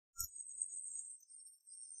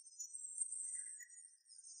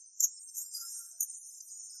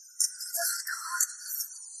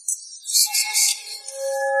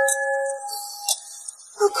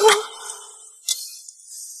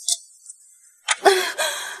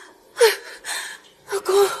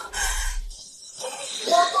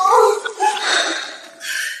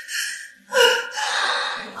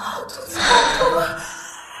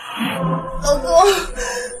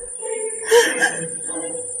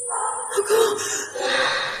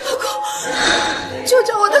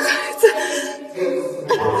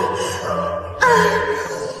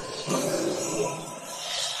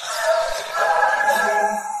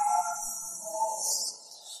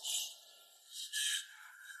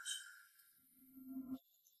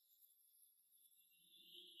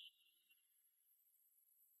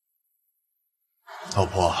老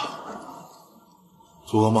婆，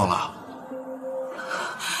做噩梦了？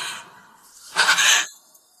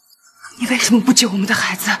你为什么不救我们的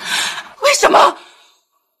孩子？为什么？老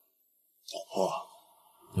婆，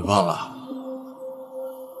你忘了，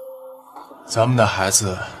咱们的孩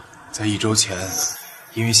子在1周前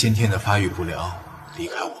因为先天的发育不良离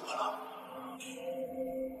开我们了。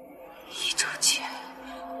1周前，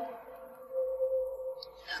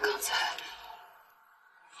那刚才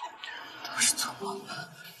都是做梦了。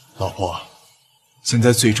老婆，现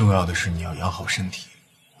在最重要的是你要养好身体，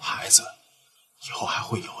孩子以后还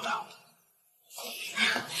会有的。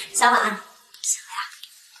小婉，醒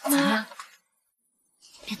了呀？妈，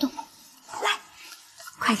别动，来，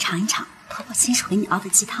快尝一尝婆婆亲手给你熬的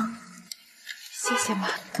鸡汤。谢谢妈。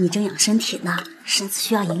你正养身体呢，身子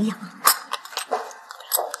需要营养。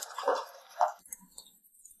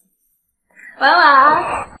婉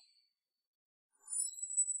婉，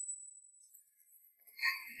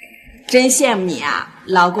真羡慕你啊，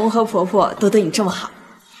老公和婆婆都对你这么好。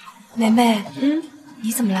梅梅，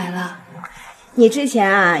你怎么来了？你之前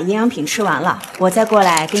啊，营养品吃完了，我再过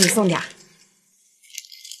来给你送点。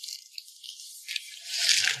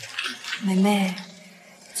梅梅，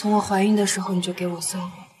从我怀孕的时候你就给我送，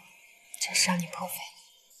真是让你破费。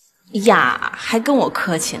呀，还跟我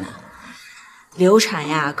客气呢。流产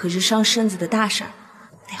呀，可是伤身子的大事儿，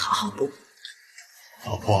得好好补。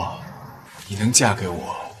老婆，你能嫁给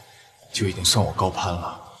我，就已经算我高攀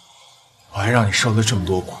了。我还让你受了这么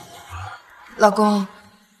多苦。老公，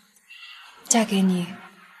嫁给你，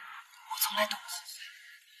我从来都不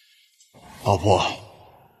后悔。老婆，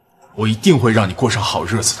我一定会让你过上好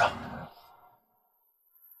日子的。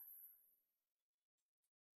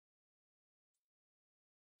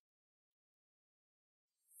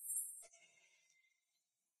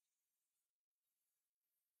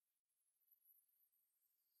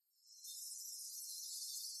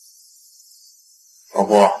老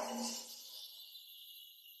婆，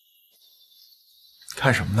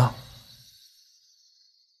看什么呢？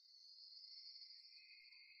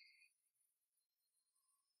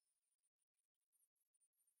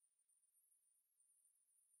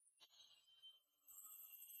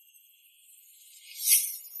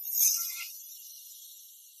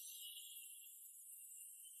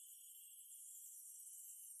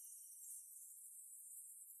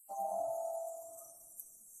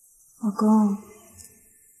老公，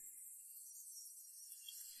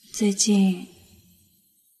最近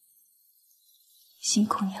辛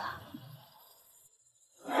苦你了。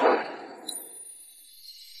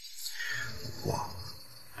哇，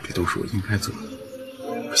这都是我应该做的，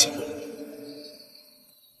不行。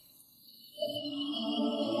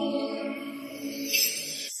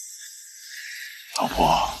老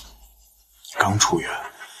婆，你刚出院，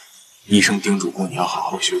医生叮嘱过你要好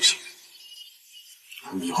好休息，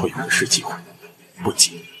我们以后有的是机会，不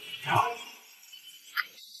急啊。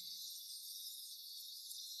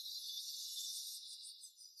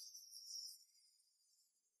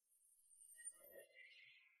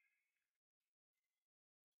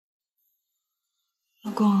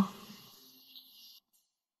老公，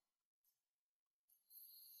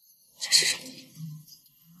这是什么？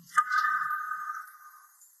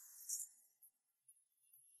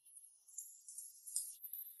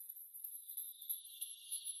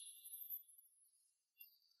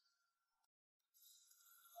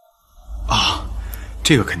啊，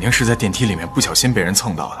这个肯定是在电梯里面不小心被人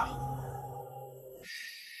蹭到的。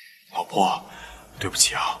老婆，对不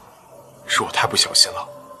起啊，是我太不小心了，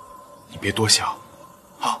你别多想。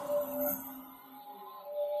好，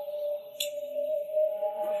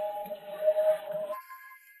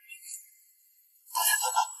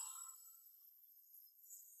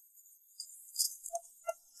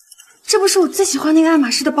这不是我最喜欢那个爱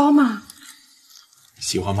马仕的包吗？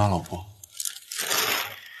喜欢吗，老婆？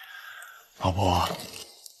老婆，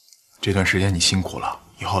这段时间你辛苦了，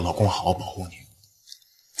以后老公好好保护你，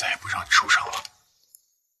再也不让你受伤了。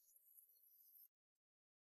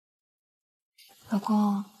老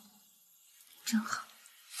公，真好。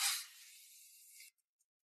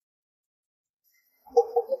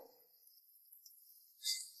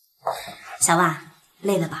小婉，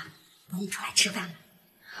累了吧？我你出来吃饭了。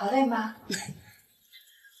好嘞，妈。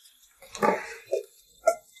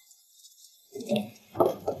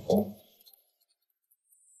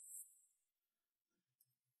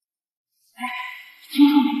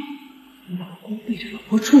你老公背着老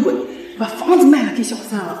婆出轨，把房子卖了给小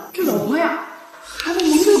三了，这老婆呀还被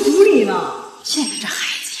蒙在鼓里呢。现在这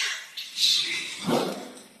孩子呀，真是。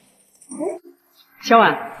小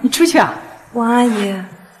婉，你出去啊？王阿姨，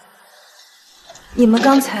你们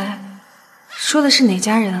刚才说的是哪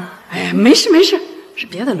家人啊？哎呀，没事没事，是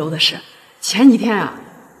别的楼的事。前几天啊，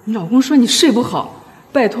你老公说你睡不好，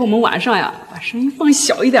拜托我们晚上呀把声音放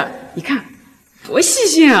小一点。你看多细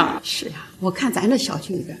心啊！是呀，我看咱这小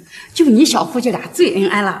区里边，就你小夫妻俩最恩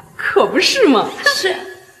爱了，可不是吗？是。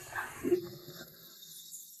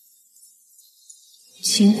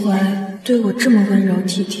秦淮对我这么温柔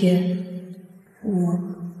体贴，我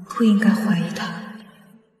不应该怀疑他。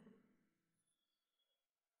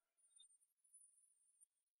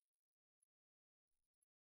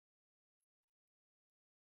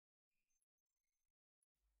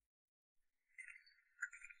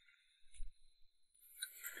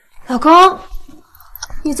老公，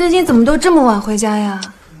你最近怎么都这么晚回家呀？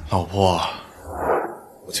老婆，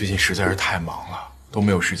我最近实在是太忙了，都没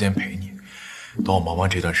有时间陪你。等我忙完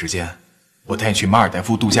这段时间，我带你去马尔代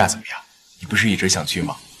夫度假怎么样？你不是一直想去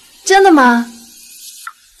吗？真的吗？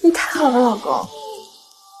你太好了，老公。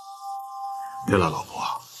对了，老婆，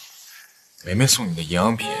梅梅送你的营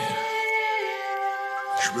养品，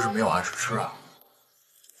你是不是没有按时吃啊？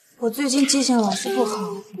我最近记性老是不好。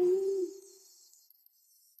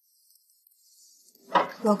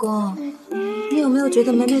老公，你有没有觉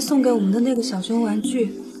得梅梅送给我们的那个小熊玩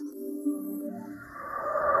具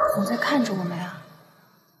总在看着我们呀？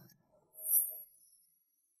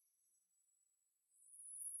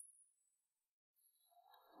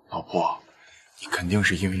老婆，你肯定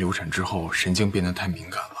是因为流产之后神经变得太敏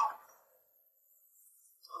感了。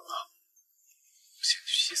我先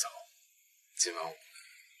去洗澡，今晚我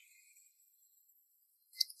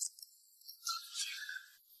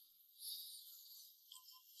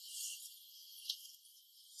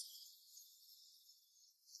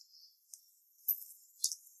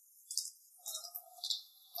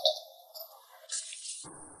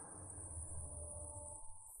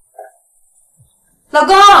老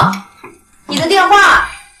公，你的电话。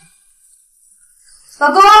老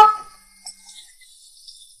公，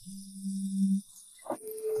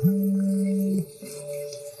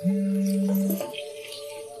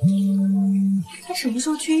他什么时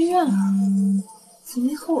候去医院了？怎么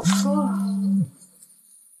没和我说啊？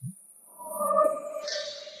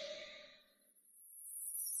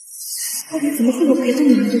到底怎么会有陪着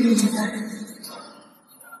你们的日子呢？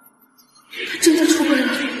他真的出轨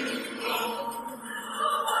了？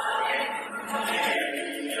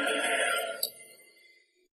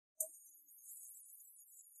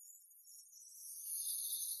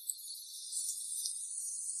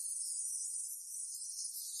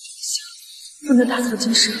不能打草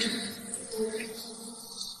惊蛇，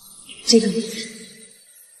这个女人，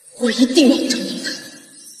我一定要找到她。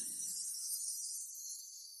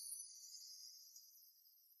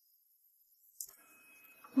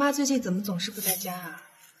妈最近怎么总是不在家啊？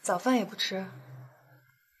早饭也不吃。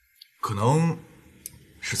可能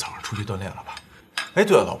是早上出去锻炼了吧。哎，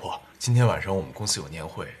对了，老婆，今天晚上我们公司有年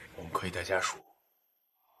会，我们可以带家属，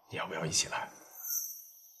你要不要一起来？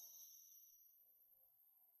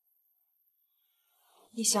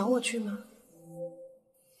你想我去吗？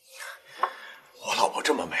我老婆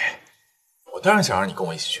这么美，我当然想让你跟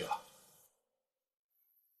我一起去了。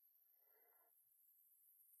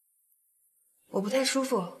我不太舒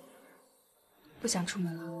服，不想出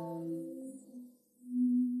门了。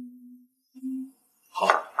好，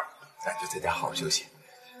那你就在家好好休息。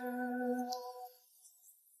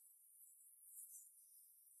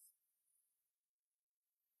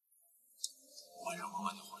晚上我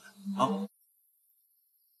晚点回来啊。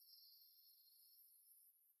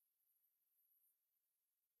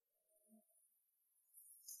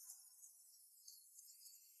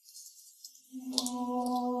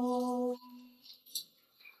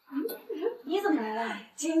你怎么来了？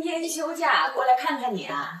今天休假，过来看看你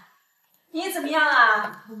啊。你怎么样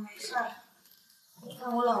啊？我没事儿，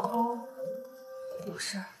但我老公有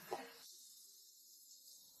事儿。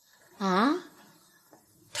啊？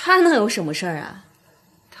他能有什么事儿啊？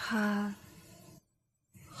他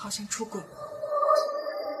好像出轨了。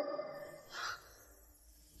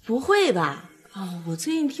不会吧？哦，我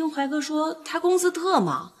最近听怀哥说他公司特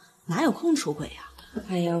忙，哪有空出轨呀？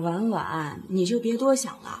哎呀，婉婉，你就别多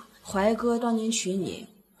想了。怀哥当年娶你，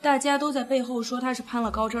大家都在背后说他是攀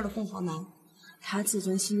了高枝的凤凰男，他自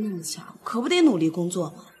尊心那么强，可不得努力工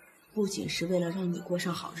作吗？不仅是为了让你过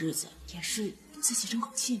上好日子，也是自己争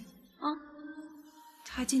口气啊。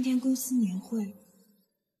他今天公司年会，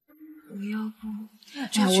我要不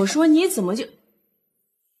哎，我说你怎么就……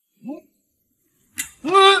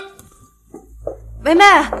梅梅，梅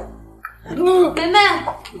梅，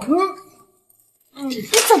你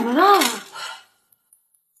怎么了？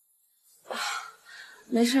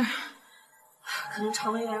没事，可能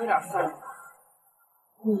肠胃炎有点犯了。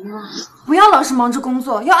你呢？不要老是忙着工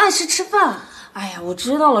作，要按时吃饭。哎呀，我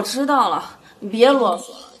知道了，知道了，你别啰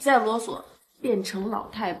嗦了，再啰嗦变成老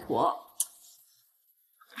太婆。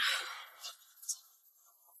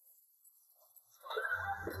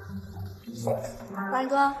怀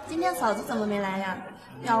哥，今天嫂子怎么没来呀？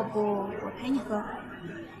要不我陪你喝？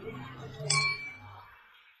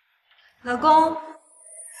老公，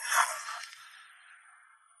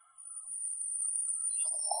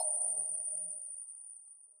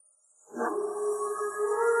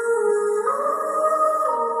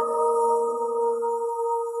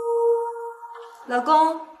老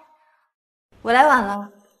公，我来晚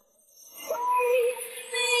了。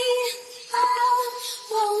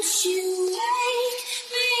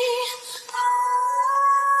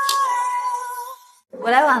我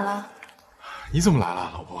来晚了。你怎么来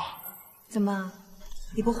了，老婆？怎么，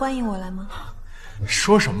你不欢迎我来吗？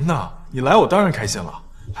说什么呢？你来我当然开心了。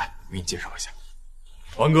来，我给你介绍一下，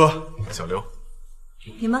王哥，小刘。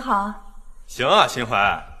你们好啊。行啊，秦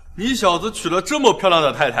淮，你小子娶了这么漂亮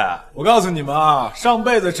的太太。我告诉你们啊，上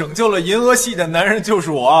辈子拯救了银河系的男人就是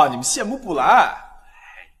我，你们羡慕不来。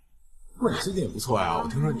不过你最近也不错呀，我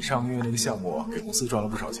听说你上个月那个项目给公司赚了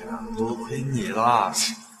不少钱啊。多亏你了，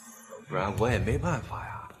不然我也没办法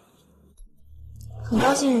呀。很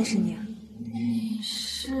高兴认识你啊。你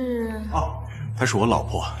是？哦，她是我老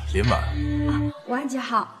婆林婉。婉姐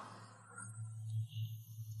好。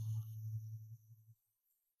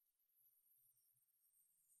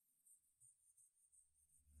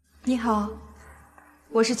你好，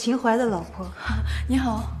我是秦淮的老婆。你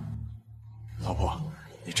好，老婆，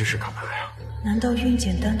你这是干嘛呀？难道孕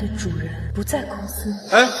检单的主人不在公司？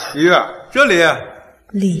哎，李月，这里。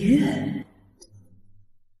李月。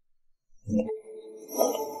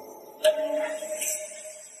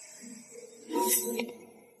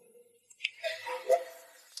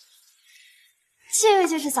这位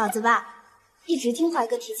就是嫂子吧？一直听怀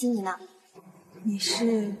哥提起你呢。你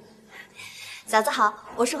是？嫂子好，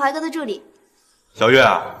我是怀哥的助理。小月，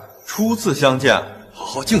初次相见，好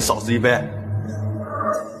好敬嫂子一杯。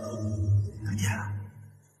再见。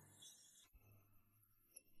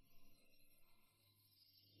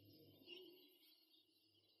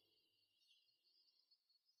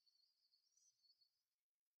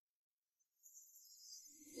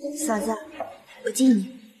嫂子，我敬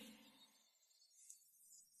你。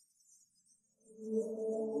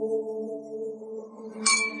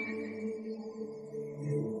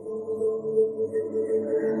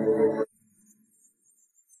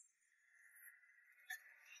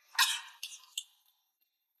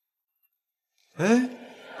哎，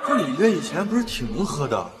这李月以前不是挺能喝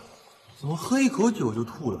的，怎么喝一口酒就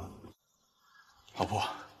吐了？老婆，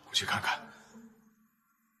我去看看。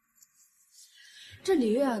这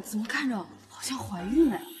李月怎么看着好像怀孕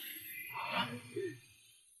了呀？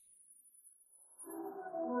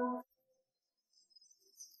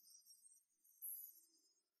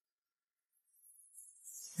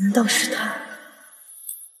难道是他？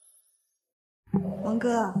王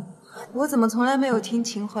哥，我怎么从来没有听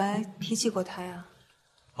秦淮提起过他呀？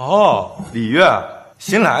哦，李月，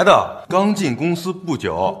新来的，刚进公司不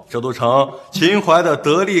久，这都成秦淮的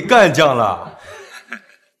得力干将了。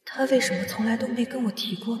他为什么从来都没跟我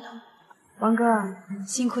提过呢？王哥，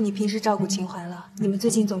辛苦你平时照顾秦淮了。你们最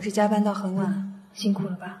近总是加班到很晚，辛苦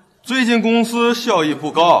了吧？最近公司效益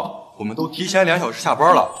不高，我们都提前2小时下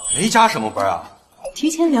班了，没加什么班啊。提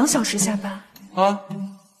前2小时下班啊？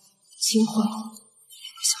秦淮，2个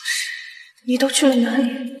小时，你都去了哪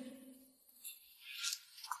里？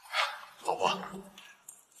老婆，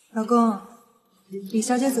老公，李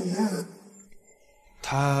小姐怎么样了？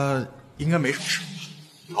她应该没什么事。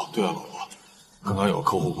哦，对了，老婆，刚刚有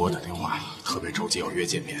客户给我打电话，特别着急要约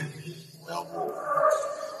见面，我要不……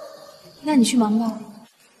那你去忙吧，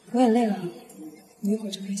我也累了，我一会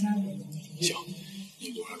儿就回家了。行，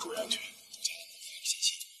你路上注意安全。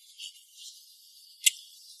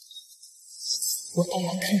我倒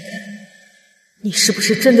要看看，你是不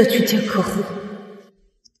是真的去见客户。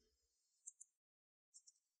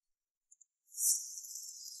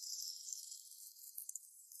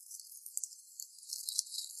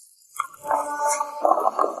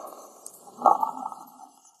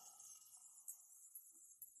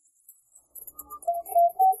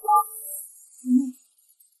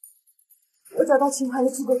我找到秦淮的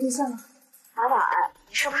出轨对象了。婉婉，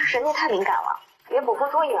你是不是神经太敏感了？别捕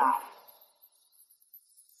风捉影。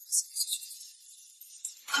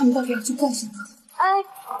他们到底要去干什么？哎，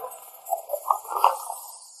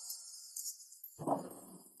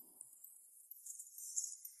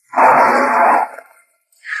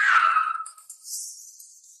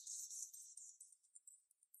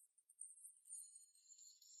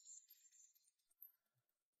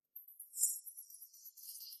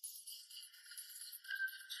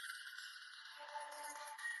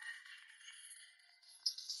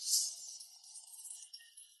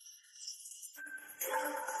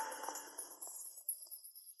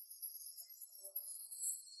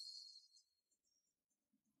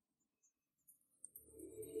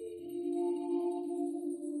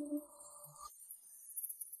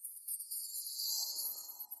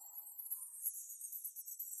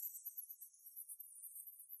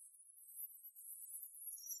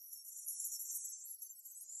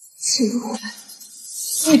请回来！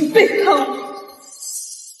你背叛我！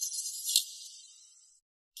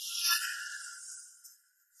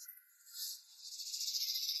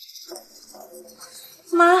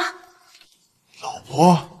妈，老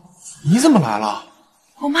婆，你怎么来了？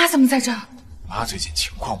我妈怎么在这儿？妈最近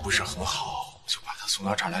情况不是很好，就把她送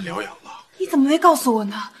到这儿来疗养了。你怎么没告诉我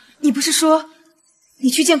呢？你不是说你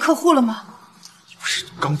去见客户了吗？你不是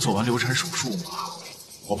刚做完流产手术吗？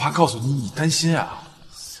我怕告诉你，你担心啊。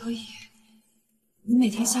所以你每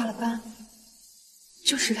天下了班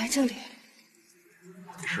就是来这里？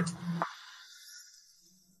是。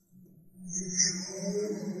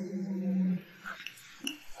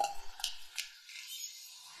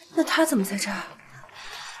那他怎么在这儿？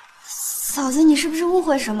嫂子，你是不是误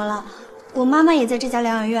会什么了？我妈妈也在这家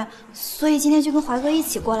疗养院，所以今天就跟怀哥一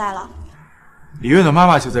起过来了。李月的妈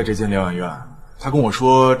妈就在这间疗养院，她跟我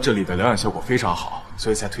说这里的疗养效果非常好，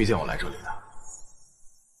所以才推荐我来这里的。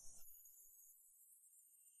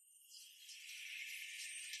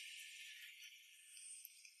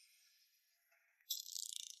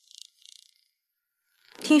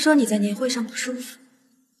听说你在年会上不舒服，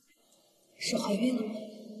是怀孕了吗？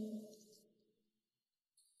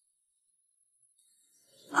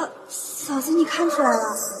嫂子，你看出来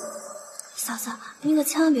了。嫂子，你可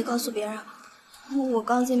千万别告诉别人。我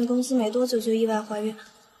刚进公司没多久就意外怀孕，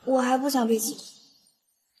我还不想被挤。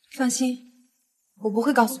放心，我不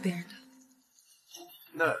会告诉别人的。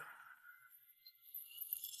那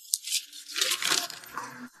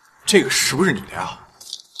这个是不是你的呀？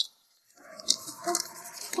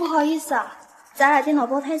不好意思啊，咱俩电脑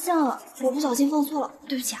包太像了，我不小心放错了，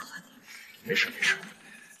对不起啊。没事没事。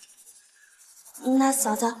那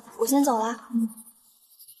嫂子，我先走了。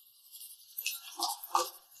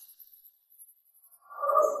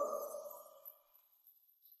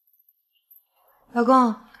老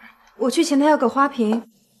公，我去前台要个花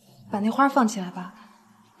瓶，把那花放起来吧，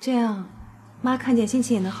这样妈看见心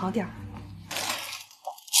情也能好点儿。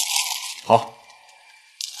好。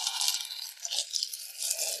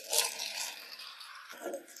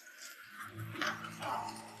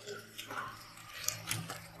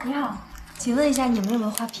你好，请问一下你们有没有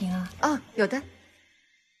花瓶啊？啊，有的。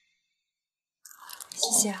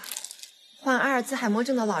谢谢啊。患阿尔兹海默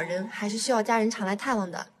症的老人还是需要家人常来探望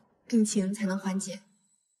的，病情才能缓解。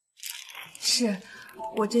是，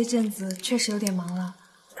我这阵子确实有点忙了，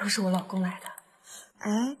都是我老公来的。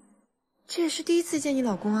哎，这也是第一次见你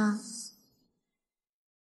老公啊。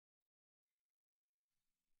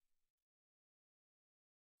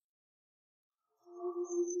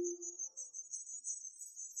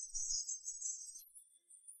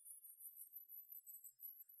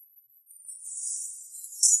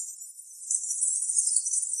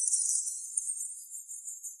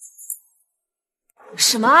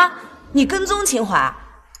什么？你跟踪秦淮？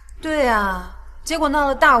对呀，结果闹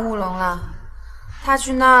了大乌龙了。他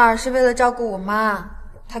去那儿是为了照顾我妈，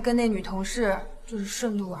他跟那女同事就是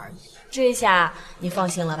顺路而已。这下你放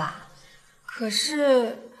心了吧？可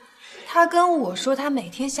是他跟我说，他每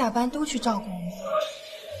天下班都去照顾我。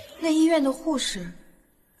那医院的护士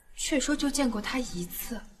却说就见过他一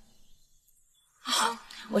次。啊，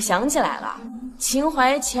我想起来了，秦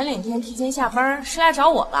淮前2天提前下班是来找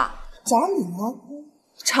我了。找你吗？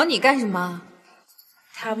找你干什么？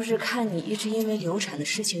他不是看你一直因为流产的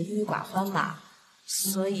事情郁郁寡欢吗？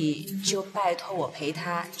所以就拜托我陪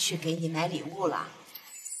他去给你买礼物了。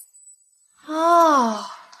哦，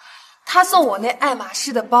他送我那爱马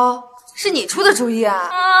仕的包是你出的主意啊？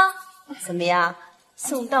啊，怎么样，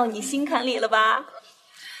送到你心坎里了吧？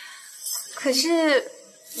可是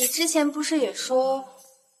你之前不是也说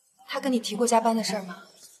他跟你提过加班的事儿吗？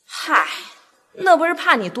嗨，那不是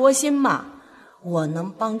怕你多心吗？我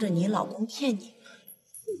能帮着你老公骗你。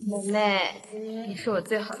妹妹，你是我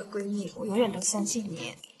最好的闺蜜，我永远都相信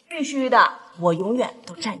你。必须的，我永远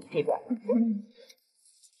都站你这边。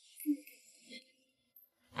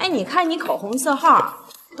哎，你看你口红色号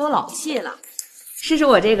都老气了，试试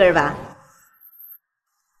我这根吧。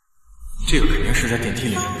这个肯定是在电梯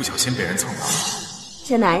里面不小心被人蹭到了。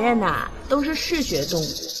这男人呐，都是视觉动物，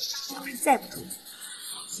要是再不注意，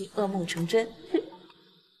小心噩梦成真。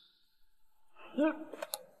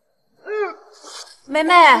妹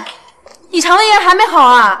妹，你肠胃炎还没好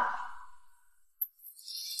啊？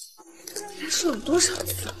他说了多少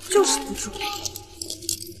次，就是不注意。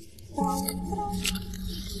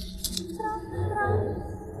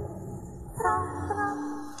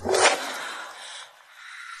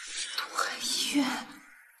东海医院，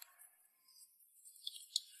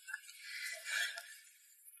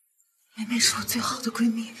妹妹是我最好的闺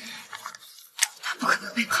蜜，她不可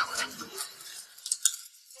能背叛我的。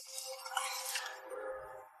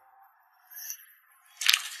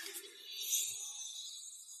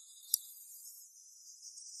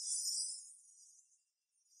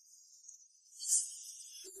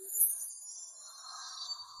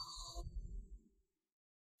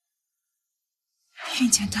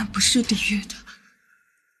简单不是李月的，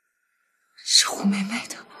是胡梅梅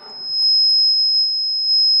的。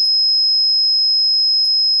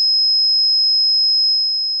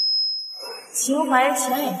秦淮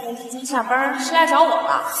前2天提前下班是来找我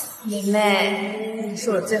了。梅梅，你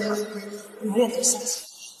是我最好的，永远都相信。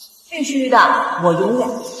必须的，我永远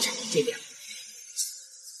站你这边。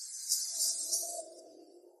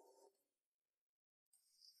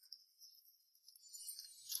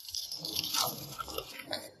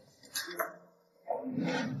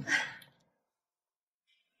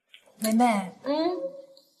梅梅，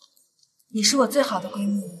你是我最好的闺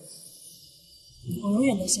蜜，我永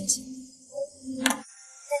远都相信你。但你要什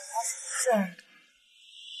么事儿，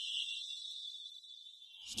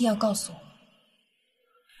一定要告诉我。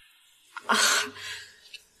啊，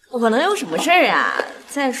我能有什么事儿啊？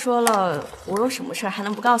再说了，我有什么事儿还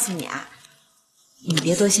能不告诉你啊？你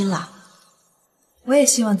别多心了。我也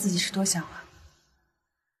希望自己是多想了。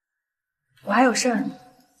我还有事儿呢，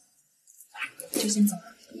就先走了。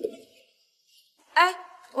哎，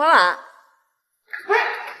婉婉，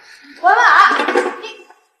婉婉，你，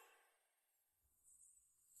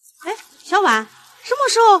哎，小婉，什么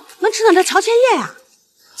时候能吃上这乔千叶呀？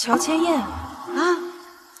乔千叶啊，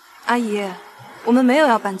阿姨，我们没有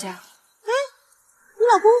要搬家。哎，你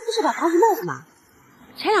老公不是把房子卖了吗？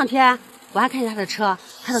前2天我还看见他的车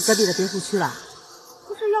开到隔壁的别墅区了，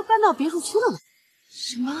不是要搬到别墅区了吗？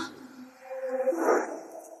什么？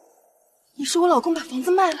你说我老公把房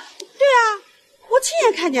子卖了？对啊，我亲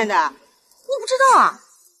眼看见的，你不知道啊？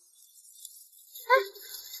哎，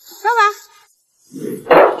小婉，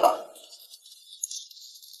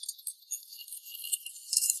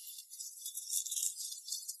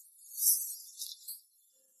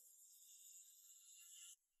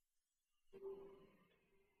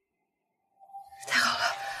太好了，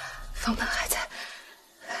房本还在。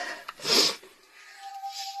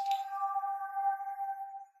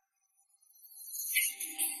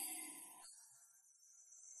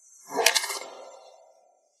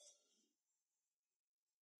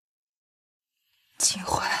秦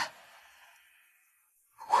淮，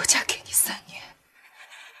我嫁给你3年，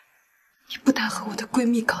你不但和我的闺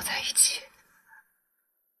蜜搞在一起，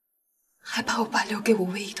还把我爸留给我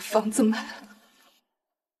唯一的房子卖了。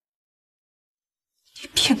你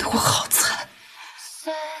骗得我好惨。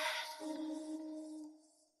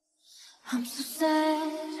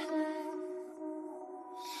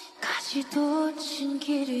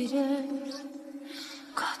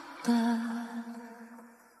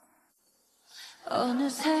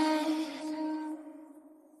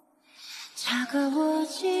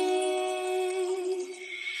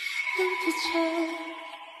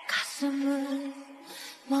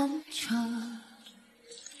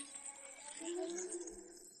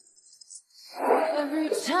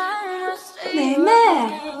梅梅，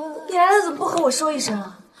你来了怎么不和我说一声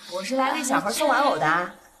啊？我是来给小何送玩偶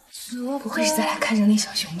的。不会是再来看人力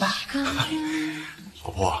小熊吧？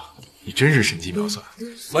老婆，你真是神机妙算。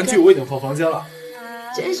玩具我已经放房间了。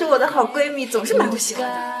真是我的好闺蜜，总是买我喜欢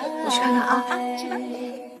的。我去看看啊，去吧。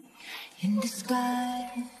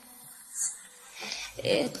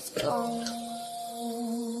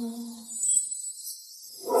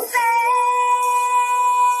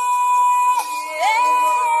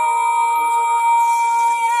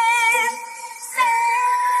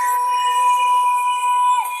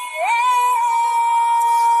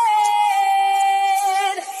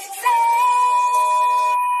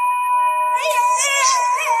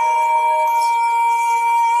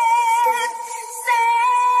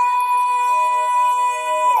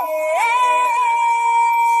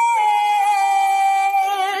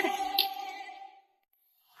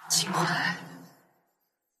秦淮，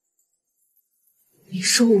你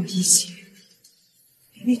说我异性，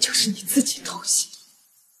明明就是你自己偷腥，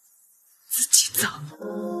自己脏。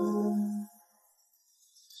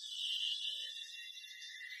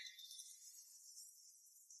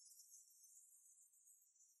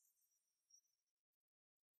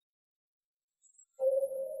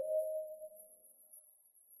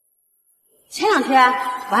前2天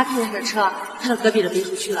我还看见他的车开到隔壁的别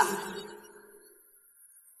墅区了。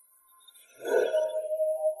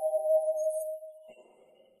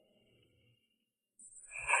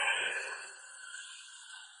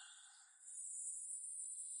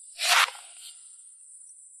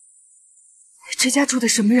这家住的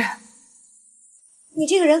什么人？你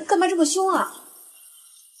这个人干嘛这么凶啊？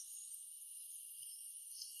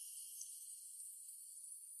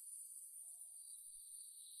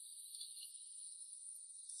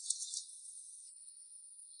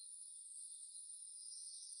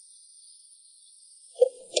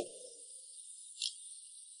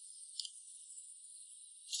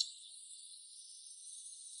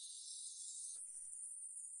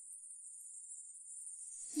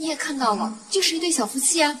你也看到了，就是一对小夫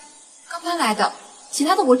妻啊，刚搬来的，其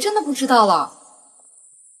他的我真的不知道了。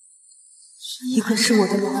一个是我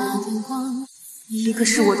的老公，一个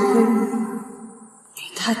是我的闺蜜，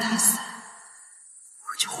给他打伞，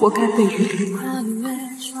我就活该被雨淋完。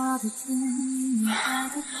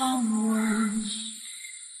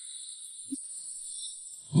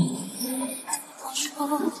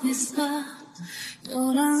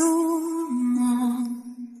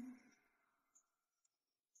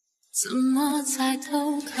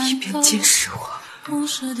一边监视我，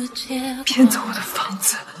骗走我的房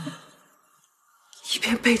子，一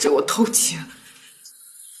边背着我偷情，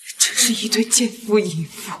真是一对奸夫淫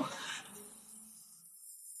妇。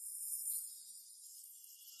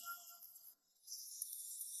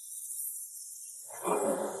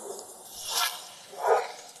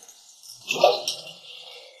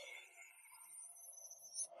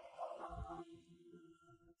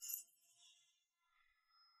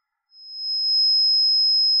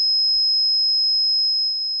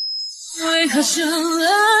为何绚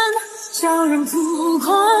烂叫人扑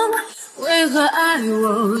空？为何爱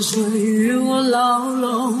我所与我牢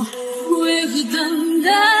笼？为何等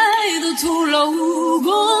待都徒劳无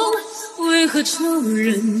功？为何承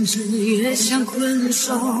认这也像困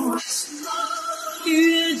兽？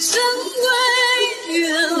越珍贵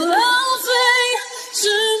越浪费，致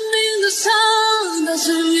命的伤它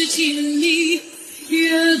深于情理，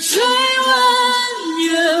越追问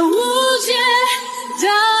越无解。答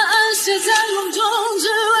案写在梦中，只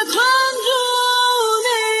为困住你。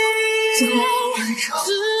致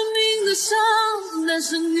命的伤，但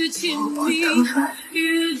生于情理。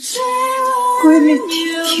越追问越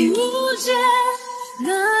无解。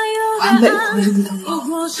完美婚姻的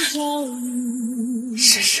我，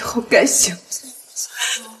是时候该醒了。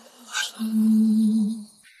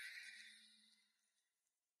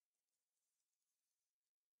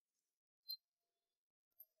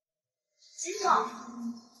先生，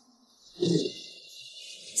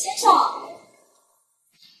先生，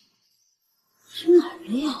去哪儿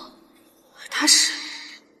了呀？他是，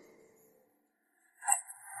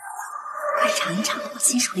快尝一尝我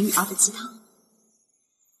亲手给你熬的鸡汤。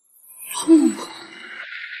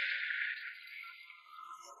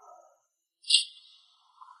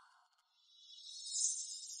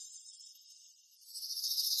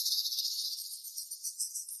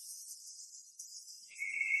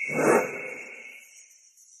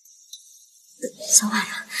小婉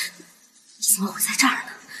啊，你怎么会在这儿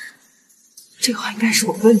呢？这话应该是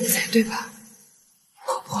我问你才对吧？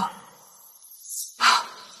婆婆，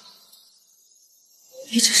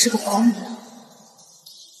你只是个保姆。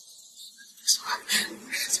小婉，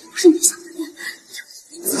事情不是你想的那样。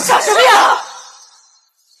你想什么呀？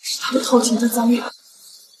是他们偷情的脏脸，还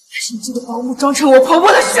是你这个保姆装成我婆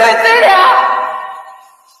婆的水嘴脸？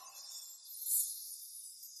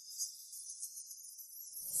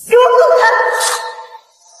给我滚开！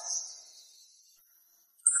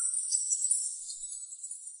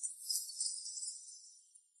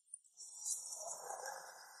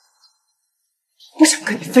不想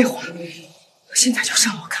跟你废话，我现在就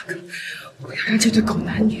上楼看看，我要让这对狗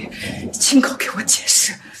男女亲口给我解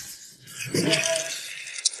释。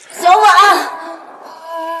小婉，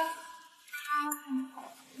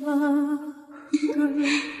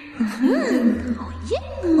讨厌。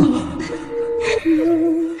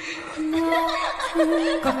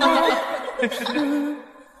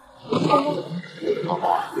老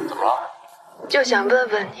婆，怎么了？就想问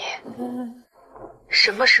问你，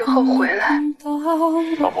什么时候回来？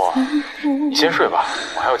老婆，你先睡吧，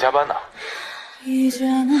我还要加班呢。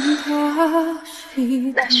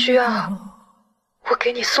那需要我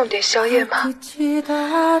给你送点宵夜吗？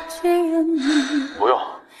不用，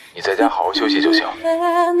你在家好好休息就行。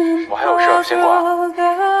我还有事儿，先挂。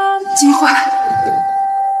金花，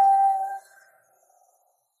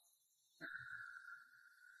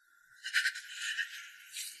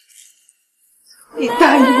你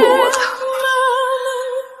答应过我的，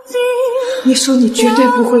你说你绝对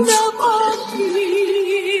不会出轨。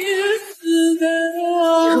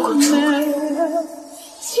如果出轨，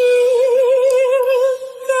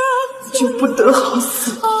你就不得好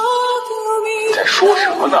死。你在说什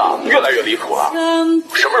么呢？越来越离谱了！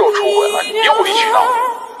我什么时候出轨了？你别无理取闹。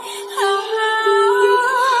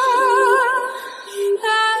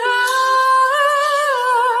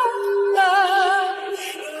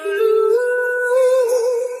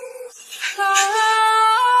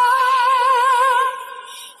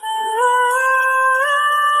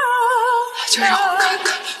就让我看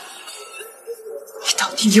看你到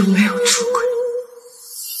底有没有出轨。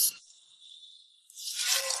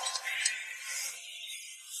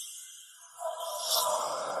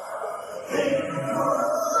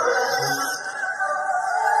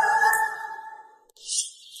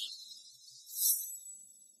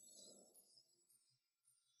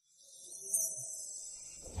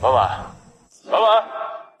婉婉，婉婉，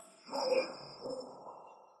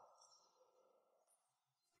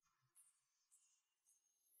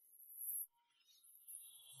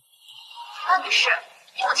安女士，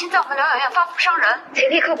你母亲在我们疗养院发疯伤人，请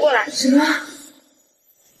立刻过来。什么？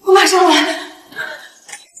我马上来。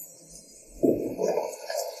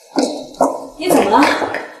你怎么了？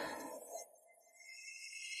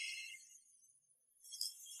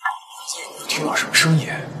听到什么声音？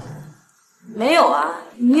没有啊，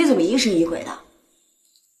你怎么疑神疑鬼的？你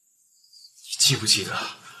记不记得，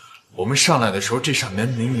我们上来的时候，这扇门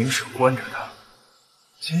明明是关着的，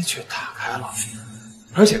今天却打开了。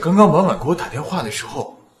而且刚刚婉婉给我打电话的时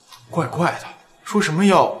候，怪怪的，说什么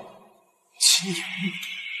要亲眼目睹。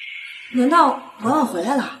难道婉婉回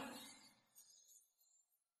来了？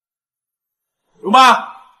刘妈，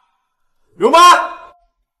刘妈，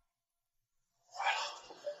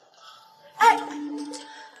哎，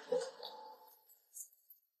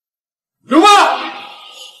刘妈，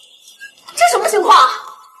这什么情况？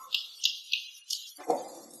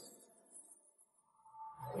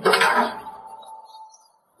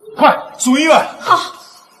快送医院！好。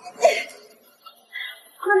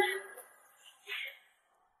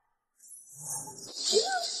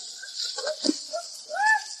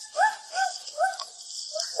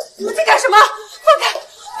你们在干什么？放开！放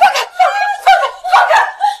开！放开！放开！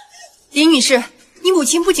林女士，你母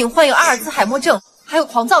亲不仅患有阿尔兹海默症，还有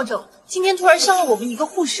狂躁症。今天突然伤了我们一个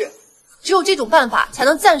护士，只有这种办法才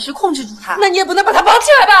能暂时控制住她。那你也不能把她绑起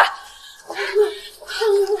来吧？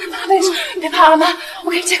妈，没事，别怕了，妈，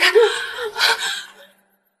我给你解开。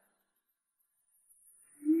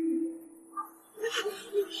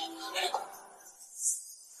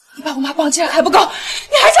你把我妈绑起来还不够，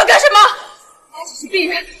你还想干什么？她只是病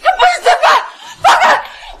人，她不是罪犯！放开！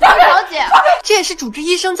放开！小姐，这也是主治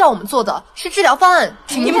医生叫我们做的，是治疗方案，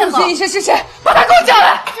请您配合。主治医生是谁？把他给我叫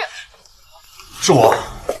来！是我。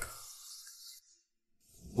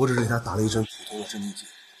我只是给他打了一针普通的镇定剂，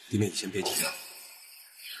弟妹你先别提了。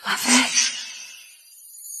马飞，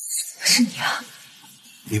是你啊！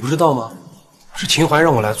你不知道吗？是秦淮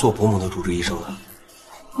让我来做伯母的主治医生的。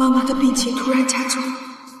妈妈的病情突然加重，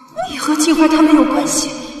也和秦淮他们有关系？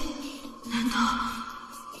难道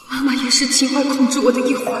妈妈也是秦淮控制我的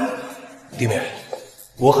一环？弟妹，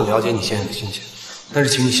我很了解你现在的心情，但是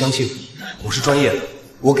请你相信我，我是专业的，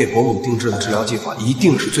我给伯母定制的治疗计划一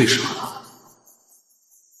定是最适合她的。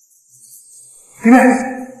弟妹，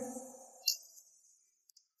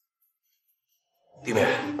弟妹，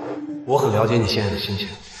我很了解你现在的心情，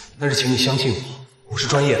但是请你相信我，我是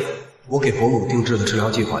专业的，我给伯母定制的治疗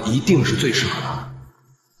计划一定是最适合她的。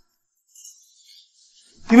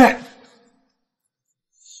弟妹。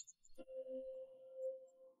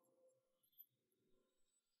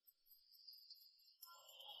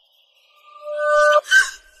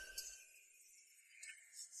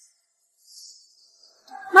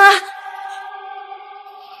妈，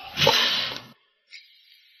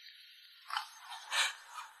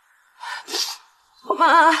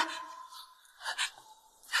妈，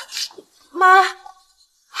妈，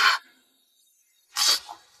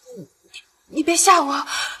你别吓我，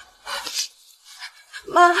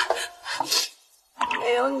妈，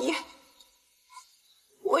没有你，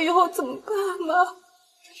我以后怎么办，妈？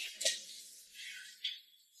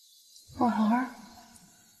婉儿。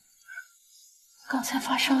刚才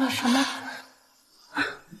发生了什么？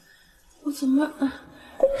我怎么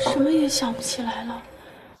什么也想不起来了？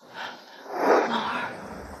婉儿，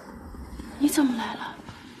你怎么来了？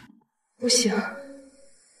不行，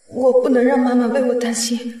我不能让妈妈为我担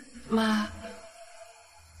心。妈，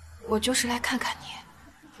我就是来看看你。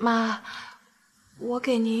妈，我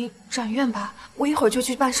给您转院吧，我一会儿就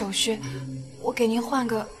去办手续。我给您换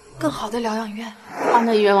个更好的疗养院。花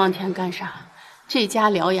那冤枉钱干啥？这家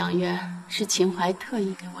疗养院是秦淮特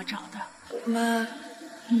意给我找的。妈，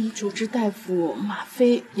主治大夫马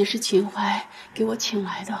飞也是秦淮给我请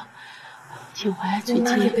来的。秦淮最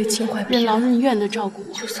近也被秦淮任劳任怨的照顾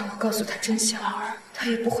我。就算我告诉他真相，他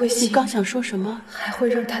也不会信。你刚想说什么？还会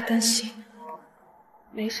让他担心。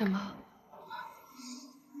没什么。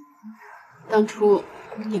当初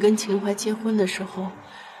你跟秦淮结婚的时候，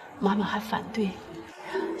妈妈还反对。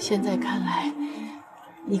现在看来，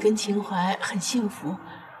你跟秦淮很幸福，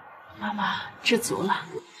妈妈知足了。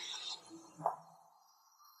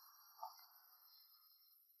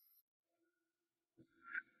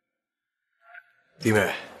弟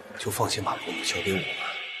妹，就放心把伯母交给我吧。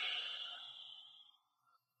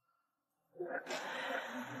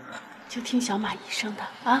就听小马医生的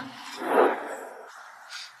啊。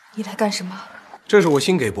你来干什么？这是我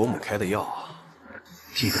新给伯母开的药，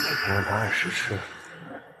记得每天让她按时吃。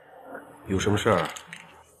有什么事儿，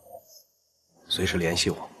随时联系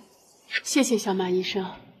我。谢谢小马医生。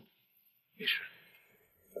没事。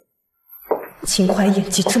秦淮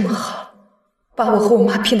演技这么好，把我和我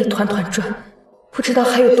妈骗得团团转，不知道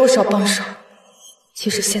还有多少帮手。即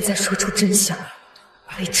使现在说出真相，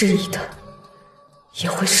被质疑的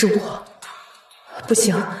也会是我。不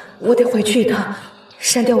行，我得回去一趟，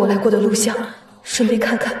删掉我来过的录像，顺便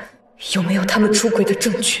看看有没有他们出轨的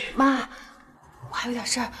证据。妈，我还有点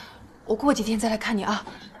事儿，我过几天再来看你啊。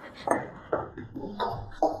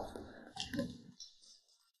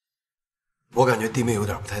我感觉弟妹有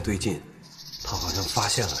点不太对劲，她好像发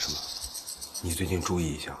现了什么，你最近注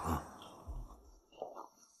意一下啊。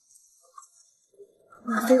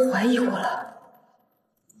马飞怀疑我了，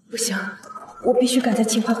不行，我必须赶在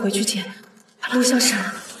秦淮回去前把录像删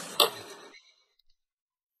了。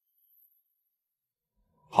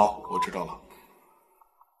好，我知道了。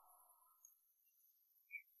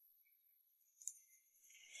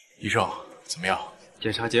医生，怎么样？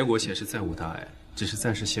检查结果显示再无大碍，只是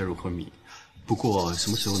暂时陷入昏迷。不过什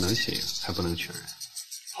么时候能醒还不能确认。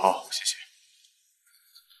好，谢谢。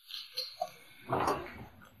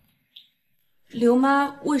刘妈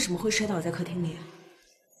为什么会摔倒在客厅里？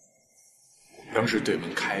当时对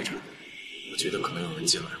门开着，我觉得可能有人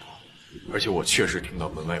进来过，而且我确实听到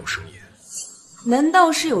门外有声音。难道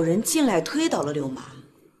是有人进来推倒了刘妈？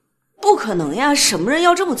不可能呀，什么人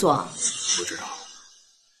要这么做？不知道。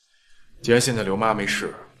既然现在刘妈没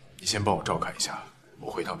事，你先帮我照看一下，我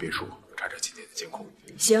回趟别墅查查今天的监控。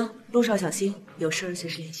行，路上小心，有事随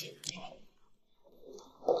时联系。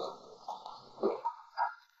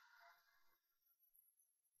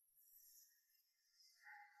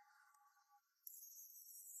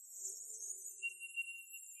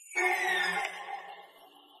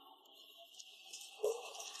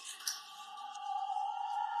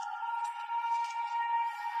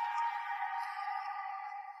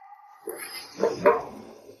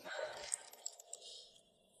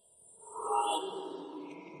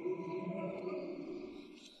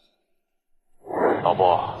老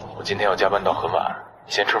婆，我今天要加班到很晚，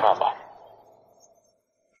你先吃饭吧。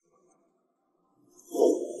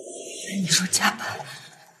你说加班，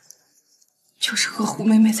就是和胡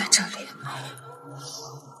妹妹在这里，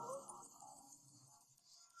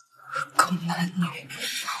狗男女，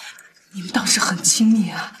你们当时很亲密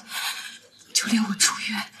啊，就连我住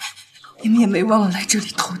院，你们也没忘了来这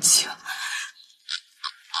里偷情。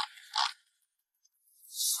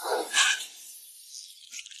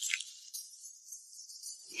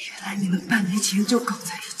原来你们半年前就搞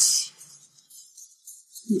在一起，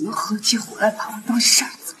你们合起伙来把我当傻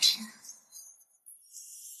子骗。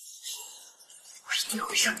我一定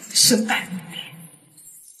会让你们身败名裂。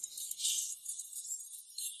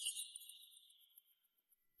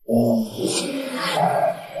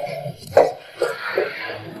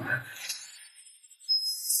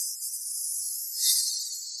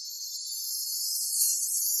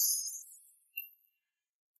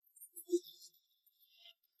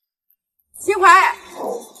秦淮，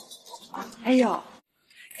哎呦，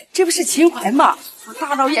这不是秦淮吗？我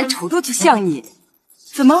大老远瞅着就像你，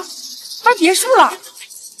怎么搬别墅了？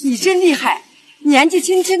你真厉害，年纪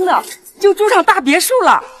轻轻的就住上大别墅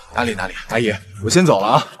了。哪里，阿姨，我先走了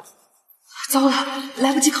啊。糟了，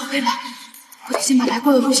来不及拷贝了，我得先把来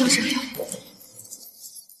过的录像删掉。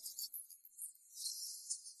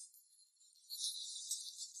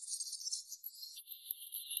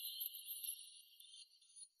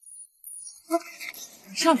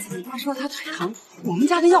上次你爸说他腿疼，我们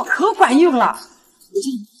家的药可管用了。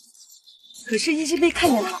可是医生没看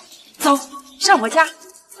见他，走上我家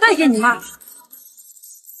带给你妈。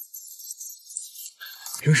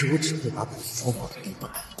平时我只会把笔放在地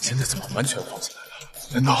板，现在怎么完全放起来了？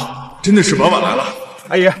难道真的是婉婉来了？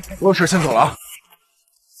阿姨，我有事先走了啊。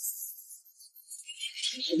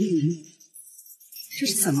这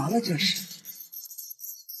是怎么了？这是？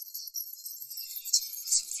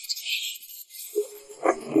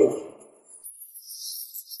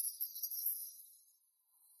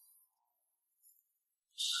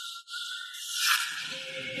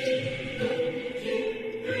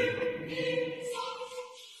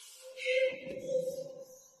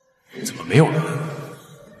怎么没有人？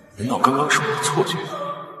难道刚刚是我的错觉？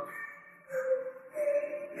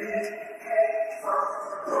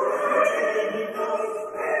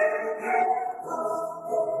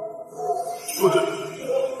不对，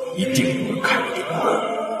一定有人开了电门。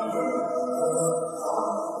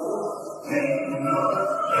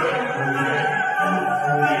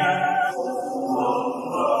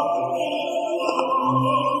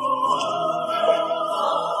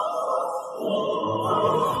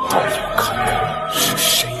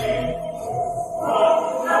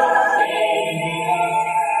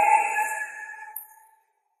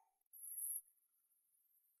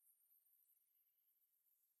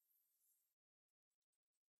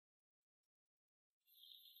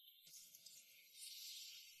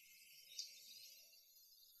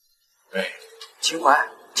秦淮，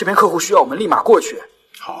这边客户需要我们立马过去。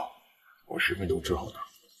好，我10分钟之后到。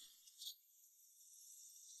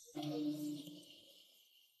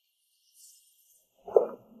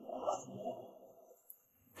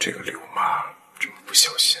这个刘妈这么不小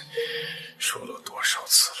心，说了多少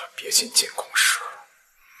次了，别进监控室。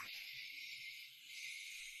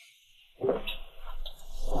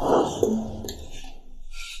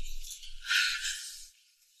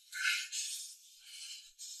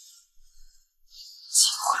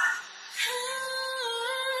秦淮，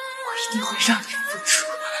我一定会让你付出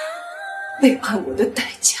背叛我的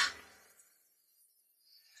代价。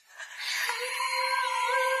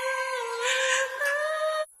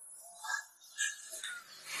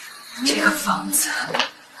这个房子，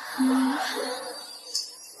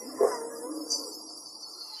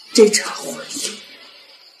这场婚姻，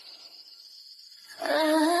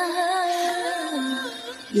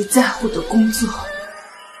你在乎的工作，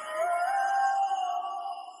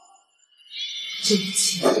这一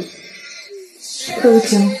切都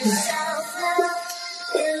将会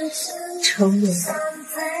成为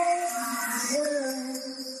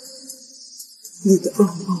你的噩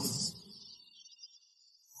梦。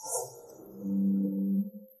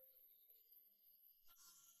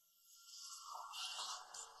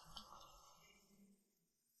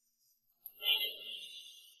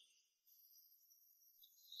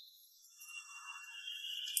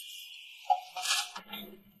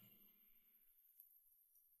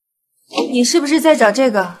你是不是在找这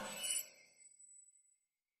个？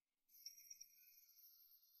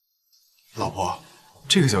老婆，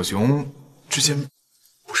这个小熊之前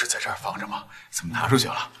不是在这儿放着吗？怎么拿出去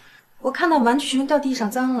了？我看到玩具熊掉地上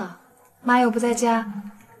脏了，妈又不在家，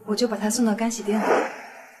我就把它送到干洗店了。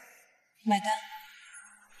买单。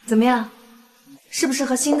怎么样？是不是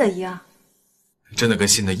和新的一样？真的跟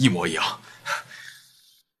新的一模一样。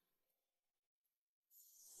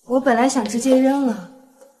我本来想直接扔了，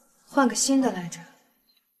换个新的来着。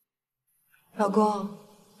老公，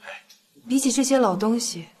比起这些老东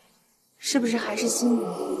西，是不是还是新的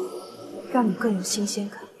让你更有新鲜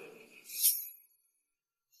感？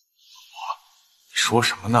你说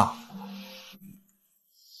什么呢？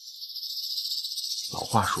老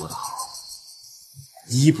话说得好，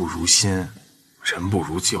衣不如新，人不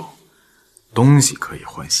如旧。东西可以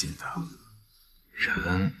换新的，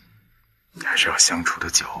人还是要相处的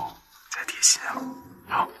久才贴心啊。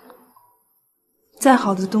好，再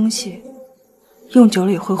好的东西，用久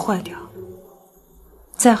了也会坏掉；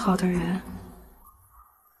再好的人，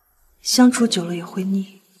相处久了也会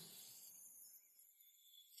腻。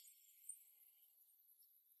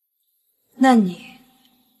那你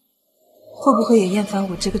会不会也厌烦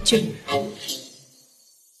我这个旧人？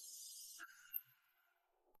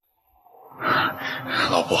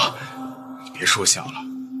老婆，你别说笑了。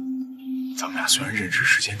咱们俩虽然认识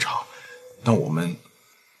时间长，但我们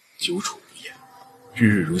久处不厌，日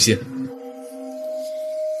日如新。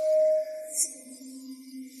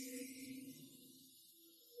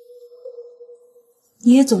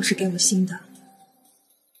你也总是给我新的，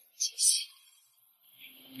谢谢。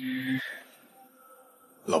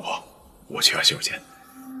老婆，我去下洗手间。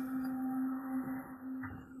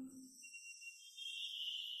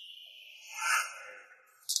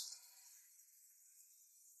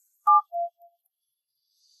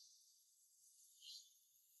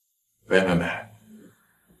喂，妹妹，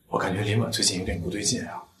我感觉林婉最近有点不对劲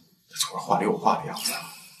啊，她总是话里有话的样子。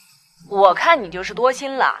我看你就是多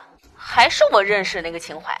心了，还是我认识那个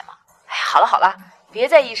秦淮吗？哎，好了好了，别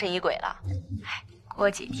再疑神疑鬼了。哎，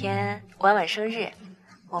过几天婉婉生日，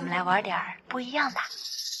我们来玩点不一样的。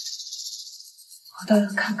我倒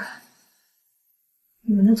要看看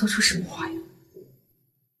你们能做出什么花样。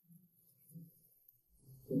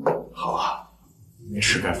好啊，没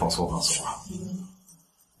事该放松放松了。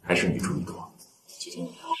还是你注意多，姐姐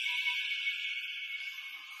你好。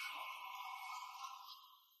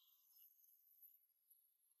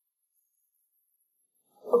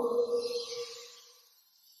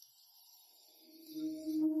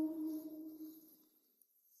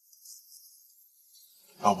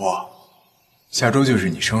老婆，下周就是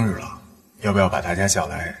你生日了，要不要把大家叫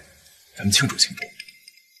来，咱们庆祝庆祝？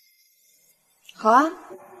好啊，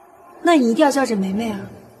那你一定要叫着梅梅啊，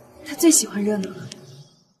她最喜欢热闹了。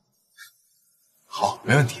好，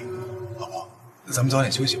没问题。老婆，那咱们早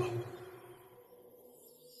点休息吧。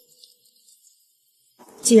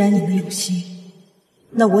既然你们有心，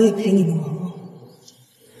那我也陪你们玩玩，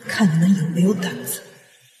看你们有没有胆子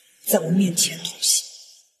在我面前同行。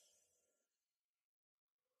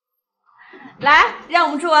来，让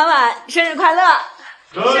我们祝婉婉生日快乐！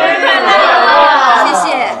生日快乐！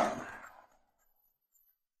谢谢。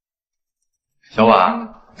小婉，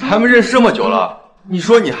咱们认识这么久了，你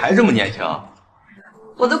说你还这么年轻？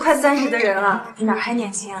我都快30的人了，哪还年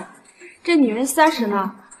轻啊？这女人30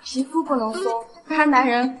呢，皮肤不能松，看男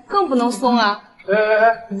人更不能松啊！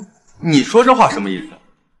你说这话什么意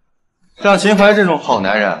思？像秦淮这种好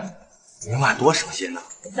男人，明晚多省心呢。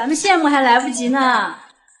咱们羡慕还来不及呢。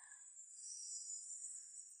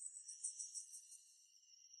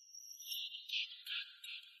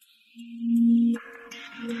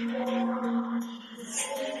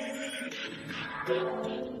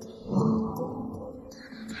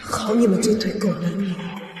好你们这对狗男女，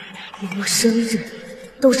连我生日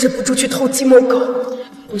都忍不住去偷鸡摸狗。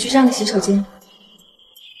我去上个洗手间。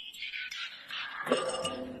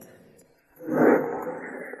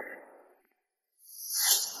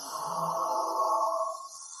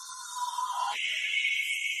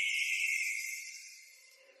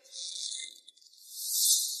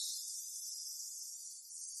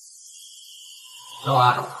小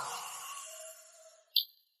婉，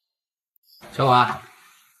小婉，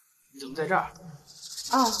你怎么在这儿？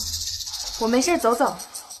哦，我没事，走走。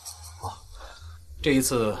这一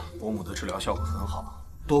次伯母的治疗效果很好，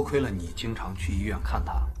多亏了你经常去医院看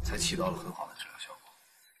她，才起到了很好的治疗效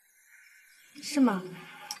果。是吗？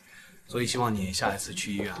所以希望你下一次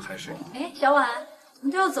去医院还是……哎，小婉，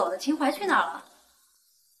你都要走了，秦淮去哪儿了？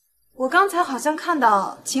我刚才好像看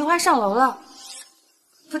到秦淮上楼了，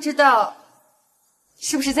不知道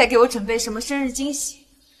是不是在给我准备什么生日惊喜？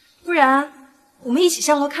不然我们一起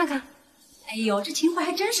上楼看看。哎呦，这秦淮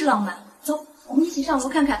还真是浪漫。走，我们一起上楼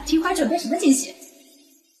看看秦淮准备什么惊喜。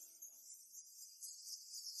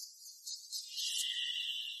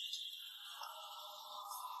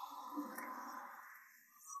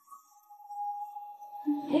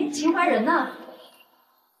哎，秦淮人呢？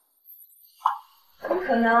不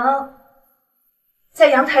可能在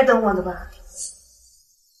阳台等我的吧？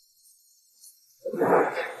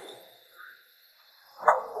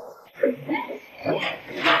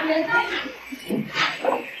人呢？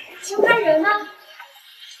秦淮人呢？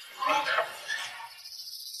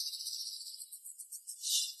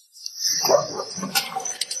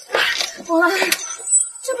我们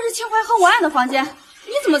这不是秦淮和文案的房间，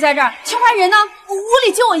你怎么在这儿？秦淮人呢？屋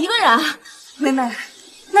里就我一个人啊。妹妹，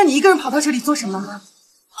那你一个人跑到这里做什么？啊，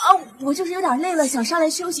我就是有点累了，想上来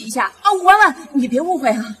休息一下。啊，婉婉，你别误会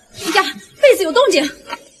啊，你家被子有动静，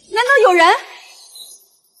难道有人？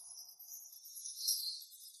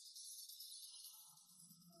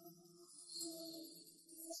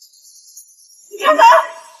你看看，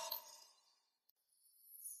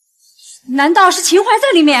难道是秦淮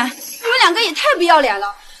在里面？你们两个也太不要脸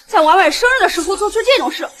了，在婉婉生日的时候做出这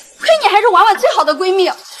种事，亏你还是婉婉最好的闺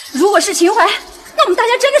蜜。如果是秦淮，那我们大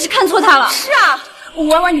家真的是看错她了。是啊，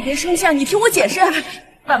婉婉，你别生气啊，你听我解释。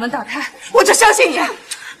把门打开，我就相信你。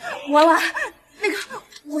婉婉，那个，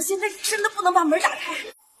我现在真的不能把门打开。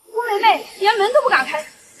郭梅梅连门都不敢开，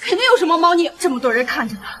肯定有什么猫腻。这么多人看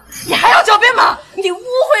着呢，你还要狡辩吗？你误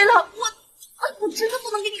会了，我真的不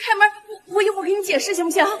能给你开门。我一会儿给你解释行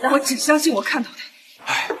不行？我只相信我看到的。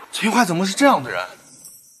哎，秦淮怎么是这样的人？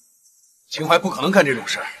秦淮不可能干这种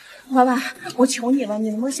事儿。婉婉，我求你了，你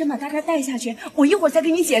能不能先把大家带下去？我一会儿再给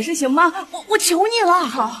你解释，行吗？我求你了。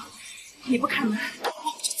好，你不开门，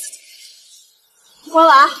婉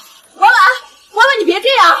婉，你别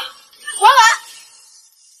这样，婉婉。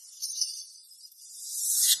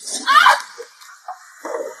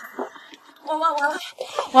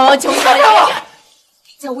婉婉，求你了，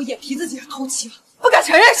在我眼皮子底下偷情，不敢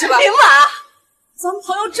承认是吧？明婉，咱们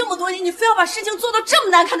朋友这么多年，你非要把事情做到这么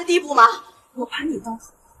难看的地步吗？我把你当朋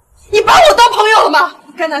友，你把我当朋友了吗？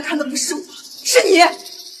该难看的不是我，是你。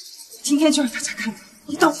今天就让大家看看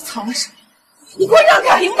你到底藏了什么。你给我让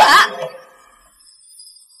开！明婉。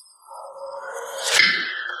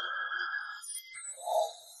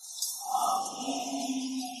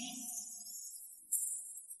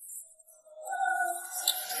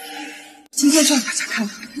今天就让大家看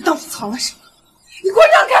看你到底藏了什么。你给我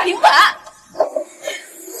让开！明婉。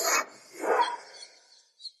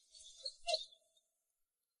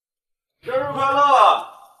生日快乐，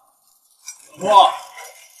哇！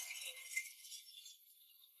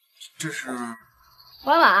这是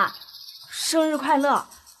婉婉，生日快乐！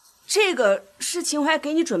这个是秦淮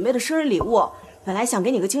给你准备的生日礼物，本来想给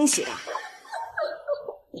你个惊喜的。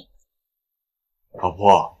老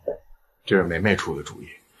婆，这是梅梅出的主意。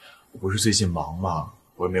我不是最近忙吗？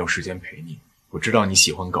我也没有时间陪你。我知道你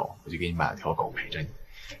喜欢狗，我就给你买了条狗陪着你，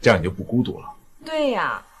这样你就不孤独了。对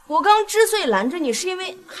呀，我刚之所以拦着你，是因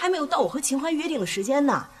为还没有到我和秦淮约定的时间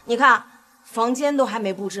呢。你看，房间都还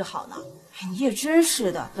没布置好呢。哎，你也真是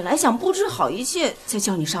的，本来想布置好一切再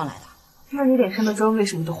叫你上来的。那你脸上的妆为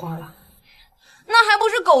什么都花了？那还不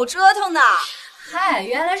是狗折腾的？嗨，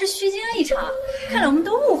原来是虚惊一场，看来我们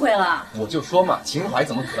都误会了。我就说嘛，秦淮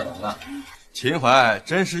怎么可能呢？秦淮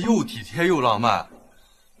真是又体贴又浪漫，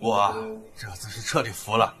我这次是彻底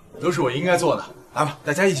服了。都是我应该做的。来吧，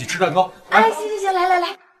大家一起吃蛋糕。哎，行，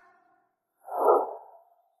来。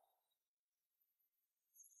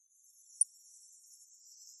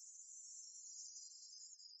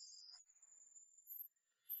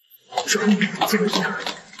终于这样，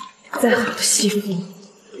再好的西服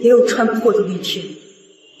也有穿不过的那天，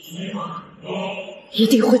我一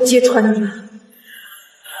定会揭穿你们。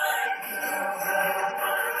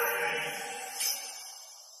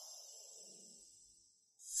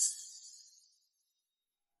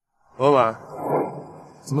婉婉，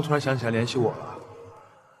怎么突然想起来联系我了？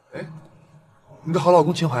哎，你的好老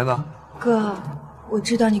公秦淮呢？哥，我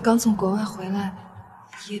知道你刚从国外回来，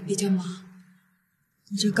也比较忙。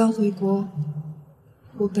你这刚回国，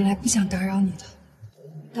我本来不想打扰你的，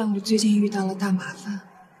但我最近遇到了大麻烦，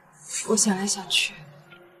我想来想去，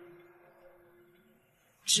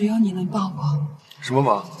只有你能帮我。什么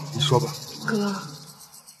忙？你说吧。哥，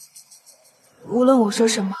无论我说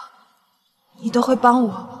什么，你都会帮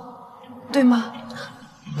我，对吗？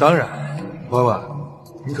当然，婉婉，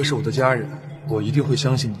你可是我的家人，我一定会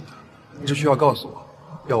相信你的。你只需要告诉我，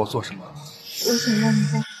要我做什么。我想让你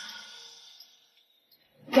帮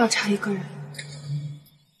调查一个人。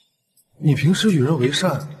你平时与人为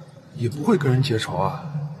善，也不会跟人结仇啊。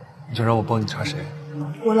你想让我帮你查谁？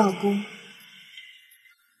我老公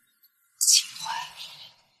秦淮。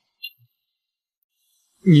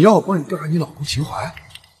你要我帮你调查你老公秦淮？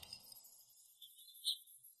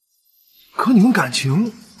可你们感情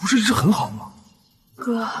不是一直很好吗？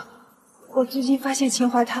哥，我最近发现秦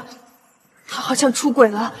淮他好像出轨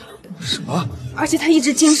了。什么？而且他一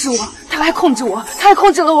直监视我，他还控制我，他还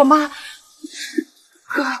控制了我妈。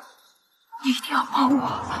哥，你一定要帮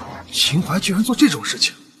我。秦淮居然做这种事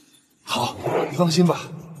情。好，你放心吧，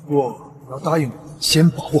我要答应你，先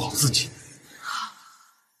保护好自己。好，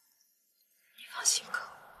你放心，哥。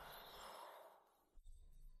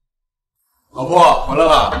老婆回来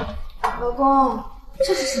了。老公，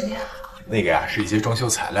这是什么呀？那个呀，是一些装修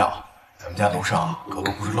材料。咱们家楼上隔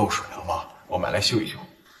壁不是漏水了吗？我买来修一修。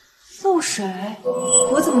漏水？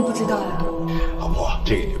我怎么不知道呀？老婆，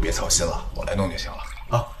这个你就别操心了，我来弄就行了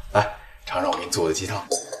啊！来，尝尝我给你做的鸡汤。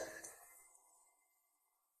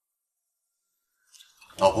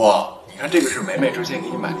老婆，你看这个是梅梅之前给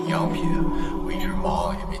你买的营养品，我一直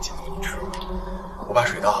忙也没尽到你吃。我把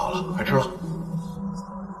水倒好了，快吃了。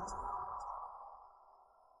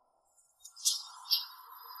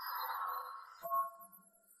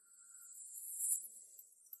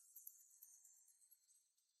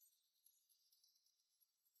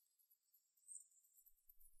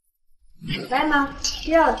来妈，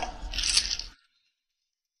要的。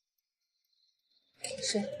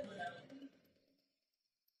水。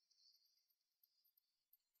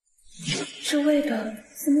这味道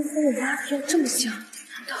怎么和我妈的药这么像？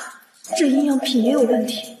难道这营养品也有问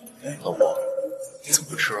题？哎，老婆，你怎么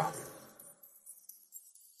不吃啊？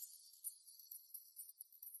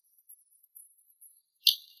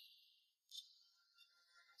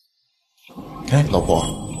哎，老婆，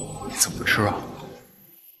你怎么不吃啊？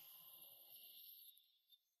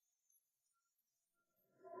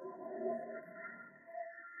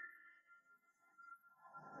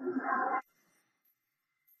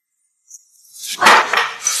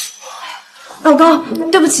老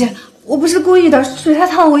公，对不起，我不是故意的，水太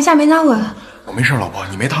烫了，我一下没拿稳。我没事，老婆，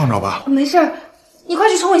你没烫着吧？没事，你快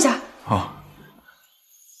去冲一下。啊。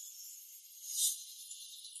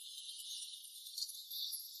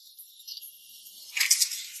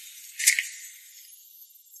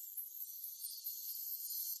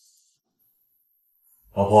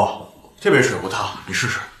老婆，这杯水不烫，你试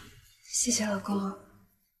试。谢谢老公。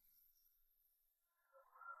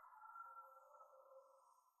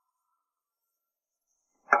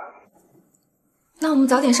那我们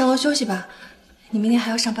早点上楼休息吧，你明天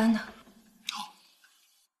还要上班呢。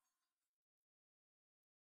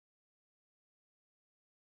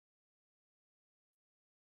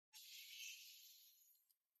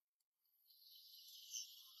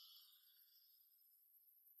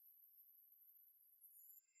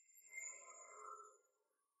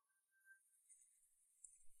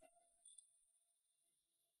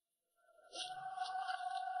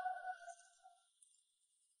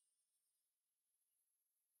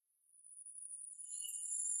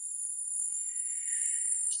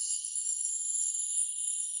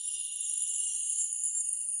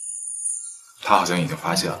他好像已经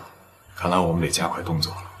发现了，看来我们得加快动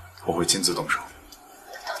作了。我会亲自动手。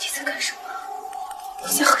他到底在干什么？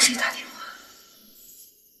你在和谁打电话？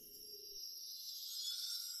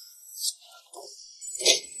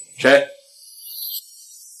谁？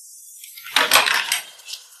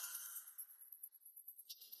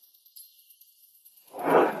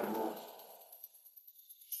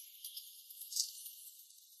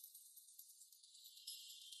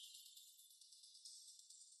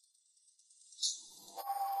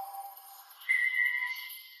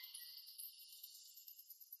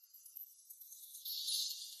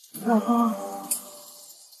老公，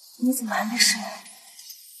你怎么还没睡？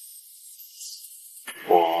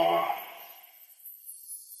我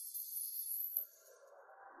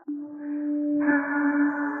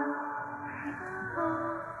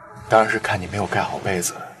当然是看你没有盖好被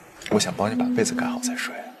子，我想帮你把被子盖好再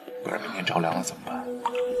睡，不然明天着凉了怎么办？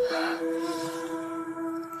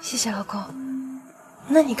谢谢老公，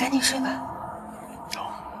那你赶紧睡吧。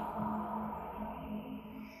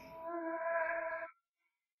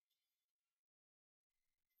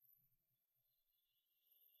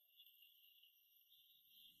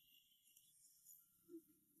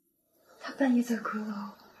他半夜在阁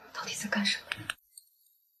楼，到底在干什么？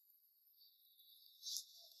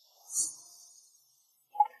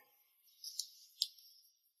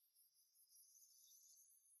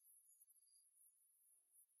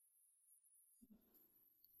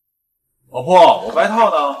老婆，我外套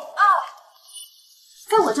呢？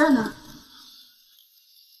在我这儿呢。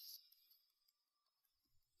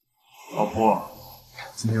老婆，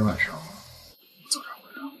今天晚上早点回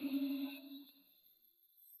来。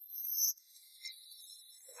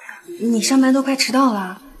你上班都快迟到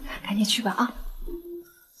了，赶紧去吧啊！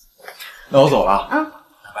那我走了啊，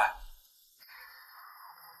拜拜。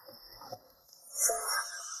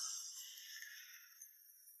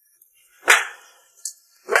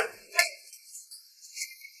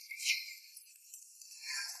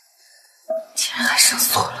竟然还上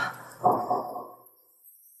锁了。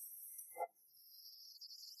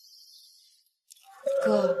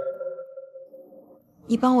哥，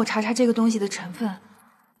你帮我查查这个东西的成分，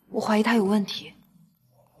我怀疑它有问题。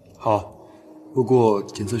好，不过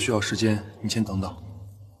检测需要时间，你先等等。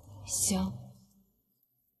行。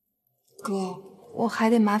哥，我还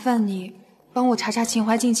得麻烦你帮我查查秦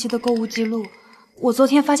淮近期的购物记录。我昨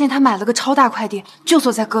天发现他买了个超大快递，就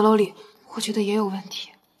锁在阁楼里，我觉得也有问题。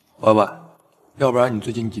婉婉，要不然你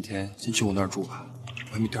最近几天先去我那儿住吧，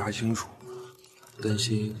我还没调查清楚，担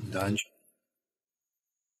心你的安全。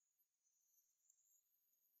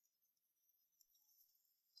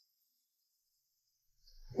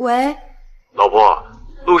喂，老婆，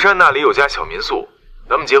麓山那里有家小民宿，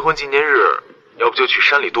咱们结婚纪念日，要不就去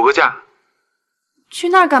山里度个假？去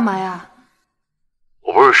那儿干嘛呀？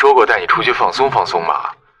我不是说过带你出去放松放松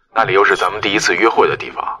吗？那里又是咱们第一次约会的地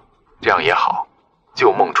方，这样也好，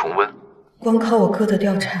旧梦重温。光靠我哥的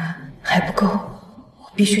调查还不够，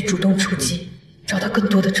我必须主动出击，找到更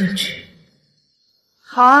多的证据。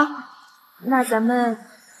好啊，那咱们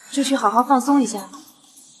就去好好放松一下。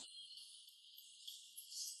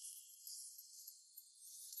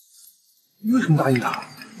你为什么答应他？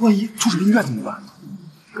万一出什么意外怎么办？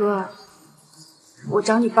哥，我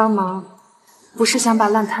找你帮忙，不是想把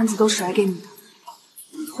烂摊子都甩给你的。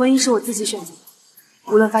婚姻是我自己选择的，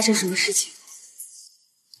无论发生什么事情，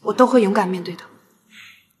我都会勇敢面对的。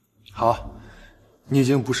好，你已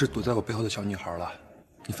经不是躲在我背后的小女孩了，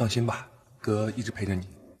你放心吧，哥一直陪着你。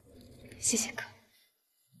谢谢哥。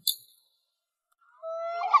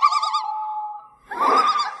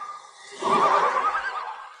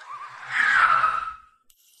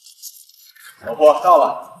老婆到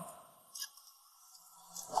了，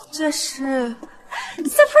这是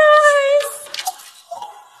surprise。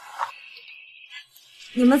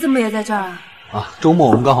你们怎么也在这儿啊？啊，周末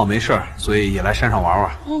我们刚好没事儿，所以也来山上玩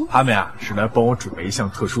玩。他们呀是来帮我准备一项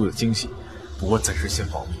特殊的惊喜，不过暂时先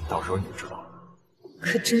保密，到时候你就知道了。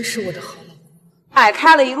可真是我的好老公。哎，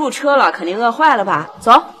开了一路车了，肯定饿坏了吧？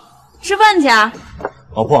走，吃饭去啊！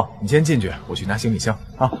老婆，你先进去，我去拿行李箱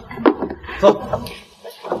啊。走。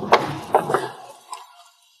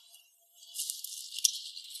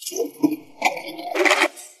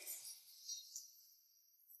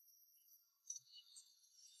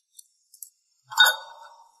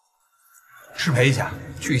失陪一下，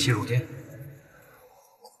去洗手间。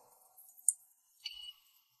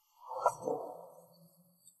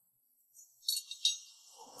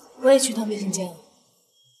我也去趟卫生间了。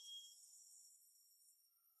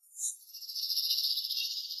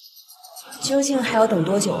究竟还要等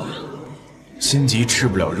多久啊？心急吃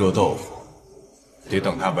不了热豆腐，得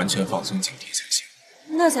等他完全放松警惕才行。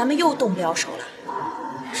那咱们又动不了手了。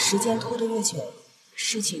时间拖得越久，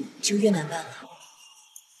事情就越难办了。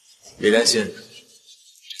别担心，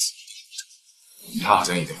他好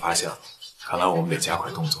像已经发现了，看来我们得加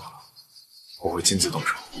快动作了。我会亲自动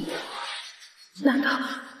手。难道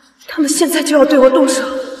他们现在就要对我动手？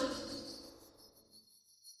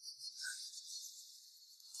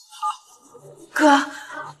哥，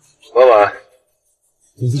婉婉，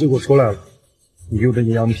公司就给我出来了，你给我的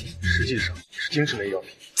营养品实际上是精神类药品。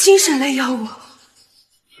精神类药物？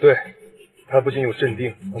对，它不仅有镇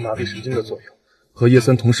定和麻痹神经的作用，和叶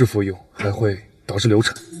酸同时服用还会导致流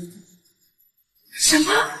产。什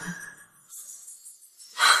么？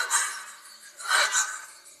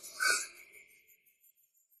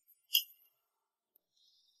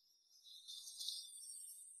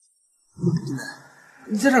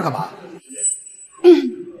你在这儿干嘛？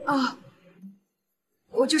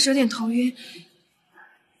我就是有点头晕，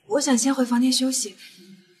我想先回房间休息。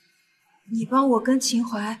你帮我跟秦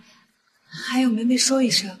淮还有梅梅说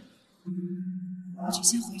一声，我就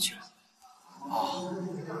先回去了。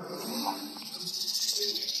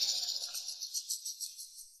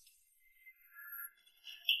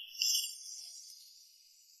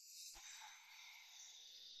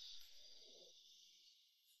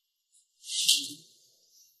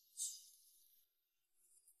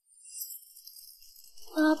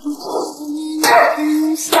画不出的年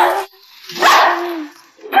天下，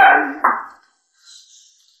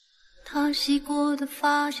他洗过的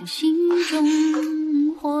发像心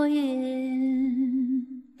中火焰。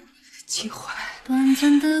秦淮，短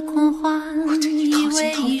暂的狂欢，以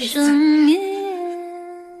为一生眠。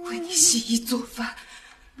为你洗衣做饭，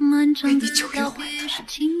漫长的告别是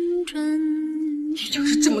青春，你就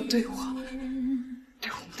是这么对我们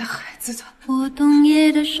的孩子的。我冬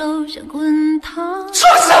夜的手像滚烫。畜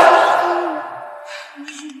生！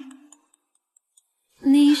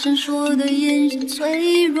你闪烁的眼像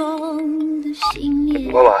脆弱的信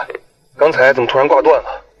念。婉婉，刚才怎么突然挂断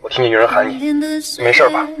了？我听见有人喊你，你没事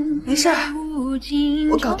吧？没事，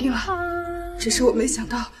我搞定了。只是我没想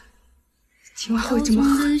到秦淮会这么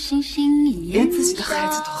狠，连自己的孩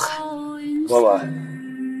子都恨。婉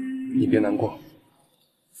婉，你别难过。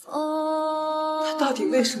他到底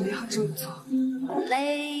为什么要这么做？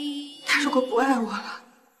他如果不爱我了，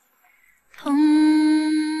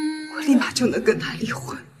我立马就能跟他离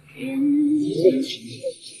婚。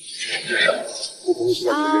至少不影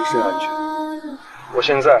响你人身安全。我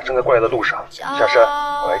现在正在过来的路上，下山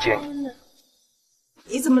我来接你。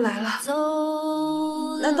你怎么来了？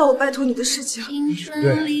难道我拜托你的事情？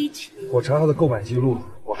对，我查他的购买记录，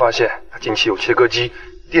我发现他近期有切割机、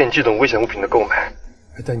电锯等危险物品的购买，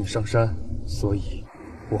还带你上山，所以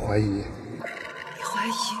我怀疑。你怀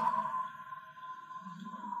疑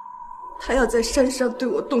他要在山上对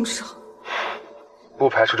我动手？不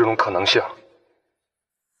排除这种可能性。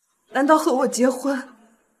难道和我结婚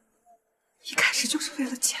一开始就是为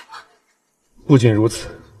了钱吗？不仅如此，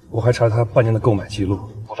我还查他半年的购买记录，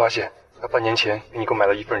我发现他半年前给你购买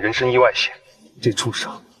了一份人身意外险，这畜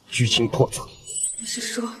生居心叵测。你是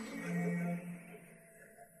说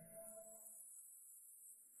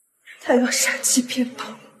他要杀妻骗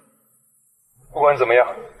婆？不管怎么样，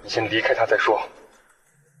你先离开他再说。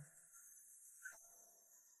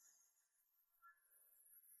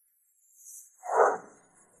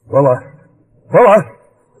婉婉，婉婉，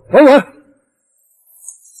婉婉。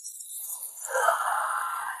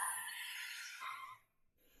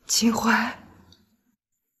秦淮，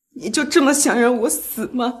你就这么想让我死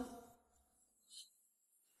吗？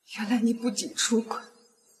原来你不仅出轨，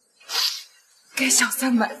给小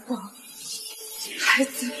三买房，孩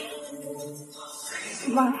子、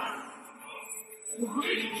妈、我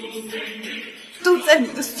都在你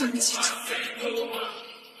的算计中。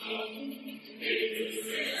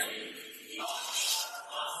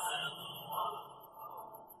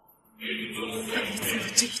你做的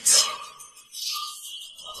这一切，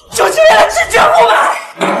就是为了治绝户吗？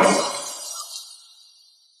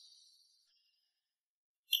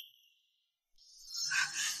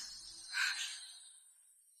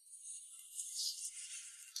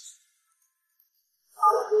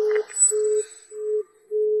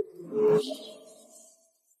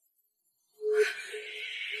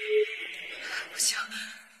不行，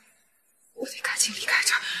我得赶紧离开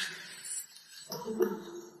这儿。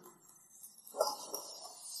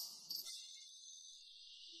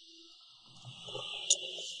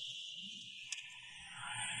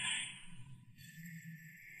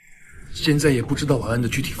现在也不知道晚安的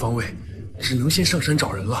具体方位，只能先上山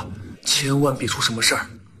找人了，千万别出什么事儿。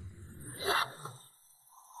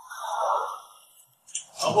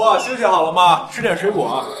老婆，休息好了吗？吃点水果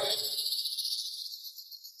啊。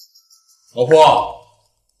老婆，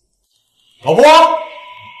老婆，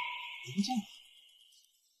你不见了？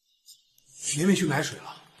梅梅去买水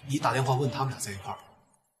了，你打电话问他们俩在一块儿。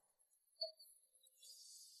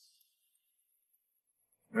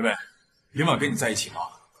妹妹，林婉跟你在一起吗？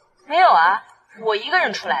没有啊，我一个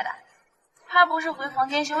人出来的。他不是回房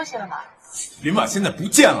间休息了吗？林婉现在不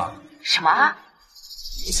见了。什么？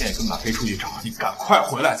我现在跟马飞出去找，你赶快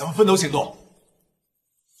回来，咱们分头行动。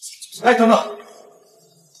哎，等等，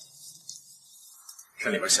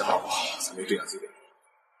山里边信号不好，咱没对讲机联络。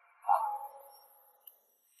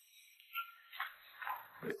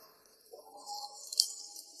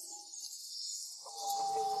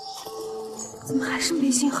怎么还是没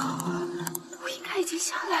信号啊？我应该已经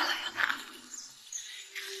下来了呀。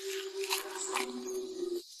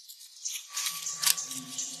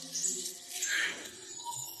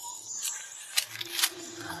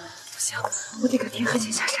不行，我得赶天黑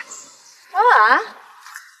前下山。婉婉，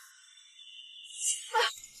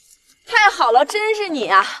太好了，真是你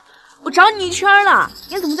啊！我找你一圈了，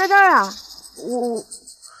你怎么在这儿啊？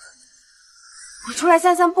我出来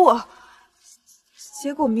散散步，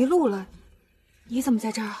结果迷路了。你怎么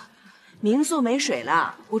在这儿啊？民宿没水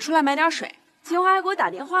了，我出来买点水。秦淮还给我打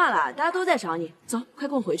电话了，大家都在找你。走，快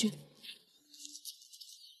跟我回去。不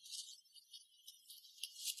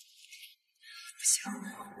行，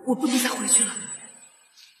我不能再回去了。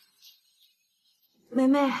梅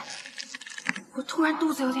梅，我突然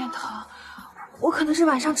肚子有点疼，我可能是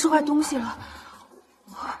晚上吃坏东西了。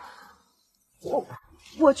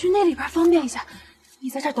我去那里边方便一下，你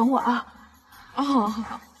在这儿等我啊。哦，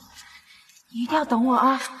你一定要等我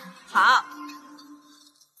啊。好。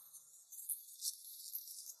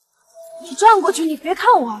你转过去，你别看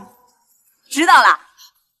我。知道了。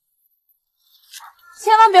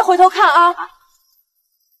千万别回头看啊。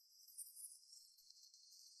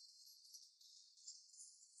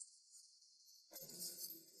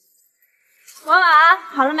婉婉，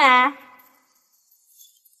好了没？婉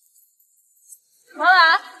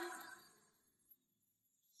婉。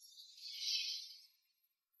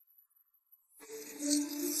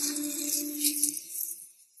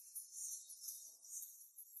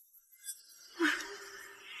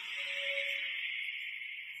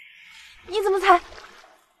你怎么才？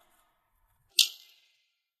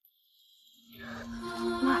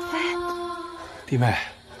马飞，弟妹，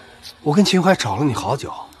我跟秦淮找了你好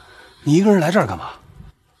久，你一个人来这儿干嘛？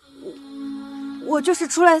我就是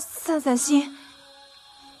出来散散心。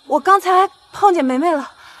我刚才碰见梅梅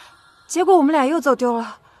了，结果我们俩又走丢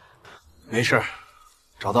了。没事，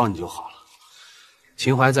找到你就好了。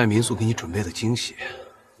秦淮在民宿给你准备的惊喜，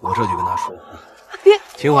我这就跟他说。别，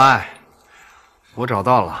秦淮，我找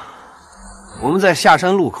到了，我们在下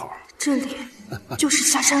山路口。这里就是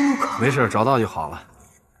下山路口。没事，找到就好了。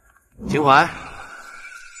秦淮，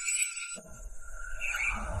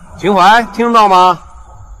秦淮，听得到吗？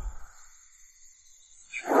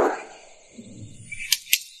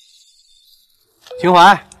秦淮，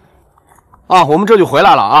啊，我们这就回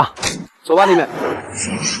来了啊，走吧，弟妹。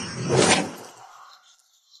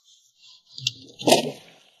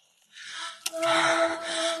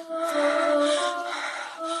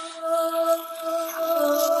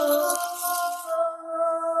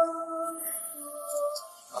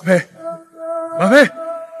马飞，马飞，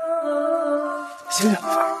醒醒！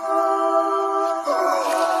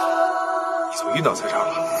你怎么晕倒在这儿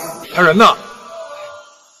了？他人呢？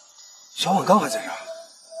小婉刚还在这儿，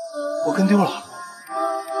我跟丢了。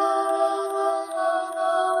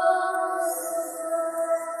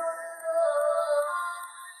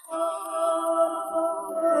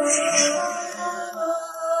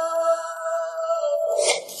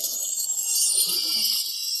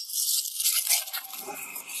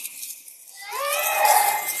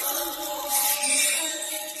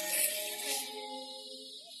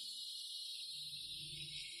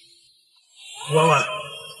婉婉，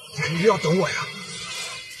你一定要等我呀！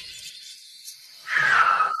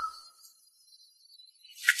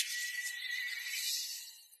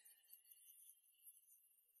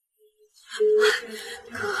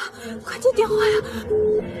哥，快接电话呀！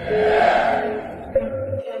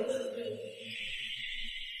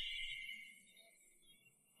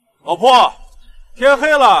老婆，天黑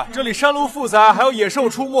了，这里山路复杂，还有野兽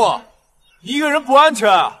出没，你一个人不安全。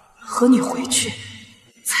和你回去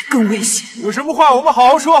才更危险。有什么话我们好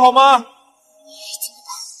好说好吗？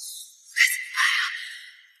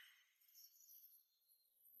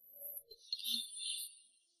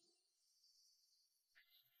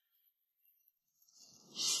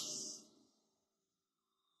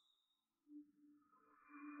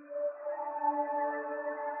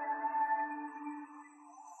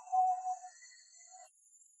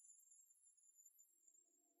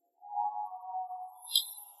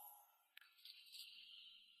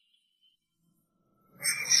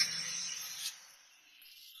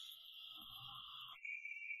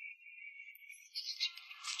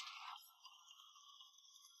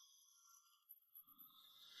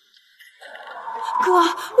哥，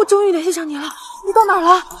我终于联系上你了，你到哪儿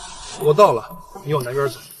了？我到了，你往南边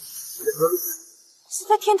走。现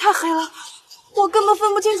在天太黑了，我根本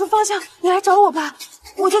分不清楚方向。你来找我吧，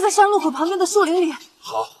我就在山路口旁边的树林里。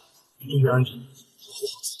好，注意安全，保护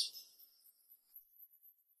好自己。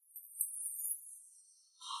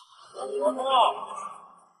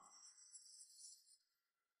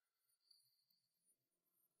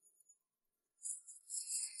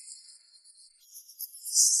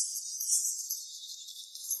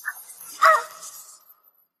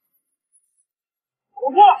老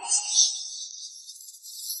婆，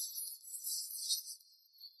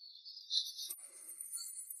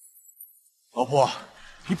老婆，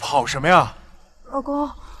你跑什么呀？老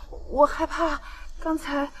公，我害怕刚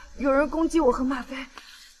才有人攻击我和马飞，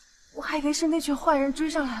我还以为是那群坏人追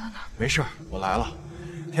上来了呢。没事，我来了。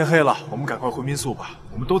天黑了，我们赶快回民宿吧，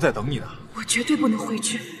我们都在等你呢。我绝对不能回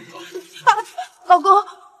去。啊，老公，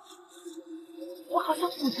我好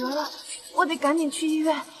像骨折了，我得赶紧去医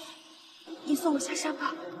院。你送我下山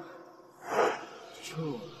吧。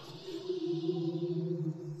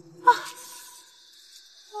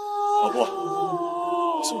老婆，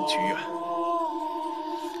我送你去医院。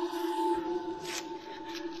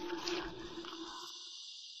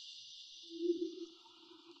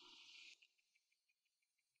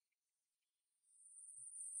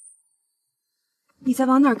你在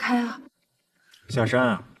往哪儿开啊？下山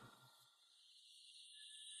啊？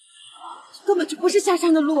根本就不是下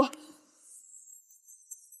山的路。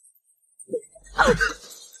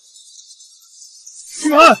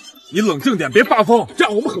舒安，你冷静点，别发疯，这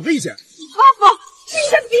样我们很危险。你发疯，是你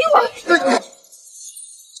在逼我。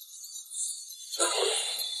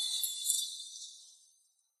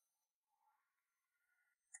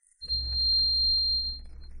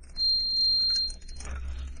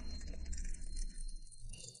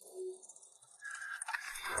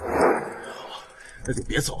那就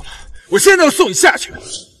别走了，我现在要送你下去。哥，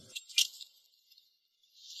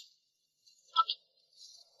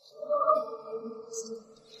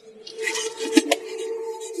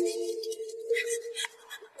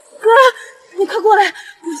你快过来！我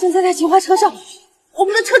现在在锦花车上，我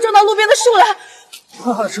们的车撞到路边的树了。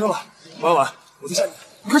快下车了，婉婉，我在下面，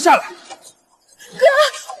你快下来。哥，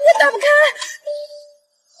我打不开。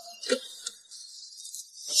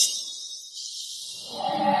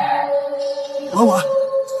婉婉，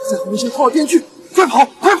在后面先靠电锯，快跑，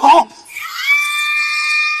快跑！你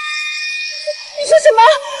说什么？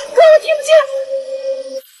哥，我听不见。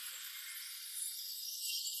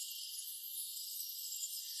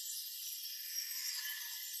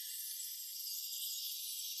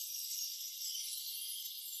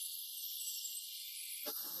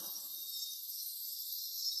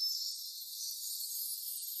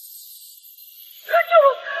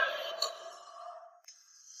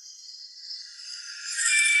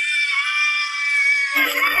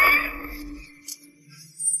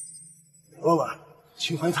婉婉，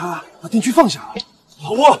秦淮他把电锯放下了。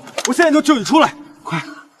老婆，我现在就救你出来，快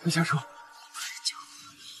下车。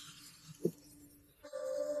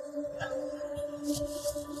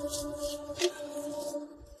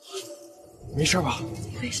没事吧？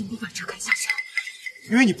你为什么不把车开下山？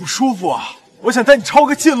因为你不舒服啊。我想带你抄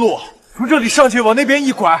个近路，从这里上去往那边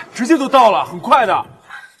一拐，直接就到了，很快的。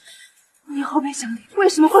你后备箱里为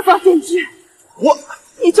什么会放电锯？你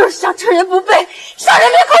你就是想趁人不备，杀人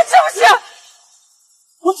灭口，是不是？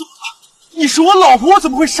我怎么了？你是我老婆，我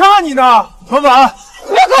怎么会杀你呢？婉婉，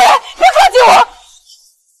别过来，别靠近我！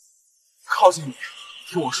靠近你，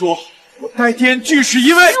听我说，我戴天巨是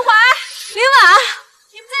一位。秦淮，林婉，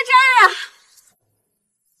你们在这儿啊！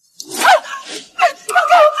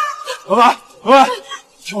婉婉，婉婉，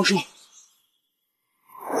听我说，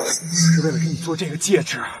我是为了给你做这个戒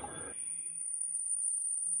指。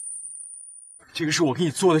这个是我给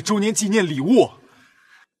你做的周年纪念礼物。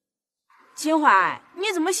秦淮，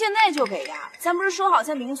你怎么现在就给呀？咱不是说好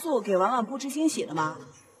在民宿给婉婉布置惊喜了吗？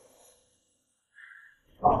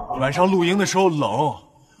晚上露营的时候冷，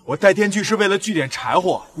我带电锯是为了锯点柴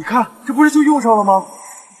火。你看，这不是就用上了吗？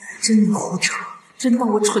真能胡扯，真当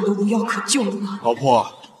我蠢的无药可救了吗？老婆，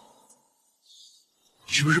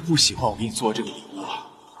你是不是不喜欢我给你做这个礼物啊？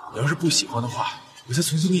你要是不喜欢的话，我再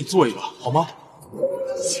重新给你做一个，好吗？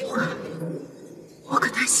喜欢，我可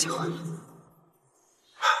太喜欢了。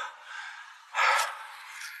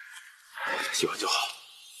喜欢就好。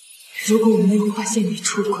如果我没有发现你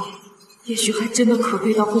出轨，也许还真的可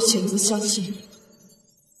悲到会选择相信你。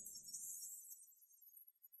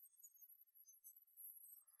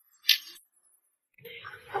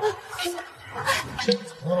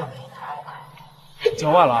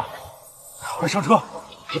脚崴了，快上车，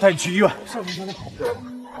我带你去医院。上面刚才跑。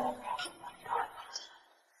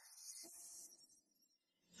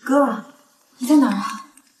哥，你在哪儿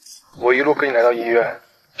啊？我一路跟你来到医院，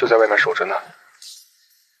就在外面守着呢。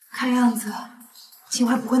看样子，秦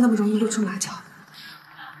淮不会那么容易露出马脚。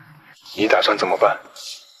你打算怎么办？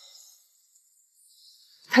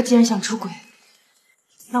他既然想出轨，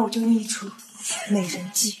那我就用一出美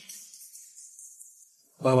人计。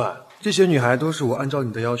婉婉，这些女孩都是我按照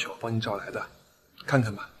你的要求帮你找来的，看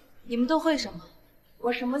看吧。你们都会什么？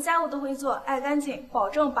我什么家务都会做，爱干净，保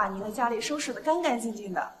证把您的家里收拾得干干净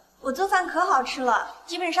净的。我做饭可好吃了，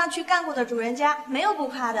基本上去干过的主人家没有不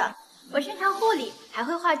夸的。我擅长护理，还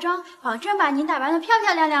会化妆，保证把您打扮得漂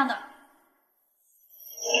漂亮亮的。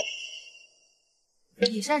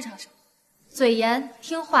你擅长什么？嘴严、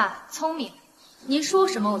听话、聪明，您说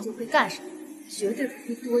什么我就会干什么，绝对不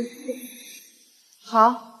会多一倍。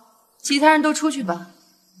好，其他人都出去吧，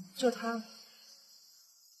就他了。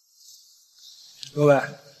各位，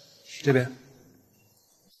这边。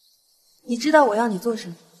你知道我要你做什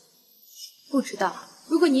么？不知道。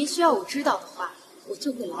如果您需要我知道的话，我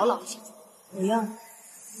就会老老实实。我要你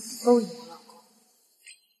勾引我老公。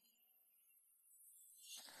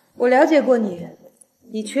我了解过你，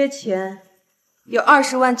你缺钱，有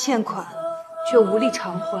20万欠款，却无力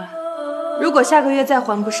偿还。如果下个月再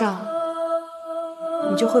还不上，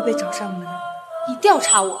你就会被找上门。你调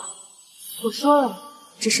查我？我说了，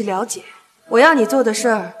只是了解。我要你做的事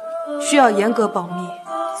儿需要严格保密，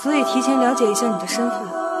所以提前了解一下你的身份。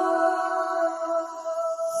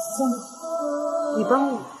这样，你帮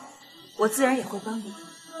我，我自然也会帮你。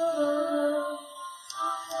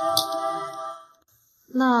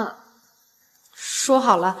那说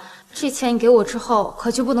好了，这钱你给我之后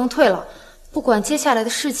可就不能退了，不管接下来的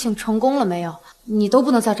事情成功了没有，你都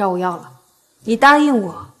不能再找我要了。你答应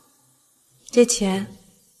我，这钱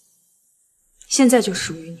现在就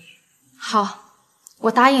属于你。好，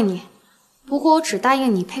我答应你，不过我只答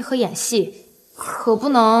应你配合演戏，可不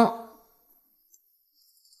能……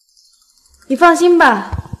你放心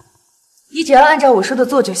吧，你只要按照我说的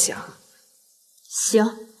做就行。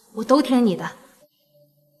行，我都听你的。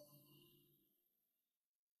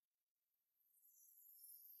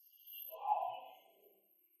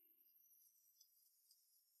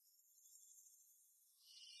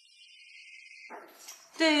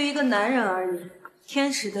对于一个男人而言，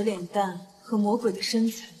天使的脸蛋和魔鬼的身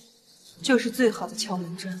材就是最好的敲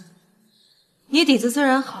门砖。你底子虽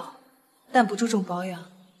然好，但不注重保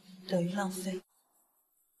养，等于浪费。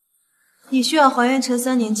你需要还原成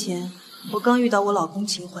3年前我刚遇到我老公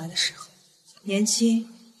秦淮的时候，年轻、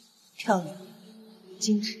漂亮、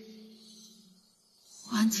精致。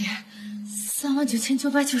婉姐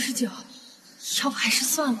，39,999，要不还是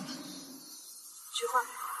算了吧。菊花。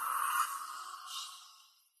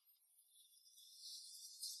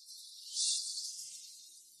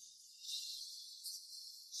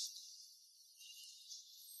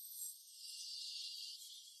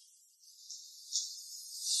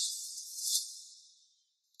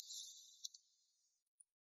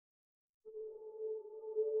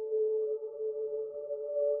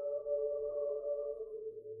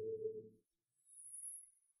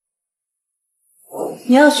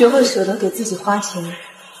你要学会舍得给自己花钱，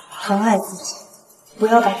疼爱自己，不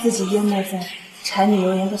要把自己淹没在柴米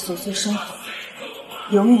油盐的琐碎生活，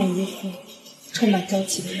永远依附充满朝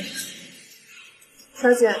气的人。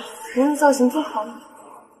小姐，您的造型做好了。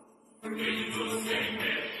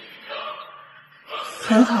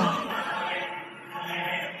很好，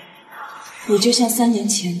你就像3年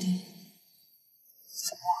前的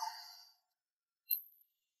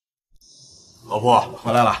老婆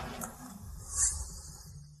回来了。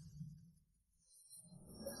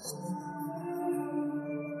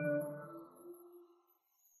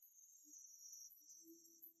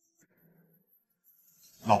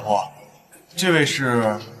老婆，这位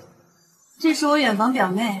是？这是我远房表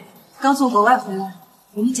妹，刚从国外回来，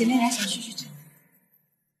我们姐妹俩想叙叙旧。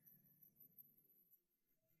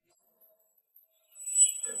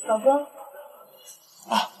老公。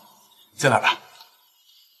啊，进来吧。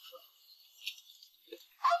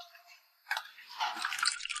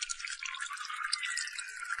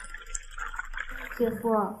姐夫，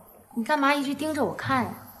你干嘛一直盯着我看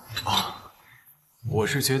呀？啊，我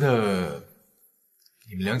是觉得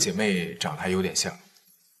你们2姐妹长得还有点像。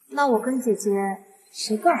那我跟姐姐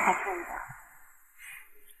谁更好看一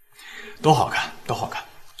点？都好看，都好看。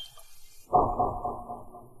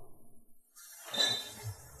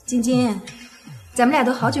晶晶，咱们俩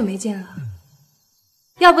都好久没见了，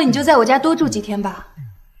要不你就在我家多住几天吧，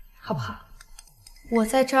好不好？我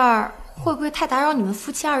在这儿会不会太打扰你们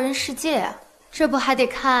夫妻2人世界啊？这不还得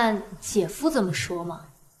看姐夫怎么说吗？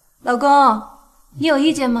老公，你有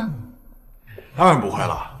意见吗？当然不会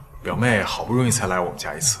了，表妹好不容易才来我们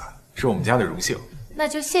家一次，是我们家的荣幸。那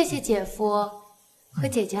就谢谢姐夫和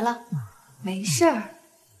姐姐了。没事儿。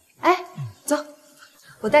哎，走，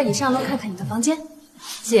我带你上楼看看你的房间。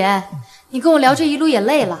姐，你跟我聊这一路也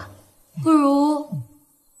累了，不如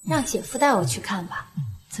让姐夫带我去看吧，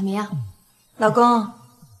怎么样？老公，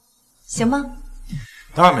行吗？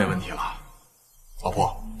当然没问题了。老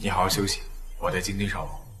婆，你好好休息，我带晶晶上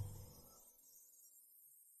楼。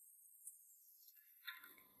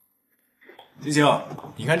晶晶，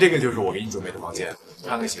你看这个就是我给你准备的房间，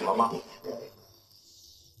看看喜欢吗？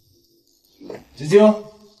晶晶，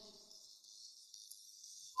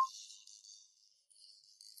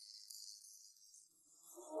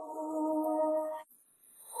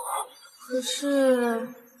可是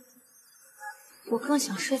我更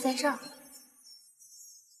想睡在这儿。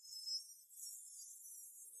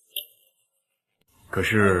可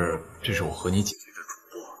是这是我和你姐姐的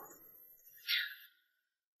主卧。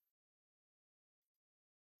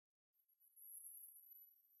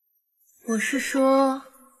我是说，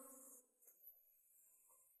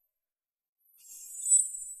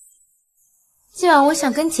今晚我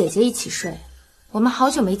想跟姐姐一起睡，我们好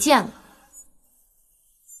久没见了。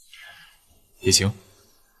也行，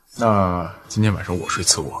那今天晚上我睡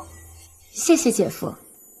次卧。谢谢姐夫，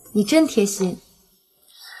你真贴心，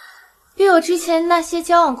比我之前那些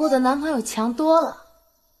交往过的男朋友强多了。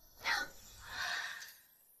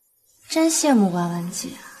真羡慕婉婉姐，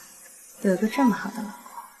有个这么好的老公。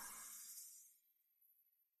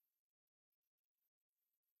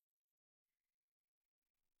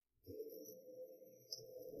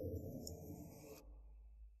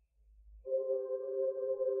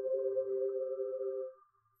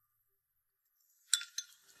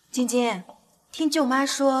晶晶，听舅妈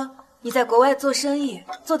说你在国外做生意，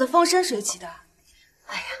做得风生水起的。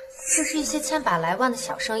哎呀，这是一些千把来万的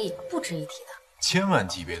小生意，不值一提的。千万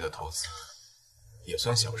级别的投资，也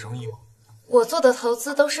算小生意吗？我做的投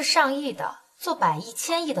资都是上亿的，做百亿、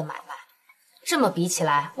千亿的买卖。这么比起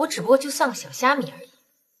来，我只不过就算个小虾米而已。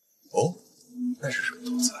哦，那是什么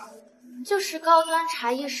投资啊？就是高端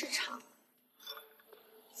茶叶市场。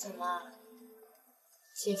怎么，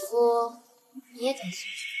姐夫你也感兴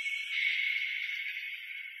趣？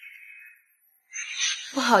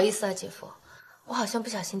不好意思啊，姐夫，我好像不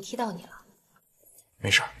小心踢到你了。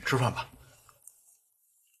没事，吃饭吧。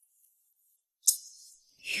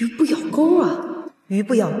鱼不咬钩啊！鱼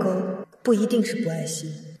不咬钩，不一定是不爱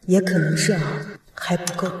惜，也可能是饵还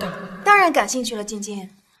不够大。当然感兴趣了，晶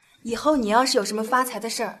晶。以后你要是有什么发财的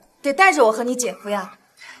事儿，得带着我和你姐夫呀。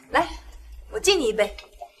来，我敬你一杯。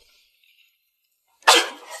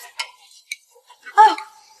哎呦，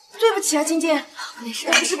对不起啊，晶晶，没事，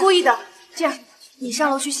我不是故意的。这样，你上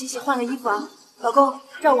楼去洗洗，换个衣服啊。老公，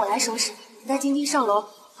让我来收拾。你带晶晶上楼，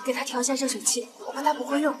给她调一下热水器，我怕她不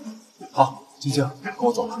会用。好，晶晶，跟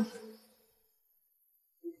我走吧。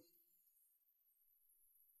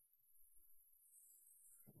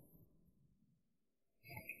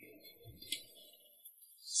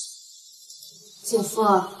姐夫，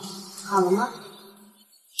好了吗？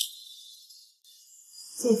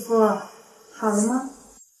姐夫，好了吗？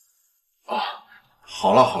啊，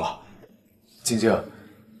好了好了，晶晶，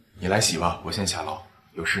你来洗吧，我先下楼，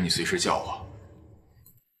有事你随时叫我。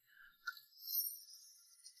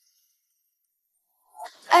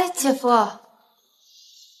哎，姐夫，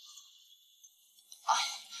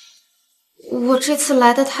我这次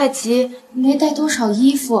来的太急，没带多少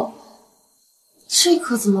衣服，这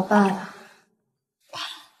可怎么办啊？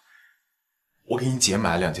我给你姐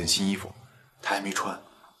买了2件新衣服，她还没穿，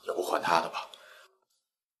要不换她的吧？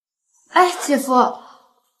哎，姐夫，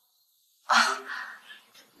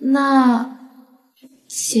那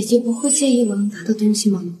姐姐不会介意我用她的东西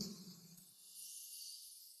吗？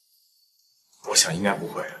我想应该不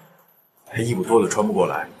会，她衣服多了穿不过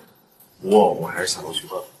来。不过我还是下楼去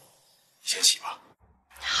问问。你先洗吧。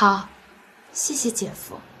好，谢谢姐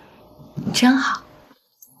夫，你真好。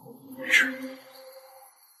没事。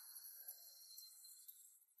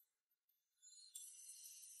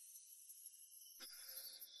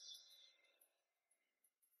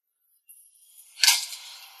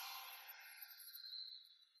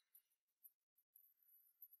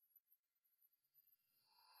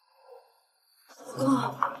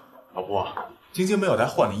老婆，晶晶没有带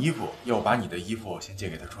换的衣服，要我把你的衣服先借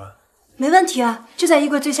给她穿。没问题啊，就在衣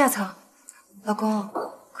柜最下层。老公，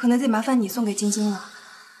可能得麻烦你送给晶晶了。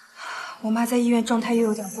我妈在医院状态又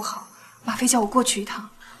有点不好，马飞叫我过去一趟。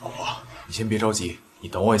老婆，你先别着急，你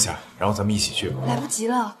等我一下，然后咱们一起去。来不及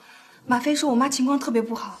了，马飞说我妈情况特别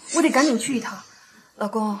不好，我得赶紧去一趟。老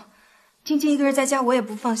公，晶晶一个人在家我也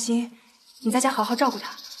不放心，你在家好好照顾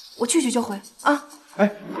她，我去就回啊。哎，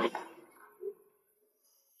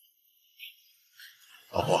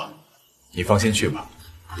老婆，你放心去吧，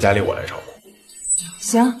家里我来照顾。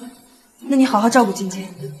行，那你好好照顾晶晶，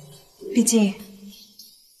毕竟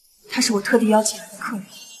她是我特地邀请来的客人。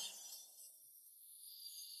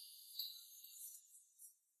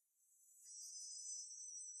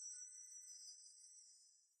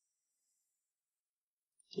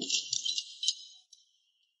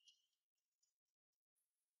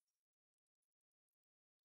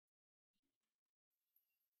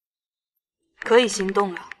可以行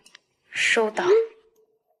动了。收到。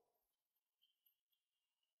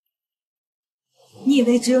你以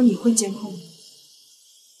为只有你会监控吗？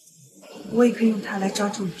我也可以用它来抓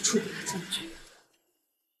住你出轨的证据。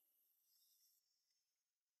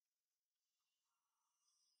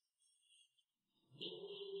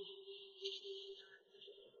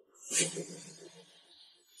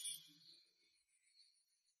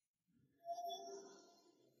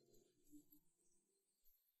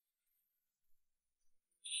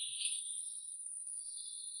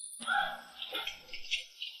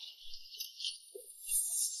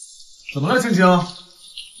怎么了，晶晶？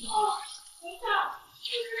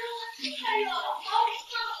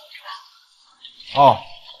哦，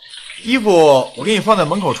衣服我给你放在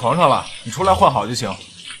门口床上了，你出来换好就行。姐夫，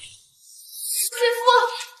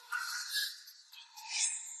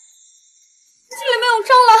这里面有蟑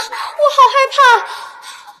螂，我好害怕。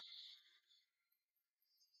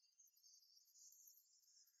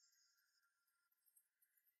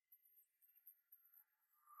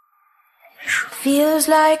Feels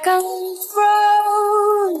like I'm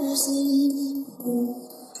frozen,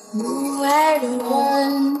 nowhere to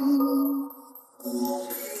run,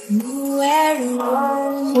 nowhere to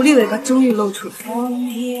run. 狐狸尾巴终于露出来。From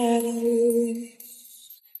here.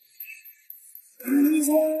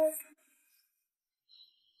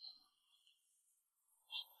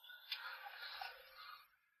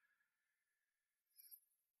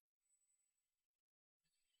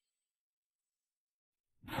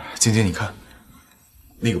 晶晶，你看，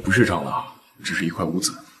那个不是蟑螂，只是一块污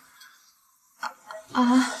渍。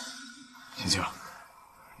啊！晶晶，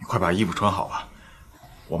你快把衣服穿好吧。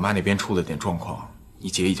我妈那边出了点状况，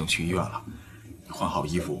你姐已经去医院了。你换好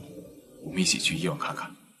衣服，我们一起去医院看看。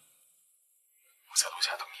我在楼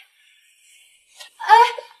下等你。哎，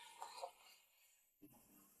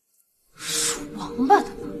属王八的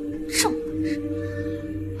吗？这么本事！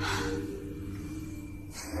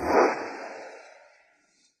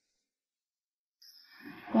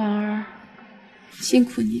婉儿，辛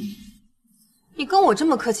苦你。你跟我这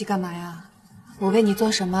么客气干嘛呀？我为你做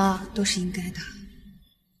什么都是应该的。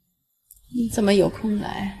你怎么有空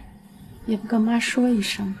来，也不跟妈说一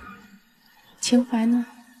声？秦淮呢？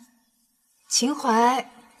秦淮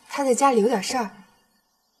他在家里有点事儿。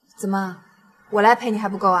怎么，我来陪你还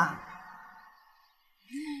不够啊？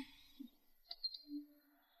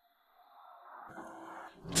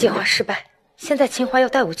计划失败，现在秦淮要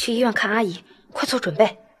带我去医院看阿姨，快做准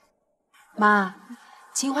备。妈，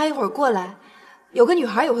秦淮一会儿过来，有个女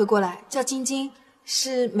孩也会过来，叫晶晶，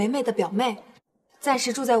是梅梅的表妹，暂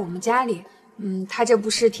时住在我们家里。她这不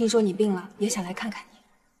是听说你病了，也想来看看你。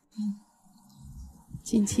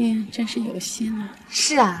晶晶真是有心啊。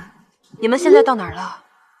是啊，你们现在到哪儿了？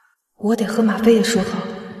我得和马飞也说好，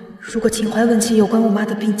如果秦淮问起有关我妈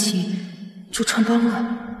的病情，就穿帮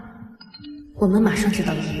了。我们马上就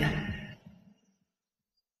到医院。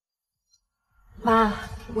妈，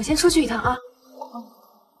我先出去一趟啊。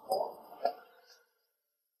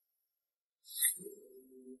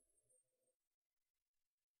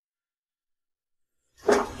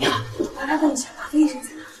呀，我来问一下马飞医生在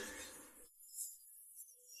哪？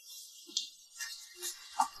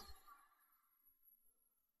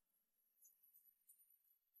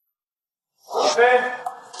马飞。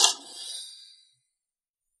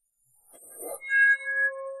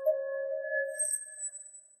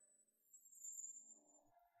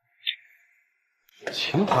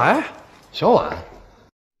秦淮，小婉，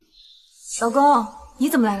老公，你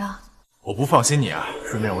怎么来了？我不放心你啊，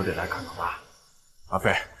顺便我得来看看妈。马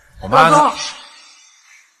飞，我妈呢？老公，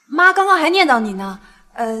妈刚刚还念叨你呢。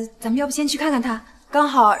咱们要不先去看看她，刚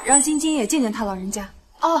好让晶晶也见见她老人家。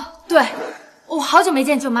哦，对，我好久没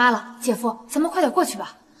见舅妈了，姐夫，咱们快点过去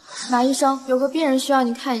吧。马医生，有个病人需要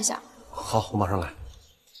你看一下。好，我马上来。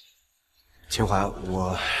秦淮，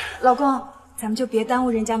我老公，咱们就别耽误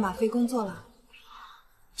人家马飞工作了。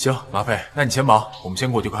行，马飞，那你先忙，我们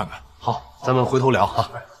先过去看看。好，咱们回头聊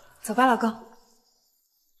啊。走吧，老公。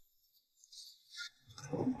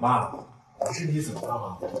妈，你身体怎么样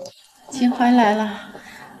啊？秦淮来了，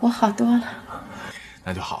我好多了。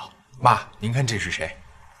那就好。妈，您看这是谁？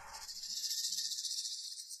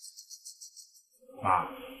妈，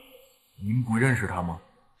您不认识他吗？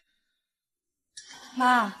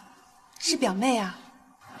妈，是表妹啊。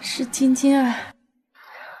是晶晶啊。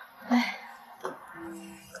来，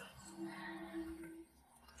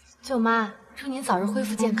舅妈，祝您早日恢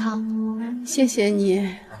复健康。谢谢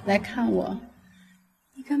你来看我，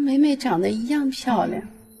你跟梅梅长得一样漂亮。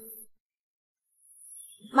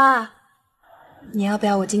妈，你要不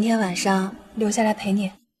要我今天晚上留下来陪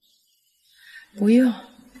你？不用，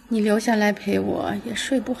你留下来陪我也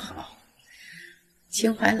睡不好。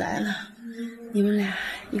秦淮来了，你们俩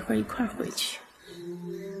一会儿一块儿回去，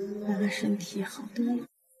妈妈身体好多了。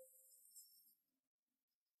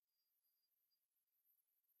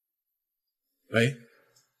喂。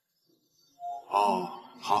哦，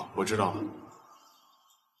好，我知道了。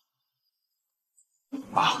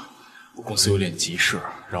妈，我公司有点急事，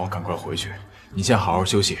让我赶快回去。你先好好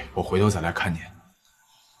休息，我回头再来看你。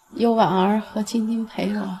有婉儿和晶晶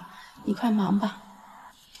陪我，你快忙吧。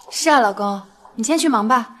是啊，老公，你先去忙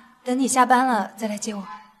吧，等你下班了再来接我。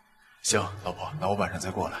行，老婆，那我晚上再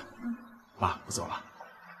过来。妈，我走了。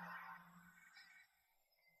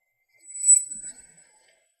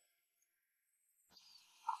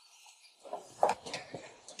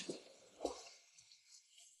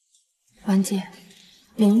婉姐，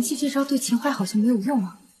美人计这招对秦淮好像没有用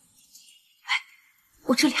啊。哎，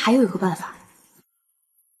我这里还有一个办法。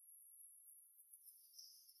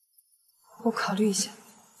我考虑一下。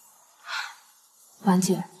婉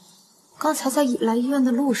姐，刚才在来医院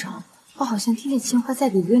的路上，我好像听见秦淮在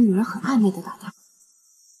给一个女人很暧昧的打电话。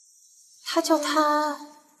他叫她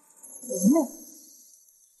梅梅。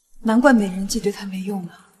难怪美人计对他没用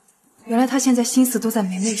呢，原来他现在心思都在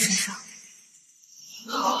梅梅身上。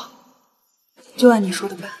好，就按你说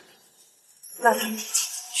的办，让他提起进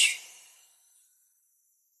去。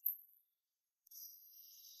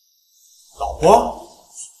老婆，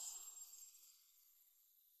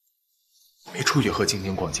没出去和晶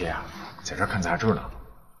晶逛街啊，在这儿看杂志呢。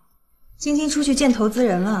晶晶出去见投资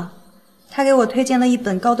人了，她给我推荐了一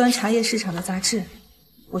本高端茶叶市场的杂志，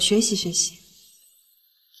我学习学习。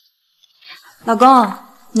老公，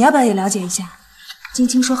你要不要也了解一下？晶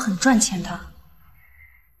晶说很赚钱的。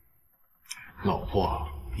老婆，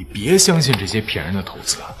你别相信这些骗人的投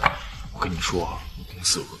资。我跟你说，我公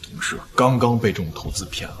司有个同事刚刚被这种投资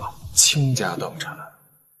骗了，倾家荡产。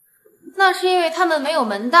那是因为他们没有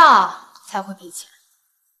门道才会赔钱。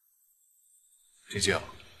晶晶，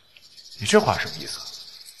你这话什么意思？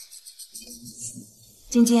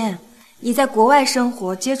晶晶，你在国外生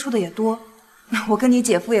活，接触的也多，我跟你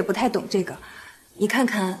姐夫也不太懂这个，你看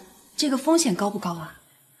看这个风险高不高啊？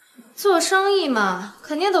做生意嘛，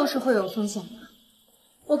肯定都是会有风险的。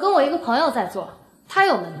我跟我一个朋友在做，他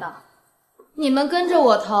有门道。你们跟着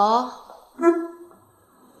我投，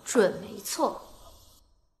准没错。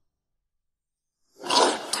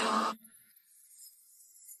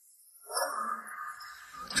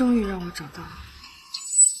终于让我找到了。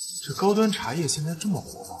这高端茶叶现在这么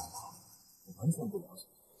火爆吗？我完全不了解。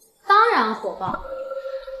当然火爆，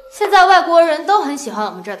现在外国人都很喜欢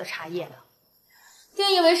我们这儿的茶叶的。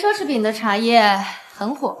定义为奢侈品的茶叶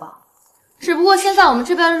很火爆，只不过现在我们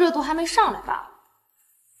这边的热度还没上来罢了。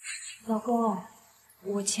老公，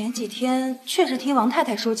我前几天确实听王太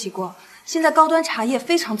太说起过，现在高端茶叶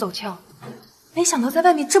非常走俏，没想到在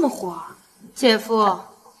外面这么火啊！姐夫，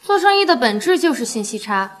做生意的本质就是信息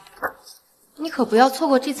差，你可不要错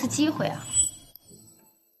过这次机会啊！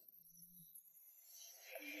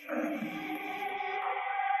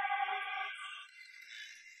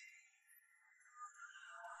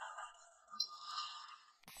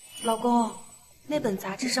老公，那本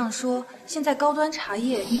杂志上说，现在高端茶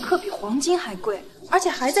叶一克比黄金还贵，而且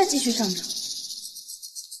还在继续上涨。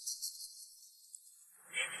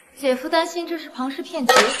姐夫担心这是庞氏骗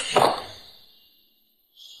局。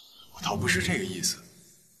我倒不是这个意思，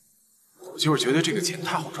我就是觉得这个钱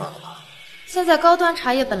太好赚了吧。现在高端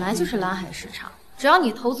茶叶本来就是蓝海市场，只要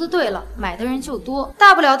你投资对了，买的人就多，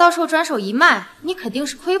大不了到时候转手一卖，你肯定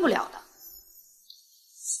是亏不了的。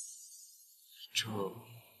这……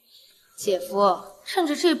姐夫，趁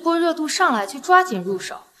着这波热度上来就抓紧入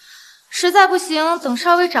手，实在不行，等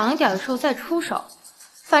稍微涨一点的时候再出手。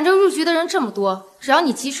反正入局的人这么多，只要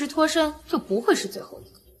你及时脱身，就不会是最后一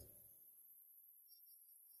个。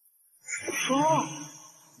哦，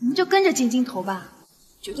你们就跟着晶晶投吧，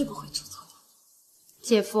绝对不会出错的。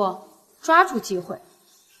姐夫，抓住机会，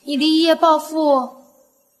你离一夜暴富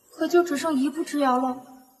可就只剩一步之遥了。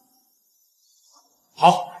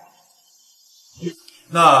好，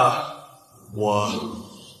那我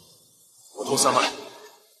投3万。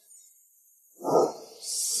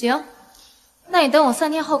行，那你等我3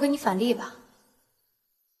天后给你返利吧。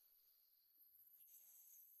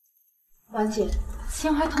婉姐，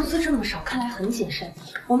秦淮投资这么少，看来很谨慎，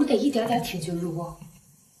我们得一点点铁军入瓮。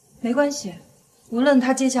没关系，无论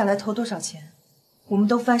他接下来投多少钱，我们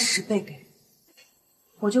都翻10倍给。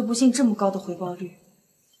我就不信这么高的回报率，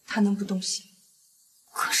他能不动心？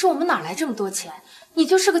可是我们哪来这么多钱？你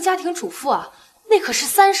就是个家庭主妇啊，那可是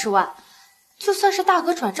30万，就算是大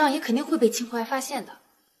额转账，也肯定会被秦淮发现的。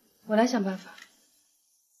我来想办法。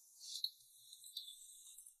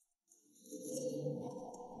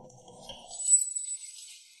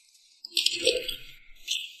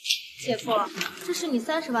姐夫，这是你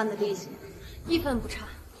30万的利息，1分不差。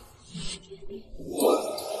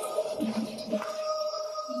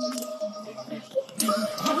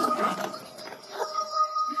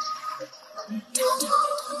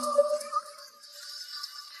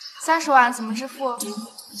30万怎么支付？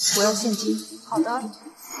我要现金。好的。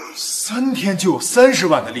3天就有30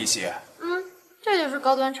万的利息？这就是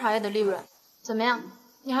高端茶叶的利润。怎么样？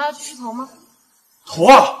你还要继续投吗？投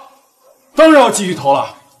啊！当然要继续投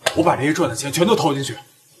了。我把这些赚的钱全都投进去。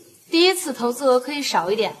第一次投资额可以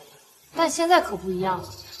少一点，但现在可不一样了，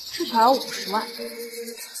至少要50万。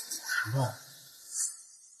50万？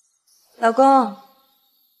老公，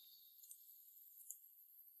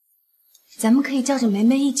咱们可以叫着梅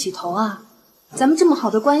梅一起投啊！咱们这么好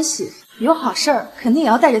的关系，有好事儿肯定也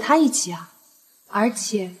要带着她一起啊，而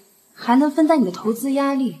且还能分担你的投资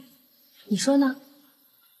压力，你说呢？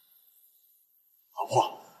老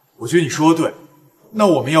婆，我觉得你说的对，那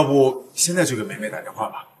我们要不现在就给梅梅打电话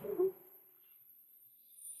吧？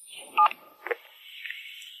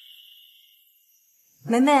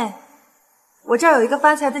梅梅，我这儿有一个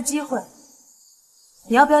发财的机会，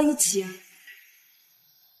你要不要一起啊？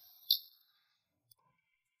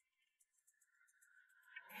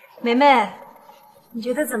梅梅，你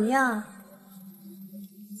觉得怎么样啊？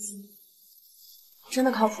真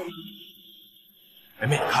的靠谱吗？梅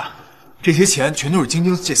梅，你看，这些钱全都是晶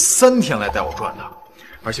晶这3天来带我赚的，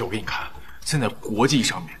而且我给你看，现在国际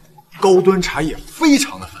上面高端茶叶非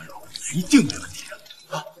常的繁荣，一定没问题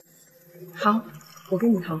的啊！好，我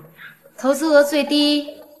跟你投，投资额最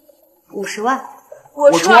低50万，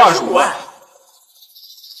我出25万。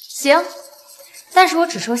行，但是我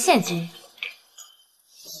只收现金。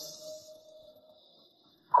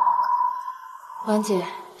婉姐，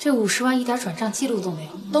这50万一点转账记录都没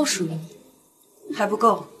有，都属于你。还不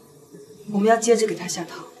够，我们要接着给他下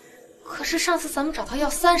套。可是上次咱们找他要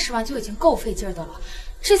30万就已经够费劲的了，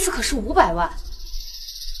这次可是500万。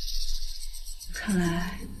看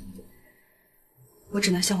来我只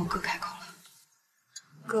能向我哥开口了。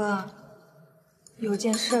哥，有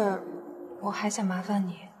件事儿我还想麻烦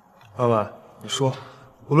你。婉婉，你说，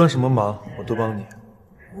无论什么忙我都帮你。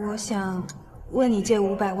我想问你借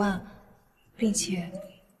500万，并且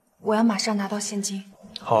我要马上拿到现金。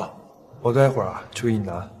好，我待会儿就给你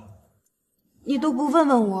拿。你都不问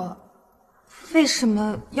问我，为什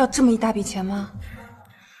么要这么一大笔钱吗？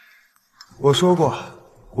我说过，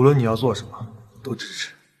无论你要做什么，都支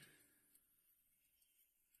持。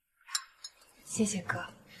谢谢哥。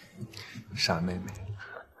傻妹妹。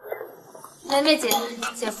梅梅姐，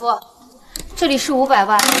姐夫，这里是500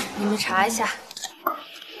万，你们查一下。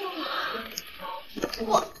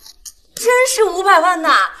我真是500万呐！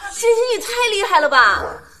欣欣你太厉害了吧！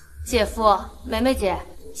姐夫，梅梅姐，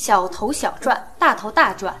小投小赚，大投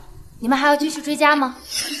大赚，你们还要继续追加吗？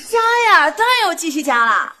加呀，当然要继续加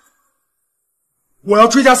啦！我要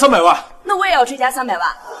追加300万。那我也要追加300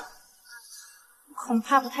万。恐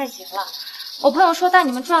怕不太行了。我朋友说带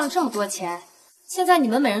你们赚了这么多钱，现在你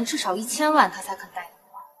们每人至少1000万，他才肯带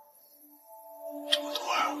你们。这么多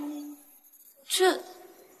呀！这，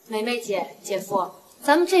梅梅姐，姐夫，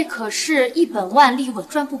咱们这可是一本万利、稳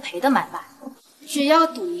赚不赔的买卖，只要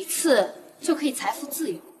赌一次就可以财富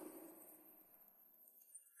自由。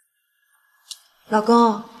老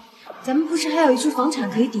公，咱们不是还有一处房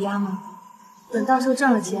产可以抵押吗？等到时候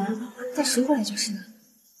挣了钱再赎回来就是了。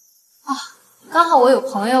哦，刚好我有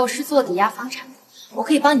朋友是做抵押房产的，我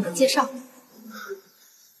可以帮你们介绍。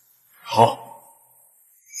好。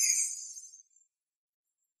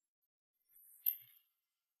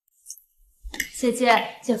姐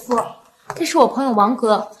姐、姐夫，这是我朋友王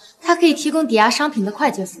哥，他可以提供抵押商品的快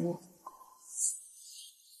捷服务。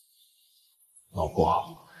老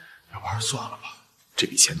婆，要不还是算了吧，这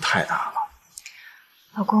笔钱太大了。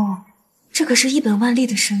老公，这可是一本万利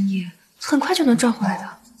的生意，很快就能赚回来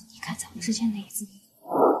的。你看咱们之间的一字。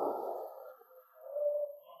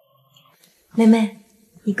梅梅，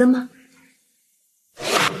你跟吗？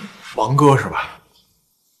王哥是吧？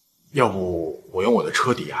要不我用我的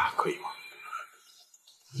车抵押可以吗？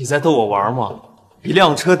你在逗我玩吗？一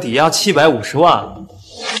辆车抵押750万。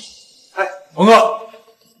哎，王哥，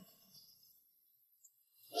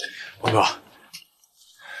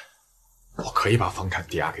以把房产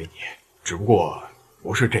抵押给你，只不过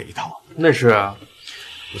不是这一套。那是啊，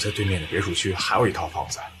我在对面的别墅区还有一套房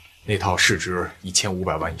子，那套市值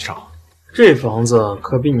1500万以上。这房子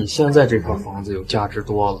可比你现在这套房子有价值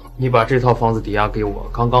多了。你把这套房子抵押给我，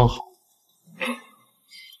刚刚好。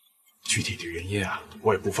具体的原因啊，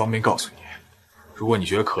我也不方便告诉你。如果你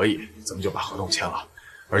觉得可以，咱们就把合同签了。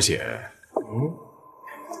而且，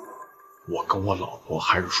我跟我老婆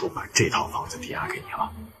还是说把这套房子抵押给你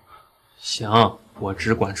了。行，我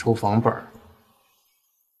只管收房本。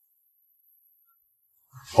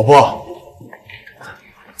老婆，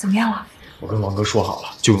怎么样了？我跟王哥说好了，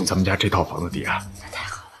就用咱们家这套房子抵押。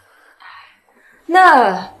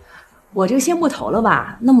那我就先不投了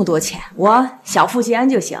吧，那么多钱，我小富即安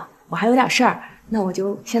就行。我还有点事儿，那我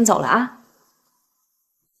就先走了啊。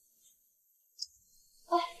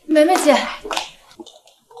梅梅姐，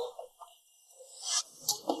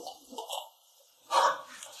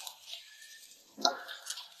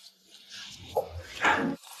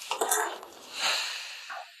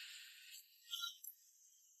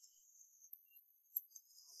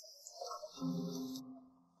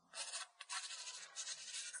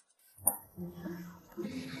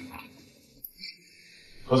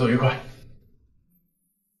合作愉快。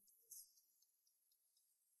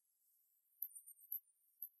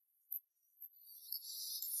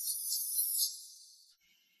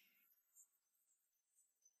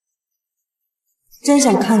真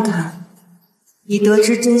想看看你得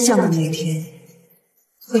知真相的那天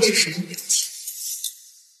会是什么表情。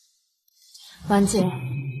婉姐，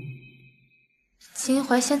秦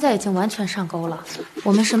淮现在已经完全上钩了，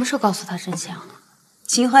我们什么时候告诉他真相？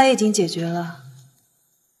秦淮已经解决了，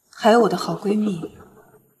还有我的好闺蜜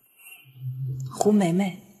胡梅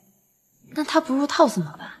梅。那她不入套怎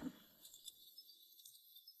么办？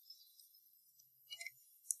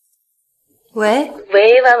喂，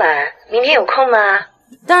婉婉，明天有空吗？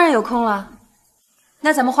当然有空了。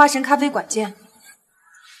那咱们花神咖啡馆见。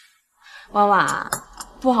婉婉，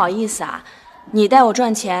不好意思啊，你带我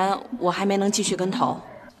赚钱，我还没能继续跟投。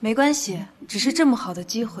没关系，只是这么好的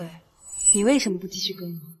机会，你为什么不继续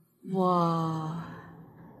跟我？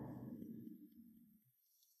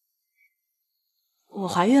我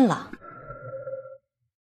怀孕了。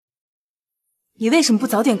你为什么不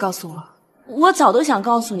早点告诉我？我早都想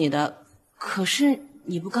告诉你的。可是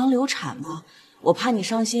你不刚流产吗？我怕你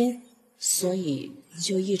伤心，所以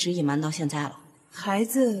就一直隐瞒到现在了。孩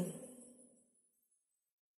子，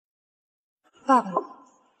爸爸，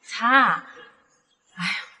他，哎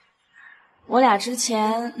呀，我俩之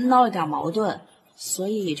前闹了点矛盾，所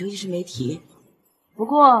以也就一直没提。不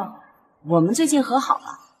过我们最近和好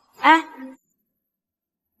了，哎，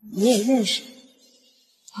你也认识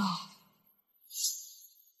哦，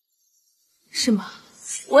是吗？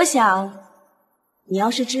我想，你要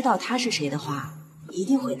是知道他是谁的话，一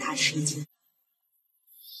定会大吃一惊。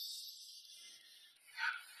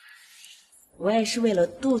我也是为了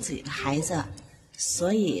肚子里的孩子，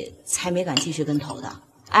所以才没敢继续跟投的。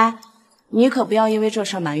哎，你可不要因为这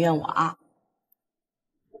事埋怨我啊！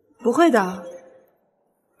不会的，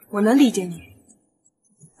我能理解你。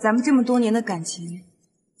咱们这么多年的感情，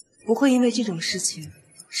不会因为这种事情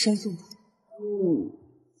生疏的。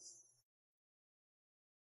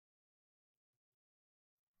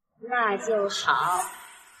那就好。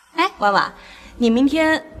哎，婉婉，你明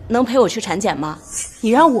天能陪我去产检吗？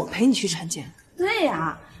你让我陪你去产检？对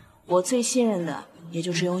呀，我最信任的也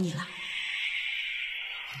就只有你了。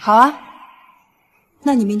好啊，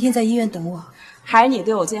那你明天在医院等我。还是你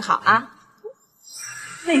对我最好啊。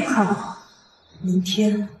背叛我，明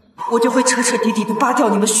天我就会彻彻底底的扒掉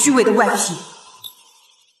你们虚伪的外皮。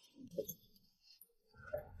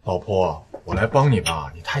老婆，我来帮你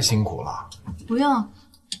吧，你太辛苦了。不用，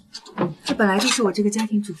这本来就是我这个家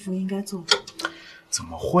庭主妇应该做的。怎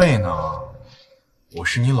么会呢？我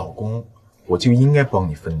是你老公，我就应该帮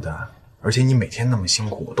你分担，而且你每天那么辛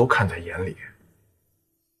苦，我都看在眼里。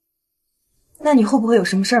那你会不会有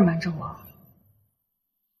什么事儿瞒着我？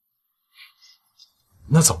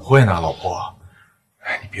那怎么会呢，老婆？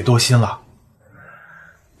哎，你别多心了。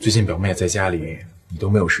最近表妹在家里，你都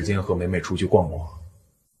没有时间和梅梅出去逛逛，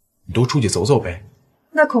你多出去走走呗。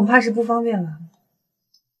那恐怕是不方便了。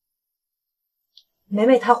梅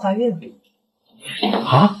梅她怀孕了。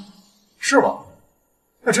啊？是吗？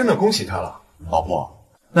那真的恭喜她了，老婆。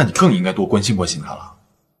那你更应该多关心关心她了。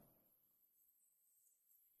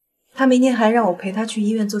她明天还让我陪她去医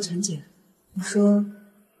院做产检，你说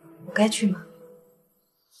我该去吗？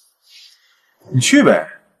你去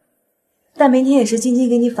呗。但明天也是晶晶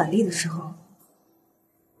给你返利的时候，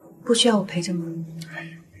不需要我陪着吗？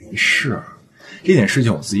没事，这点事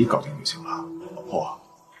情我自己搞定就行了，老婆。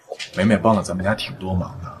梅梅帮了咱们家挺多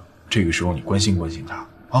忙的，这个时候你关心关心她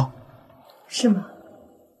啊。是吗？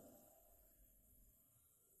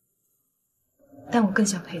但我更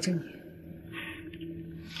想陪着你。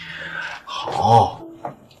好，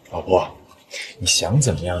老婆，你想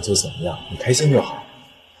怎么样就怎么样，你开心就好。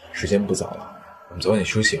时间不早了，我们早点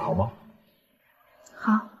休息好吗？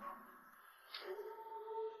好。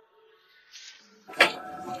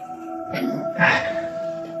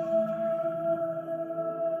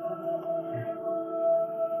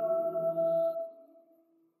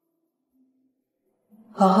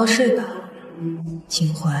好好睡吧，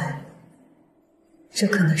秦淮。这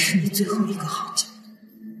可能是你最后一个好觉。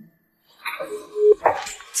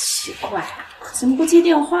奇怪，怎么不接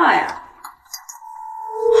电话呀？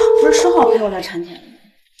不是说好陪我来产检的吗？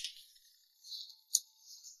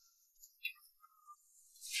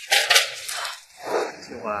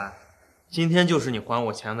秦淮，今天就是你还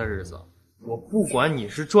我钱的日子，我不管你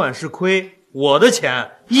是赚是亏，我的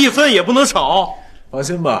钱一分也不能少。放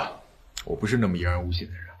心吧，我不是那么言而无信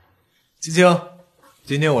的人。青青，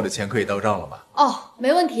今天我的钱可以到账了吧？哦，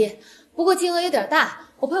没问题，不过金额有点大，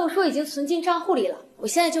我朋友说已经存进账户里了，我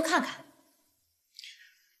现在就看看。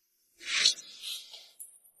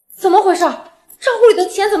怎么回事？账户里的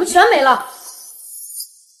钱怎么全没了？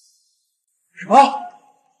什么？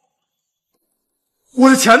我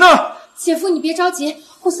的钱呢？姐夫，你别着急，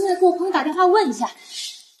我现在给我朋友打电话问一下。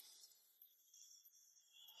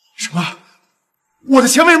什么？我的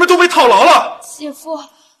钱为什么都被套牢了？姐夫，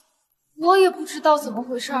我也不知道怎么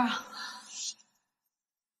回事啊。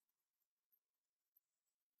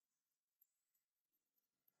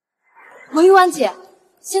喂，婉姐，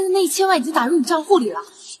现在那1000万已经打入你账户里了。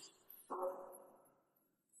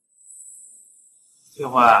秦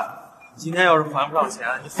淮，今天要是还不上钱，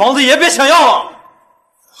你房子也别想要了。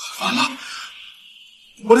完了，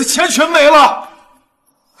我的钱全没了！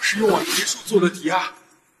我是用我的别墅做的抵押，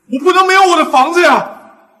我不能没有我的房子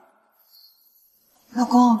呀！老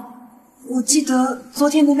公，我记得昨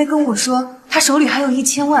天梅梅跟我说，她手里还有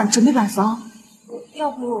1000万准备买房，要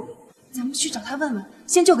不咱们去找她问问，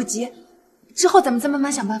先救个急，之后咱们再慢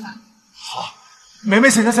慢想办法。好，梅梅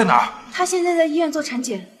现在在哪儿？她现在在医院做产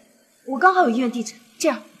检，我刚好有医院地址，这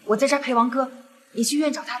样我在这儿陪王哥，你去医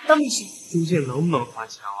院找她，当面去。究竟能不能还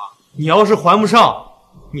钱了？你要是还不上，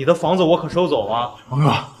你的房子我可收走啊！王哥，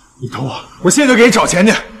你等我现在就给你找钱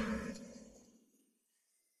去。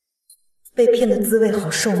被骗的滋味好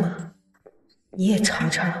受吗？你也尝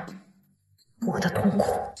尝我的痛苦。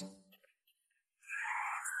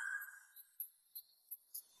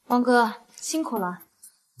王哥，辛苦了。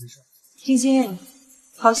没事。青青，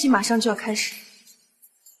好戏马上就要开始，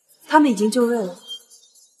他们已经就位了，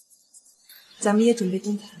咱们也准备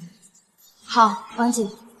登台。好，王姐，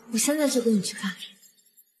我现在就跟你去看。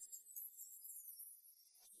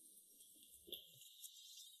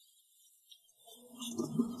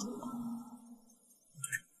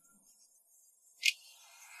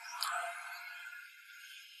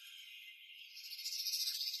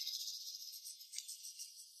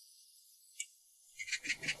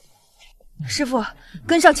师傅，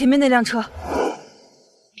跟上前面那辆车。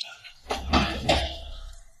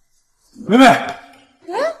梅梅，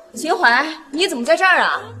秦淮，你怎么在这儿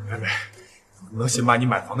啊？梅梅，能不能先把你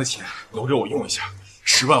买房的钱留着我用一下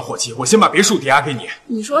？10万货期，我先把别墅抵押给你。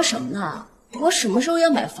你说什么呢？我什么时候要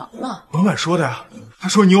买房了？婉婉说的呀，她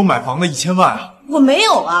说你有买房的1000万啊。我没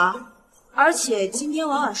有啊，而且今天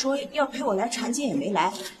婉婉说要陪我来产检也没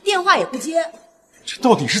来，电话也不接。这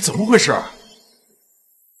到底是怎么回事？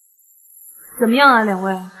怎么样啊，两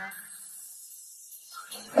位？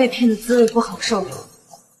被骗的滋味不好受。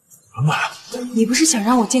婉婉，你不是想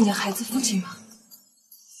让我见见孩子父亲吗？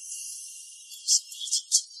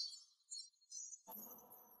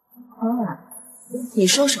婉婉，你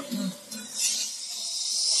说什么？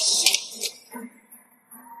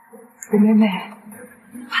我妹妹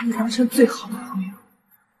把你当成最好的朋友，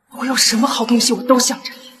我有什么好东西我都想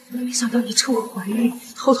着你。没想到你趁我怀孕，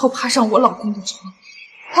偷偷爬上我老公的床，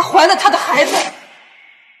还怀了他的孩子。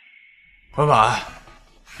婉婉，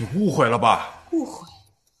你误会了吧？误会？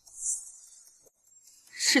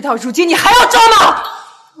事到如今，你还要装吗？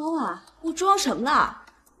婉婉，我装什么呢？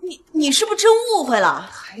你是不是真误会了？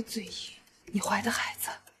还嘴硬，你怀的孩子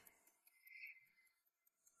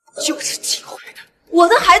就是秦淮的。我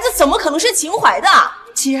的孩子怎么可能是秦淮的？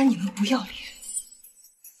既然你们不要脸，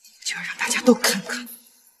就要让大家都看看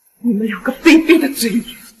你们两个卑鄙的嘴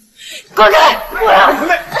脸。滚开！妹妹，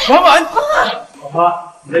婉婉，老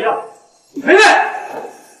婆，你的药。梅梅，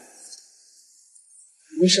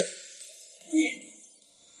没事。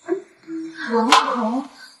王红，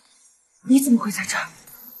你怎么会在这儿？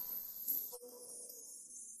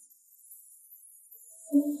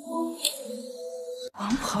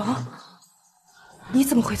鹏，你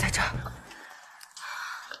怎么会在这儿？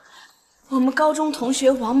我们高中同学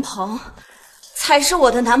王鹏才是我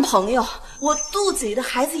的男朋友，我肚子里的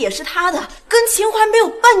孩子也是他的，跟秦淮没有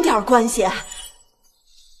半点关系。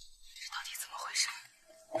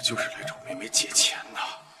我就是来找妹妹借钱的，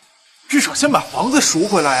至少先把房子赎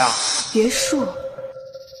回来啊！别墅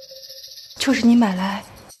就是你买来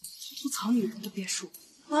吐槽女人的别墅。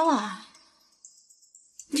婉婉，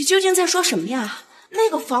你究竟在说什么呀？那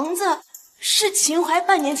个房子是秦淮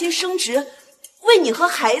半年前升职，为你和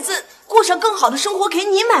孩子过上更好的生活给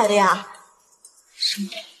你买的呀。什么？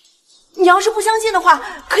你要是不相信的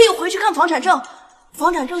话，可以回去看房产证，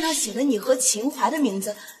房产证上写了你和秦淮的名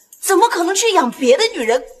字。怎么可能去养别的女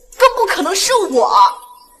人？更不可能是我。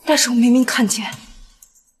但是我明明看见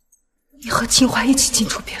你和秦淮一起进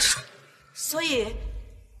出别墅。所以，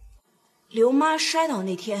刘妈摔倒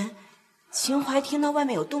那天，秦淮听到外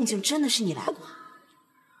面有动静，真的是你来过？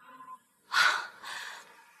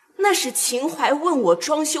那是秦淮问我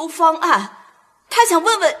装修方案，他想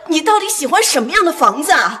问问你到底喜欢什么样的房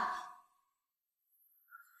子啊？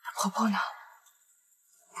婆婆呢？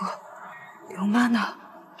不，刘妈呢？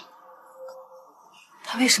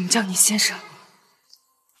她为什么叫你先生？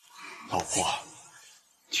老婆，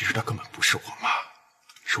其实她根本不是我妈，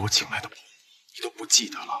是我请来的保姆，你都不记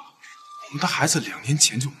得了？我们的孩子2年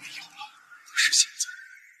前就没有了，不是现在。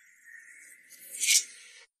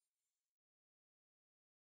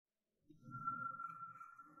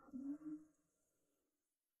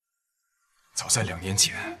早在2年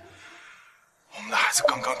前，我们的孩子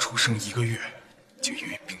刚刚出生1个月，就因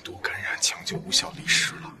为病毒感染抢救无效离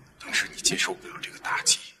世了。当时你接受不了这个打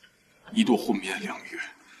击，一度昏迷了2个月。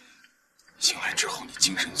醒来之后，你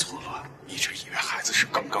精神错乱，一直以为孩子是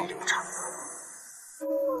刚刚流产。不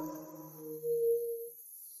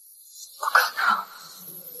可能！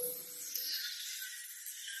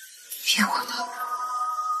骗我的！不可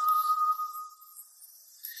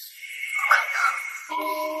能！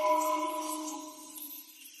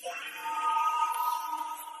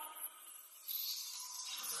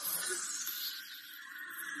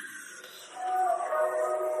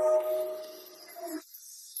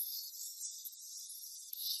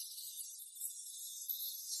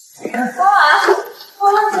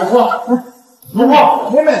老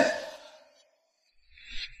婆，妹妹。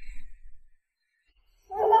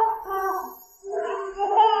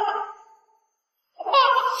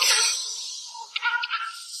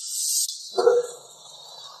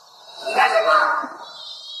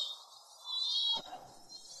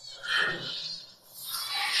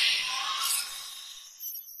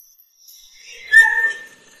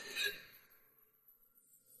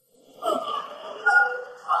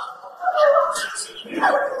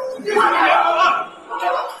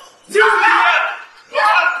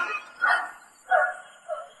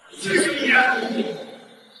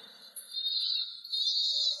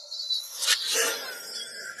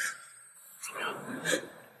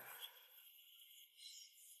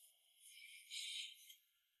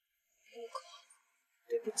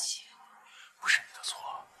对不起，不是你的错，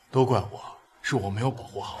都怪我，是我没有保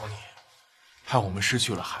护好你，害我们失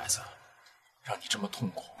去了孩子，让你这么痛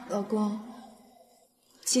苦。老公，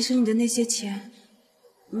其实你的那些钱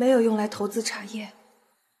没有用来投资茶叶，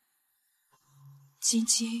晶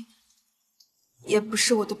晶也不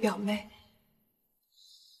是我的表妹，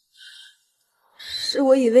是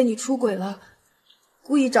我以为你出轨了，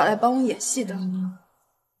故意找来帮我演戏的。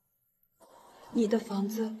你的房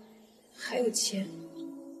子还有钱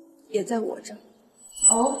也在我这儿。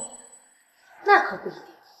哦，那可不一定。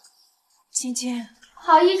晶晶，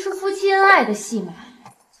好一出夫妻恩爱的戏码，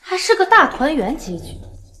还是个大团圆结局。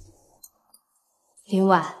林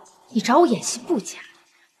婉，你找我演戏不假，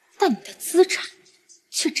但你的资产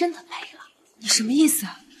却真的赔了。你什么意思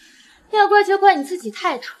啊？要怪就怪你自己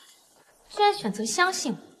太蠢，居然选择相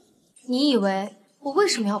信我。你以为我为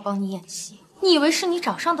什么要帮你演戏？你以为是你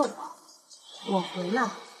找上的我？我回来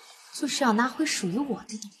就是要拿回属于我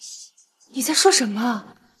的东西。你在说什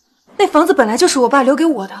么？那房子本来就是我爸留给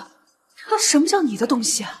我的，什么叫你的东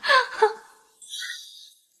西啊？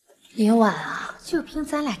林婉啊，就凭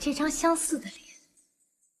咱俩这张相似的脸，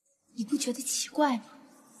你不觉得奇怪吗？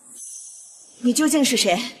你究竟是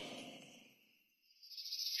谁？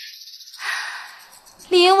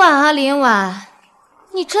林婉啊，林婉，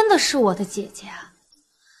你真的是我的姐姐啊！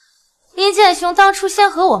林建雄当初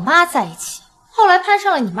先和我妈在一起，后来攀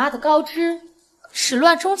上了你妈的高枝，始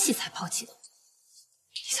乱终弃才抛弃的我。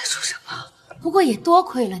你在说什么？不过也多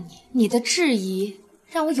亏了你，你的质疑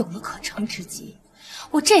让我有了可乘之机，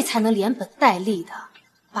我这才能连本带利的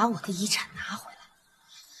把我的遗产拿回来。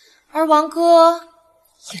而王哥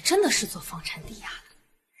也真的是做房产抵押的。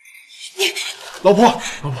老婆，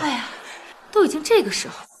老婆，哎呀，都已经这个时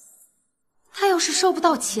候，他要是收不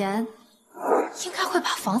到钱，应该会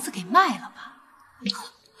把房子给卖了吧？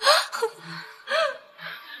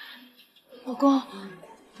老公，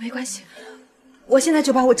没关系，我现在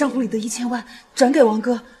就把我账户里的1000万转给王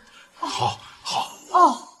哥。好，好。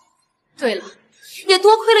哦，对了，也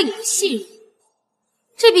多亏了你的信任，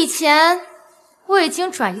这笔钱我已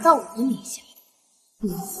经转移到我的名下，你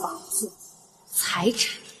的房子、财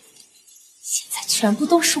产，现在全部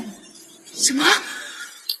都是我的。什么？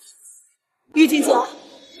玉婷姐，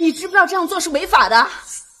你知不知道这样做是违法的？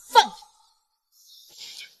放开！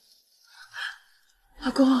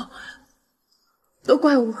老公，都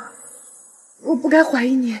怪我，我不该怀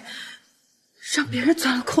疑你，让别人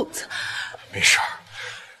钻了空子。没事儿，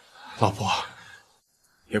老婆，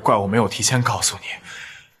也怪我没有提前告诉你，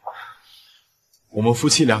我们夫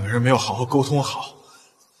妻2个人没有好好沟通好，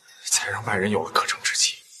才让外人有了可乘之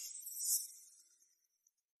机。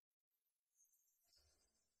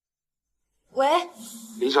喂，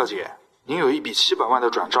林小姐，您有一笔700万的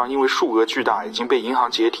转账，因为数额巨大，已经被银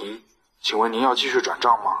行截停，请问您要继续转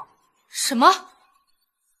账吗？什么？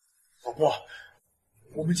老婆，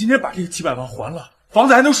我们今天把这个700万还了，房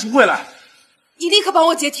子还能赎回来。你立刻帮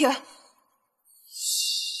我截停！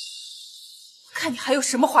看你还有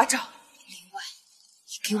什么花招！另外，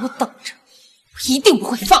你给我等着，我一定不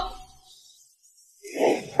会放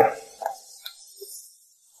你！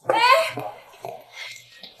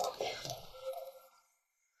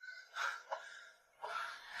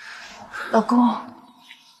老公，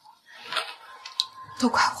都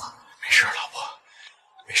怪我。没事，老婆，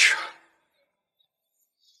没事。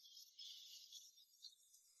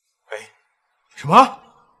喂，什么？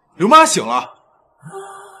刘妈醒了？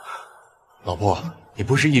老婆，你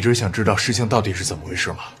不是一直想知道事情到底是怎么回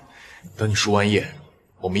事吗？等你输完液，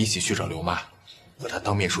我们一起去找刘妈，和她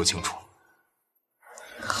当面说清楚。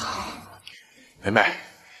好。梅梅，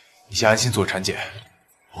你先安心做产检，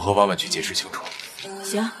我和婉婉去解释清楚。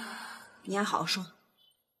行，你还好好说。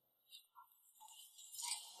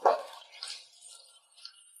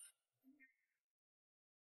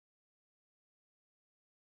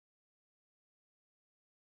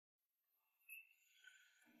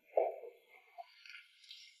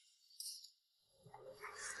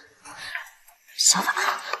小婉，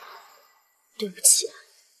对不起，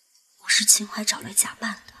我是秦淮找来假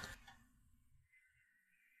扮的。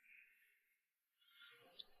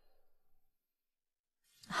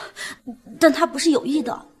但他不是有意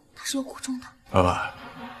的，他是有苦衷的。婉婉，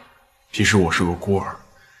其实我是个孤儿，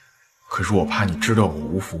可是我怕你知道我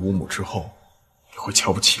无父无母之后，你会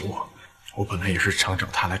瞧不起我。我本来也是想找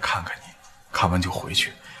他来看看你，看完就回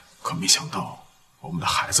去，可没想到我们的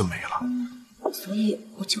孩子没了。所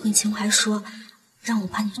以我就跟秦淮说，让我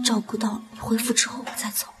把你照顾到你恢复之后我再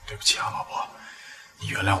走。对不起啊，老婆，你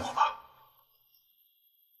原谅我吧。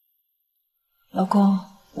老公，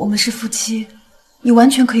我们是夫妻，你完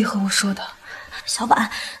全可以和我说的。小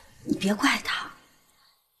婉，你别怪他。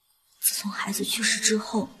自从孩子去世之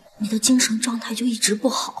后，你的精神状态就一直不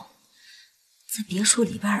好。在别墅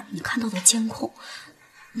里边你看到的监控，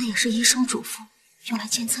那也是医生嘱咐用来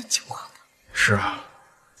监测情况的。是啊，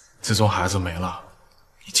自从孩子没了，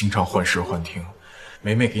你经常幻视幻听，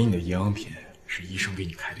梅梅给你的营养品是医生给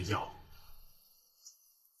你开的药。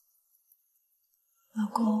老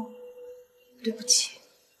公，对不起，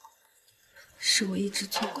是我一直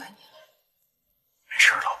错怪你了。没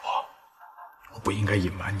事，老婆，我不应该隐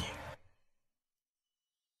瞒你。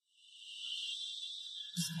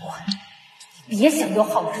你别想有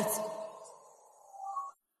好日子。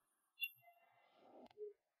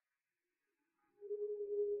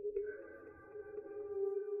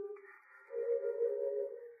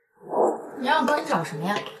你让我帮你找什么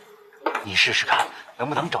呀？你试试看，能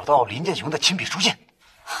不能找到林建雄的亲笔书信？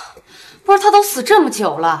不是他都死这么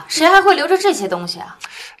久了，谁还会留着这些东西啊？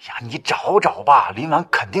呀，你找找吧，林婉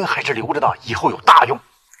肯定还是留着的，以后有大用。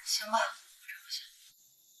行吧。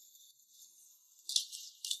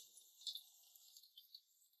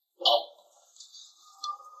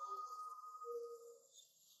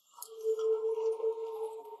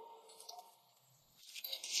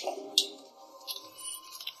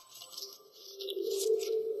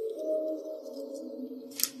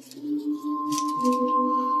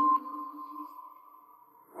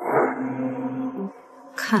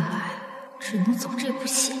看来只能走这步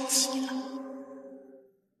险棋了。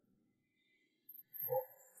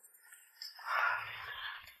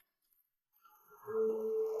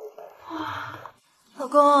老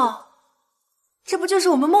公，这不就是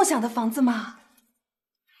我们梦想的房子吗？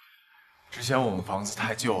之前我们房子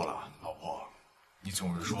太旧了，老婆，你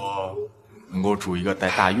总是说能够住一个带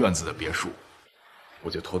大院子的别墅，我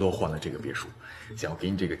就偷偷换了这个别墅，想要给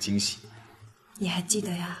你这个惊喜。你还记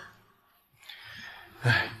得呀？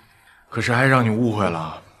哎，可是还让你误会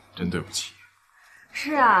了，真对不起。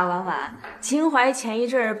是啊，婉婉，秦淮前一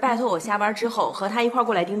阵拜托我下班之后和他一块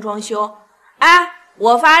过来盯装修。哎，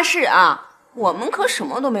我发誓啊，我们可什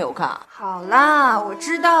么都没有干。好啦，我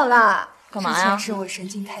知道啦。干嘛呀？之前是我神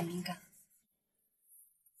经太敏感。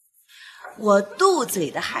我肚子里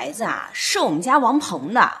的孩子啊，是我们家王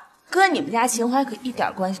鹏的，跟你们家秦淮可一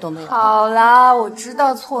点关系都没有。好啦，我知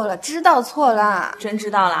道错了，知道错了，真知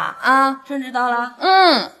道啦啊，真知道啦。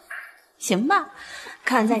行吧，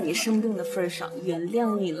看在你生病的份上，原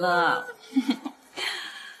谅你了。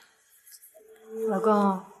老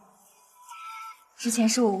公，之前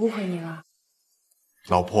是我误会你了。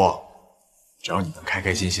老婆，只要你能开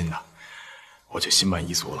开心心的，我就心满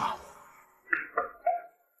意足了。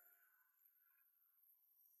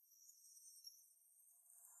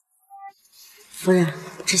夫人，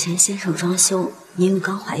之前先生装修，您又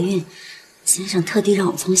刚怀孕，先生特地让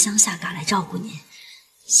我从乡下赶来照顾您。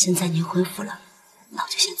现在您恢复了，那我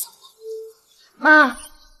就先走了。妈，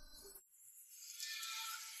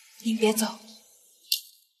您别走。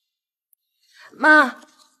妈，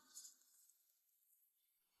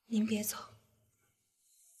您别走。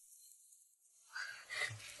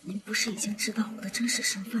您不是已经知道我的真实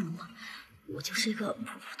身份了吗？我就是一个普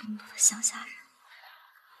普通通的乡下人。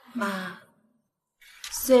妈，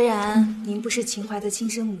虽然您不是秦淮的亲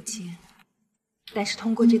生母亲，但是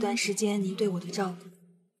通过这段时间您对我的照顾，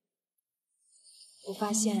我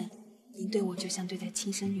发现您对我就像对待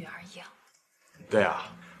亲生女儿一样。对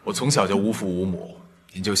啊，我从小就无父无母，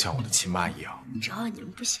您就像我的亲妈一样。只要你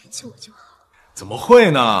们不嫌弃我就好。怎么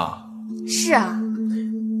会呢？是啊，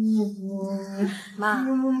妈，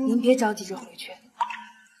您别着急着回去，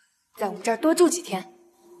在我们这儿多住几天。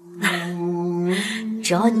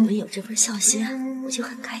只要你们有这份孝心，我就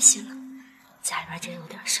很开心了。家里边真有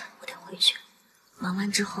点事儿，我得回去。忙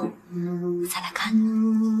完之后，我再来看你。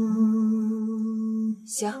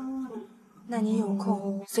行，那您有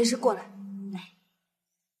空随时过来。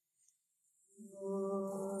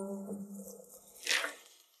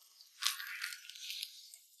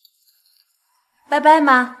拜拜，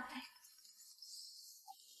妈。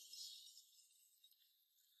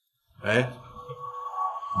哎，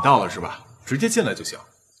你到了是吧？直接进来就行。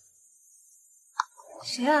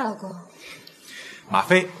谁啊，老公？马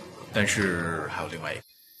飞，但是还有另外一个。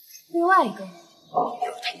另外一个？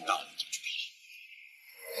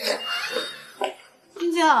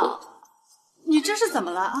丁娇，你这是怎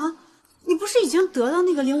么了啊？你不是已经得到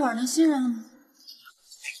那个领碗的信任了吗？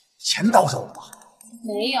钱到手了吧？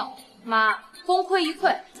没有，妈，功亏一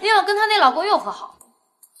篑，林婉跟她那老公又和好。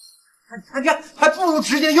还不如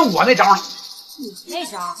直接用我那招呢。你那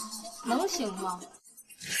招能行吗？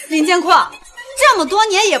林建阔，这么多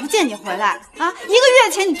年也不见你回来啊！1个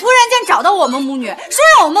月前你突然间找到我们母女，说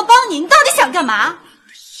让我们帮你，你到底想干嘛？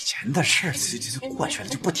以前的事这过去了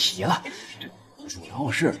就不提了。主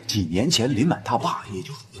要是几年前林满他爸，也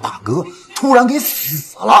就是我大哥，突然给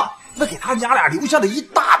死了，那给他娘俩留下了一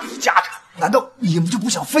大笔家产。难道你们就不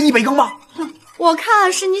想分一杯羹吗？我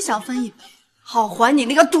看是你想分一杯，好还你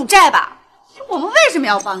那个赌债吧。我们为什么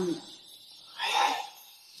要帮你？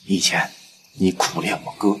以前你苦练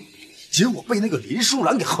我哥，结果被那个林淑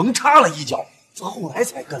兰给横插了一脚，后来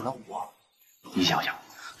才跟了我。你想想，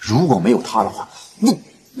如果没有他的话，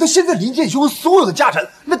那现在林建雄所有的家产，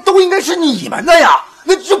那都应该是你们的呀，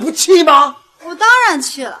那这不气吗？我当然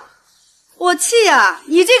气了，我气啊！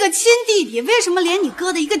你这个亲弟弟为什么连你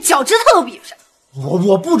哥的一个脚趾头都比不上？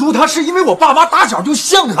我不如他，是因为我爸妈打小就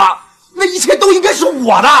像他，那一切都应该是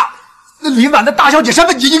我的。那林婉的大小姐身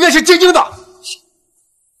份也应该是晶晶的。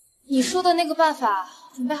你说的那个办法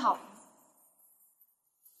准备好了？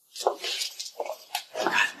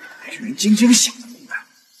还是人晶晶想的明白。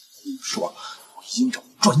说我已经找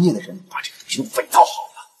专业的人把这个东西都伪造好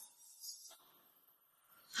了。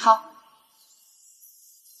好，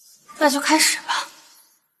那就开始吧。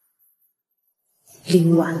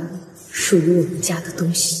林婉，属于我们家的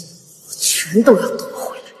东西，我全都要夺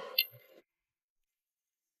回来。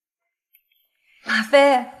马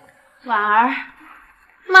飞，婉儿，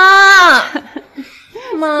妈，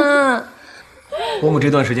妈，伯母这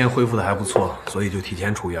段时间恢复的还不错，所以就提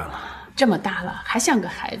前出院了。这么大了还像个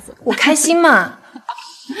孩子，我开心嘛。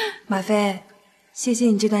马飞，谢谢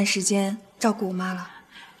你这段时间照顾我妈了。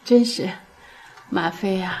真是，马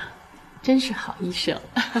飞呀，真是好医生。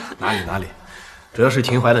哪里，只要是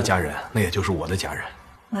秦淮的家人，那也就是我的家人。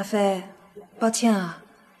马飞，抱歉啊，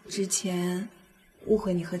之前误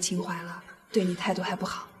会你和秦淮了，对你态度还不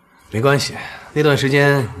好。没关系，那段时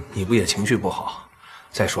间你不也情绪不好？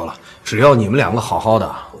再说了，只要你们两个好好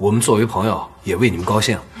的，我们作为朋友也为你们高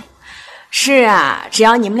兴。是啊，只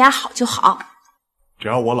要你们俩好就好。只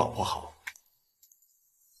要我老婆好，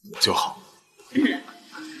我就好。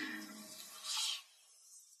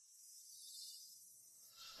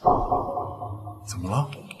怎么了？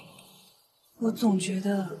我总觉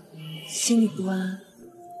得心里不安，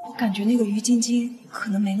我感觉那个于晶晶可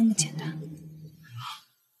能没那么简单。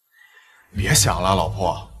别想了，老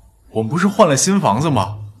婆，我们不是换了新房子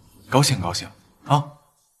吗？高兴高兴啊！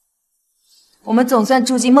我们总算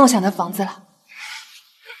住进梦想的房子了。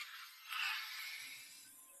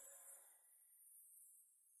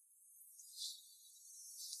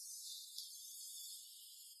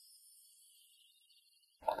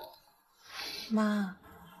妈，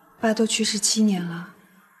爸都去世7年了，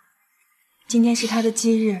今天是他的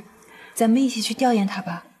忌日，咱们一起去吊唁他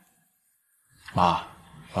吧。妈，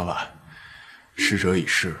婉婉，逝者已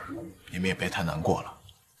逝，你们也别太难过了。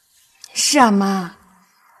是啊，妈，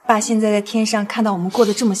爸现在在天上看到我们过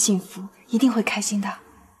得这么幸福，一定会开心的。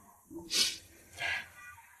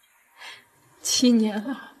7年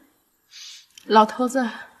了，老头子，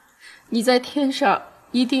你在天上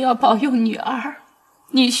一定要保佑女儿、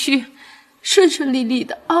女婿顺顺利利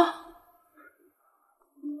的啊！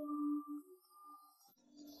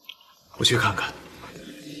我去看看。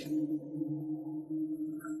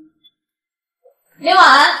林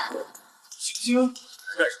婉，星星，干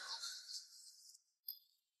什么？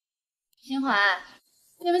秦淮，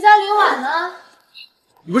你们家林婉呢？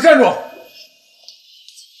你给我站住！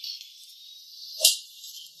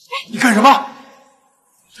你干什么？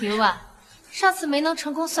林婉，上次没能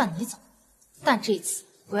成功算你走，但这次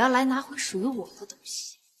我要来拿回属于我的东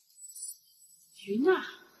西。云娜，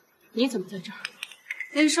你怎么在这儿？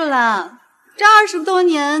林树兰，这20多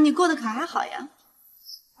年你过得可还好呀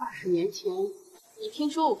？20年前，你听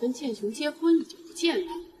说我跟建雄结婚，你就不见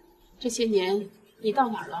了。这些年你到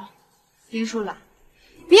哪儿了？林树兰，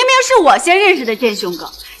明明是我先认识的建雄哥，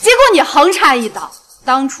结果你横插一刀。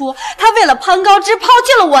当初他为了攀高枝抛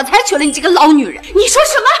弃了我，才娶了你这个老女人。你说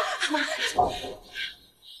什么？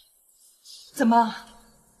怎么？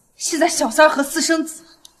现在小三和私生子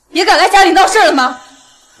也敢来家里闹事了吗？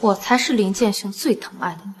我才是林建雄最疼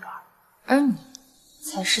爱的女儿，而你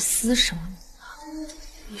才是私生女。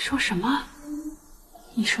你说什么？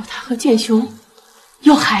你说他和建雄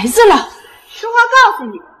有孩子了？实话告诉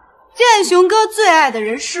你，建雄哥最爱的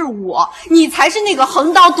人是我，你才是那个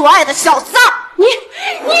横刀夺爱的小三儿。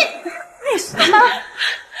你什么？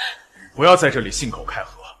不要在这里信口开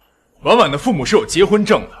河。婉婉的父母是有结婚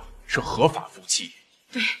证的，是合法夫妻。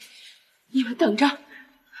对，你们等着。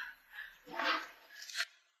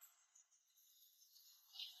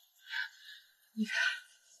你看，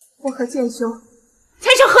我和建雄才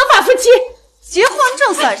是合法夫妻，结婚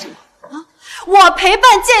证算什么啊？我陪伴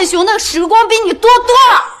建雄的时光比你多多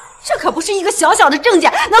了，这可不是一个小小的证件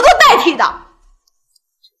能够代替的。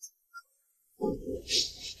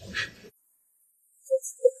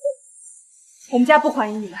我们家不欢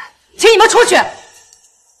迎你们，请你们出去！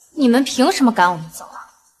你们凭什么赶我们走啊？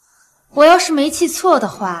我要是没记错的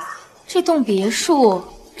话，这栋别墅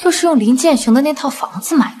就是用林建雄的那套房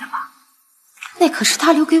子买的吧？那可是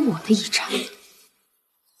他留给我的遗产。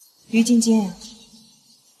于晶晶，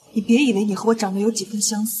你别以为你和我长得有几分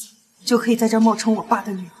相似，就可以在这儿冒充我爸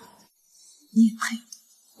的女儿。你也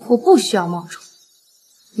配？我不需要冒充，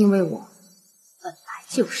因为我本来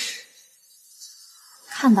就是。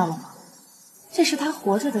看到了吗？这是他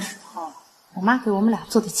活着的时候，我妈给我们俩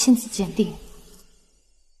做的亲子鉴定。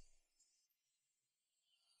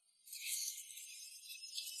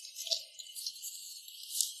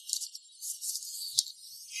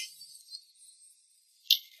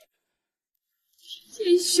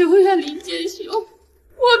建雄呀，林建雄，我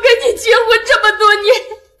跟你结婚这么多年，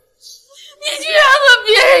你居然和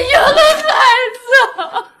别人要了孩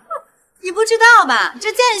子！你不知道吧？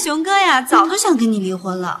这建雄哥呀，早就想跟你离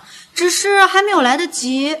婚了，只是还没有来得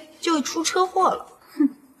及，就出车祸了。哼，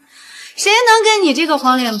谁能跟你这个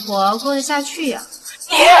黄脸婆过得下去呀？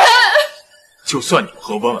就算你们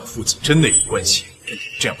和婉婉父亲真的有关系，你们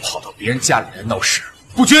这样跑到别人家里来闹事，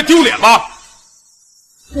不觉得丢脸吗？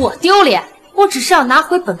我丢脸？我只是要拿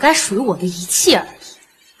回本该属于我的一切而已。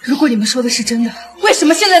如果你们说的是真的，为什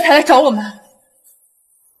么现在才来找我们？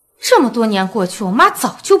这么多年过去，我妈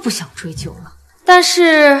早就不想追究了。但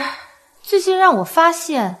是最近让我发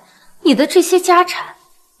现，你的这些家产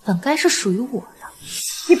本该是属于我的。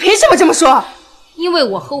你凭什么这么说？因为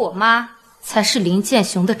我和我妈才是林建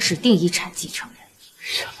雄的指定遗产继承人。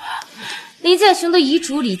什么？林建雄的遗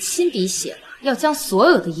嘱里亲笔写了，要将所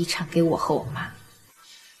有的遗产给我和我妈。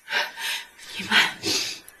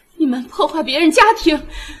你们破坏别人家庭，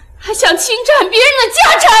还想侵占别人的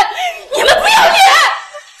家产，你们不要脸！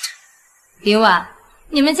林婉，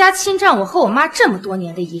你们家侵占我和我妈这么多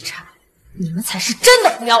年的遗产，你们才是真的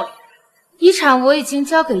不要脸。遗产我已经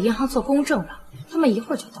交给银行做公证了，他们一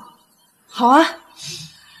会儿就到。好啊，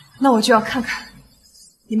那我就要看看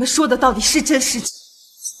你们说的到底是真是假。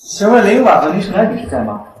请问林婉和林世兰女士在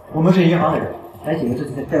吗？我们是银行的人，来解决这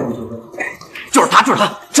次的债务纠纷。就是他，就是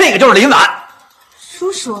他，这个就是林婉。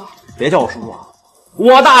叔叔，别叫我叔叔啊，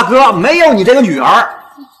我大哥没有你这个女儿。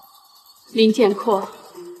林建阔，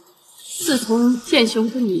自从建雄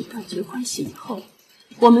跟你断绝关系以后，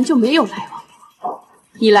我们就没有来往了。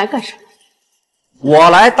你来干什么？我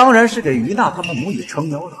来当然是给于娜他们母女撑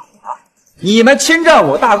腰的啊！你们侵占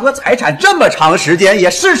我大哥财产这么长时间，也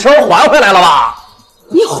是时候还回来了吧？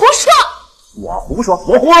你胡说！我胡说？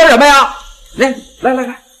我胡说什么呀？来，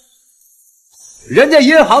人家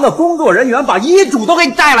银行的工作人员把遗嘱都给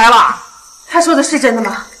你带来了。他说的是真的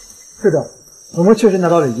吗？是的，我们确实拿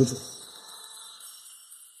到了遗嘱。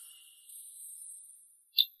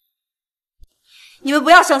你们不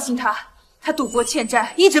要相信他，他赌博欠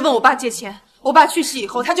债，一直问我爸借钱。我爸去世以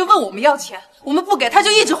后，他就问我们要钱，我们不给，他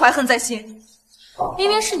就一直怀恨在心。明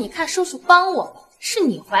明是你看叔叔帮我们，是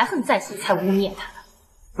你怀恨在心才污蔑他的。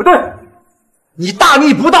不对，你大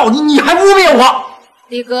逆不道，你还污蔑我！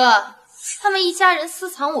李哥，他们一家人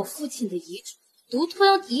私藏我父亲的遗嘱，独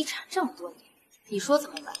吞遗产这么多年，你说怎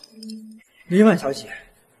么办？林婉小姐，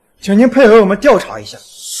请您配合我们调查一下。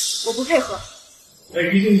我不配合。那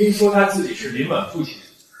于晶晶说他自己是林婉父亲，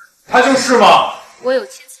他就是吗？我有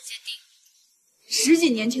亲子鉴定，10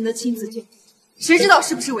几年前的亲子鉴定，谁知道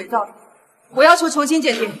是不是伪造的？我要求重新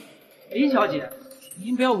鉴定。林小姐，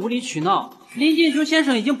您不要无理取闹。林建雄先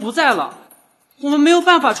生已经不在了，我们没有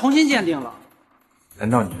办法重新鉴定了。难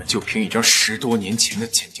道你们就凭一张10多年前的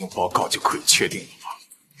鉴定报告就可以确定了吗？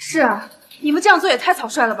是啊，你们这样做也太草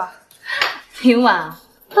率了吧！林婉，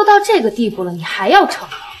都到这个地步了，你还要逞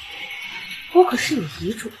能？我可是有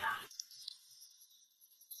遗嘱的。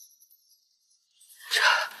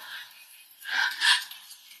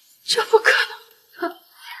这不可能！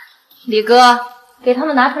李哥，给他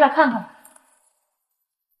们拿出来看看。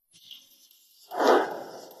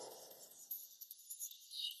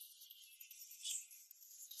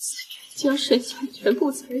将剩下全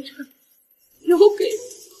部财产留给于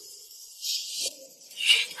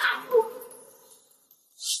娜我。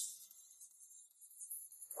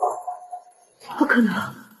不可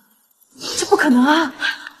能，这不可能啊！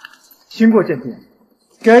经过鉴定，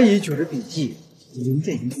该遗嘱的笔迹与林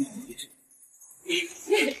建雄遗址。林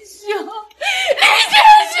建雄，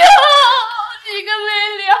你个没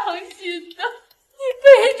良心的！你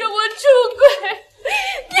背着我出轨，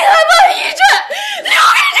你还把遗产留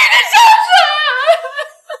给这个小三！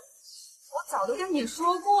我早都跟你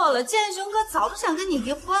说过了，建雄哥早就想跟你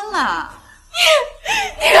离婚了。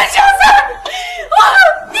你个小三！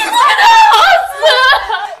你快点好死！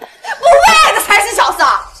不为爱的才是小三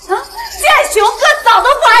啊！建雄哥早都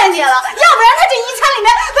不爱你了，要不然他这遗产里面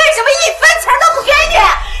为什么1分钱都不给你？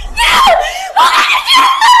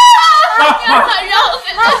我给你让给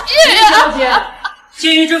他去！林小姐，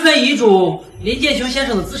鉴于这份遗嘱，林建雄先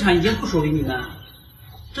生的资产已经不属于你们，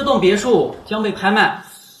这栋别墅将被拍卖，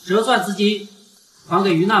折算资金还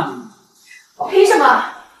给于娜母女。凭什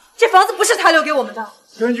么？这房子不是他留给我们的。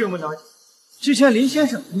根据我们了解，之前林先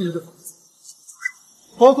生遗留的房子，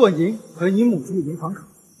包括您和您母亲的银行卡，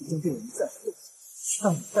已经被我们暂时冻结，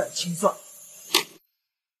让你再清算。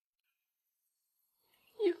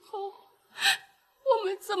以后我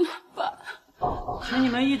们怎么办？请你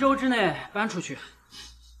们1周之内搬出去。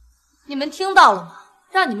你们听到了吗？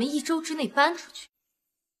让你们1周之内搬出去。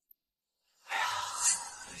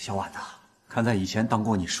小婉呐，看在以前当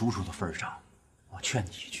过你叔叔的份上，我劝你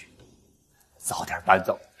一句，早点搬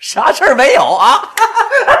走，啥事儿没有啊！好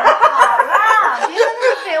了，别跟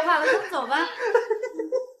他废话了，跟我走吧。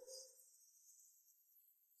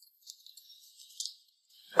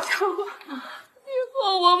以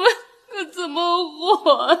后我们可怎么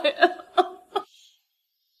活呀？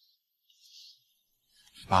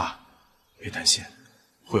妈，别担心，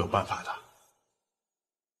会有办法的。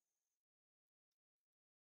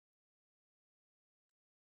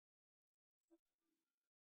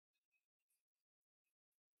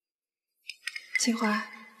秦淮，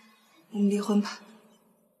我们离婚吧。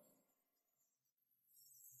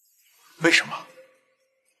为什么？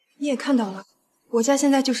你也看到了，我家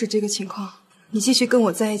现在就是这个情况。你继续跟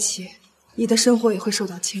我在一起，你的生活也会受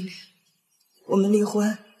到牵连。我们离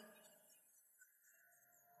婚，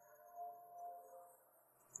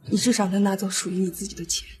你至少能拿走属于你自己的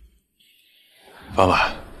钱。婉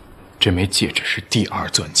婉，这枚戒指是第2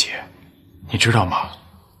钻戒，你知道吗？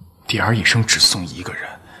第2一生只送一个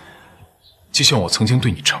人，就像我曾经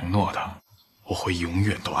对你承诺的，我会永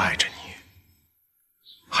远都爱着你，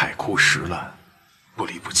海枯石烂，不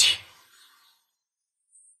离不弃。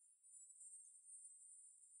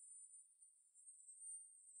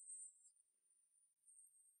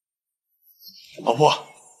老婆，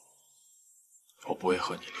我不会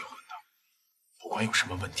和你离婚的，不管有什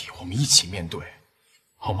么问题，我们一起面对，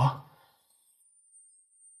好吗？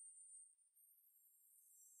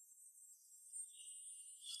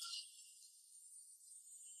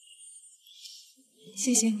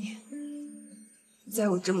谢谢你，在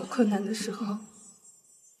我这么困难的时候，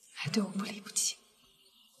还对我不离不弃。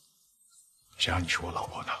谁让你是我老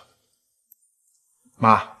婆呢？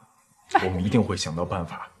妈，我们一定会想到办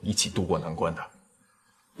法，一起度过难关的。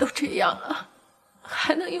都这样了，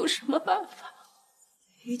还能有什么办法？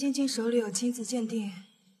于晶晶手里有亲子鉴定，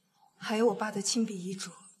还有我爸的亲笔遗嘱，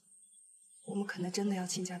我们可能真的要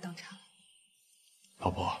倾家荡产。老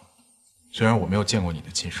婆，虽然我没有见过你的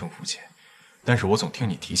亲生父亲，但是我总听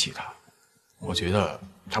你提起他，我觉得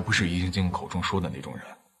他不是于晶晶口中说的那种人。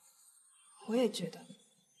我也觉得，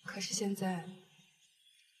可是现在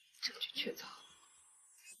证据确凿。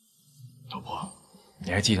老婆，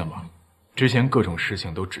你还记得吗？之前各种事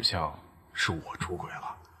情都指向是我出轨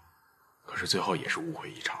了，可是最后也是误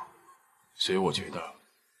会一场，所以我觉得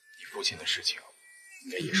你父亲的事情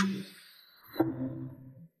应该也是误会。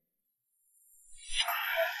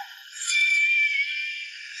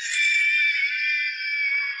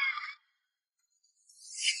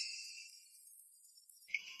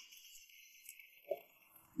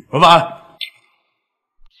文婉，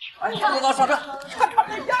哎，上车，看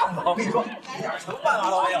这样子，我跟你说，一点什么办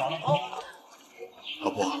法都没有了啊！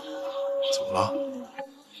老婆，怎么了？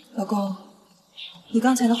老公，你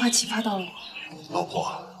刚才的话启发到了我。老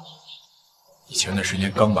婆，你前段时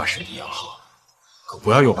间刚把身体养好，可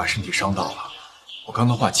不要又把身体伤到了。我刚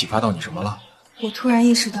的话启发到你什么了？我突然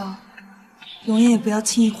意识到，永远也不要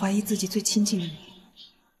轻易怀疑自己最亲近的人。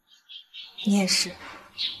你也是，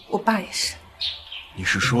我爸也是。你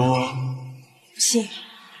是说，不信，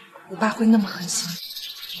我爸会那么狠心，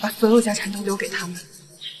把所有家产都留给他们？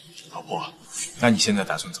老婆，那你现在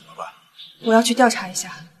打算怎么办？我要去调查一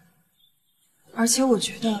下。而且我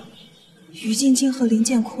觉得于晶晶和林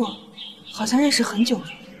建阔好像认识很久了，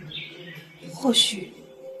或许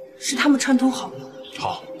是他们串通好了。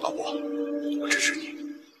好，老婆，我支持你。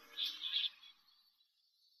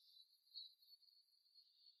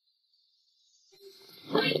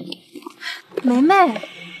梅梅，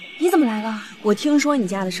你怎么来了？我听说你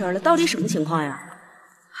家的事儿了，到底什么情况呀？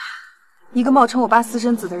一个冒充我爸私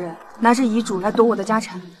生子的人，拿着遗嘱来夺我的家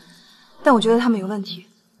产，但我觉得他们有问题，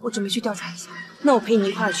我准备去调查一下。那我陪你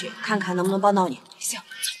一块儿去，看看能不能帮到你。行。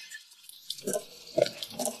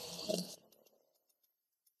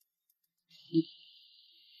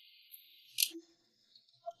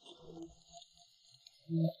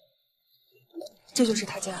这就是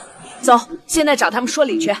他家。走，现在找他们说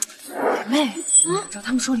理去。妹，找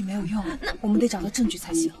他们说理没有用，我们得找到证据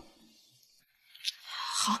才行。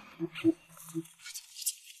好。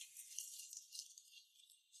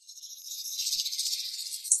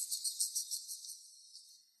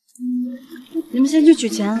你们先去取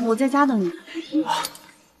钱，我在家等你。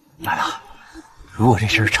兰兰，如果这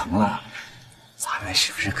事儿成了，咱们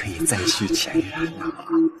是不是可以再续前缘呢？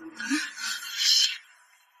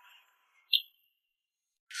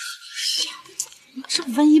这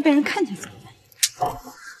万一被人看见怎么办？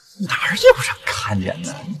哪儿也不让看见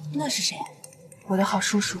呢。那是谁？我的好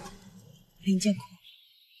叔叔林建国。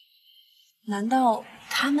难道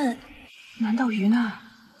于娜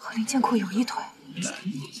和林建国有一腿？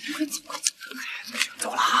快走，快走！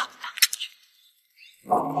走了啊！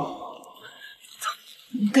走，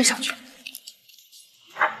你跟上去。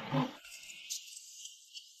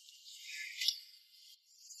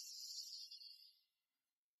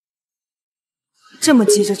这么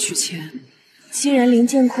急着取钱，既然林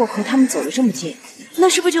建阔和他们走得这么近，那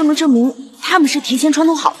是不是就能证明他们是提前串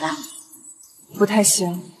通好的？不太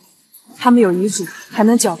行，他们有遗嘱，还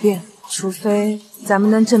能狡辩，除非咱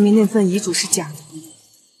们能证明那份遗嘱是假的。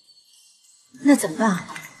那怎么办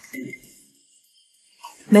啊？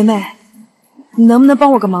梅梅，你能不能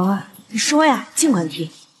帮我个忙啊？你说呀，尽管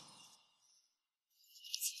提。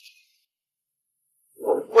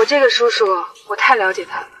我这个叔叔，我太了解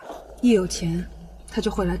他了，一有钱他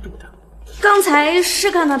就会来赌的。刚才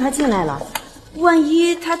是看到他进来了，万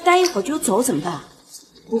一他待一会儿就走怎么办？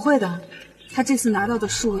不会的，他这次拿到的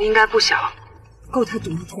数应该不小，够他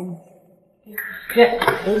赌一天的。给，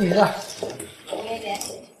有你的。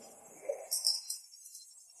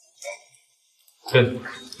跟，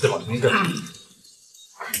再往前跟。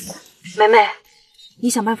梅梅，你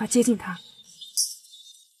想办法接近他。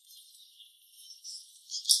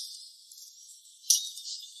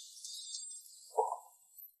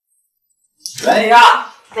人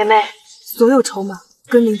呀！梅梅，所有筹码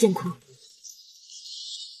跟零件库。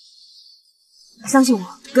相信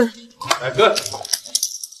我，跟。来跟。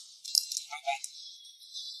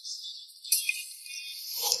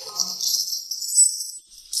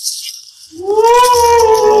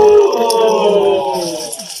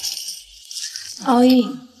all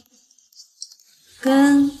in，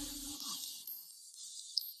 跟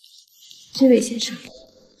这位先生。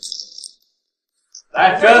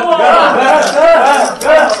来跟，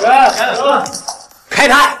开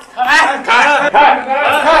台！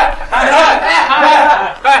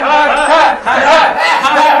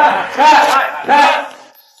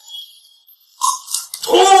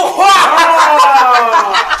图画！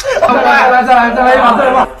再来一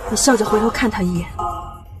把！你笑着回头看他一眼。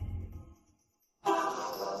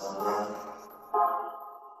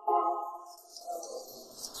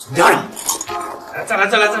点儿！再来！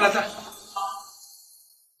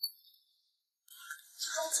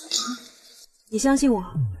你相信我，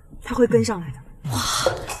他会跟上来的。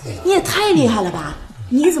你也太厉害了吧！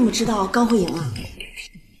你怎么知道刚会赢啊？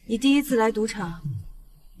你第一次来赌场，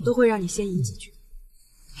都会让你先赢几局。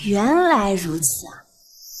原来如此啊！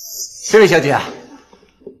这位小姐，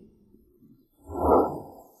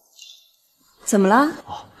怎么了？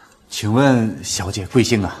请问小姐贵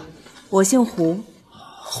姓啊？我姓胡。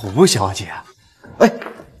胡小姐，哎，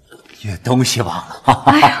有东西忘了。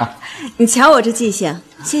哎呀，你瞧我这记性，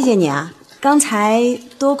谢谢你啊！刚才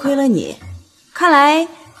多亏了你，看来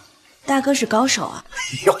大哥是高手啊！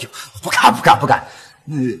呦，不敢。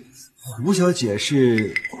胡小姐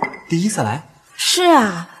是第一次来？是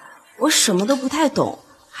啊，我什么都不太懂，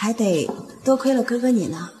还得多亏了哥哥你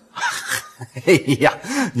呢。哎呀，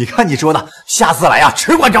你看你说的，下次来呀，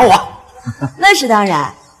只管找我。那是当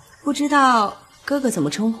然，不知道哥哥怎么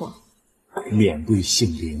称呼？免贵姓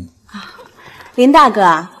林。林大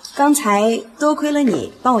哥，刚才多亏了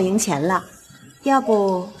你帮我赢钱了，要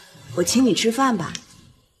不我请你吃饭吧？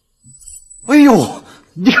哎呦，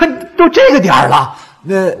你看都这个点儿了，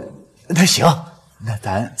那行，那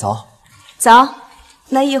咱走。走，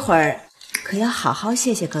那一会儿可要好好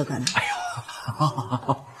谢谢哥哥呢。哎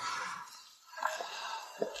呦，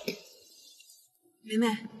梅梅，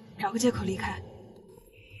找个借口离开。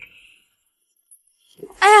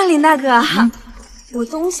哎呀，林大哥，我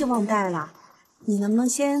东西忘带了，你能不能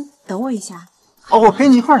先等我一下？哦，我陪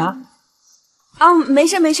你一块儿拿。哦，没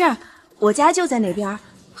事，我家就在那边，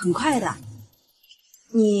很快的。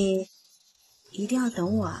你一定要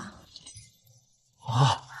等我啊！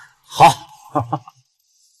啊，好。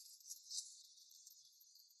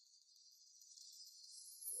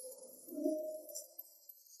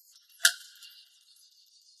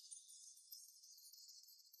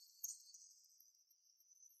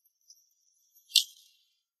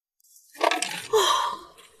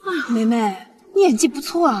梅梅，你演技不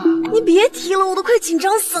错啊！你别提了，我都快紧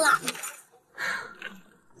张死了。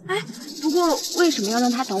哎，不过为什么要让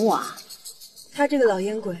他等我啊？他这个老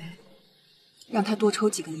烟鬼，让他多抽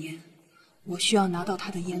几根烟。我需要拿到他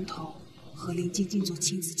的烟头和林晶晶做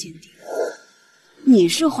亲子鉴定。你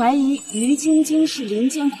是怀疑于晶晶是林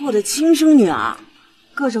建阔的亲生女儿？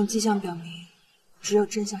各种迹象表明，只有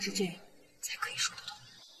真相是这样，才可以说得通。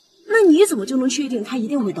那你怎么就能确定他一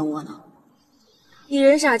定会等我呢？你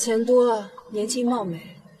人傻钱多，年轻貌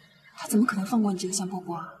美，他怎么可能放过你这个香饽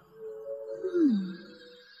饽啊？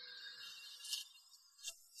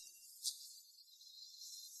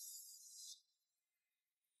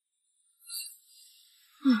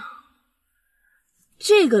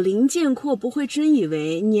这个林建阔不会真以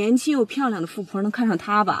为年轻又漂亮的富婆能看上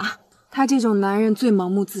他吧？他这种男人最盲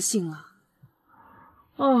目自信了。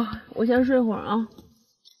哦，我先睡会儿啊。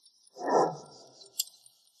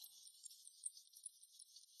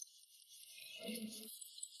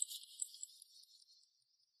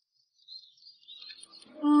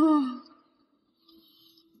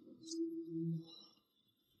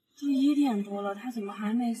都1点多了，他怎么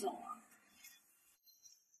还没走啊？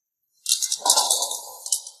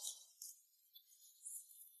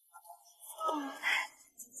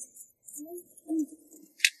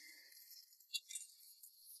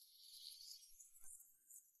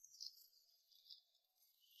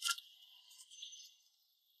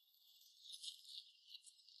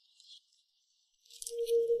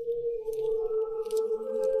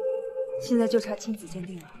现在就差亲子鉴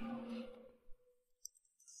定了。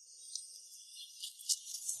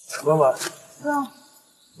婉婉，哥，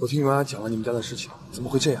我听你妈讲了你们家的事情，怎么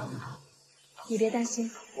会这样？你别担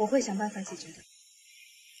心，我会想办法解决的。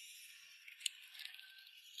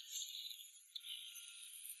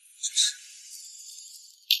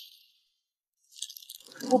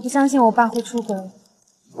我不相信我爸会出轨，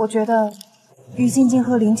我觉得于晶晶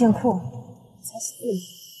和林建阔才是对的。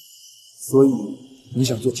所以你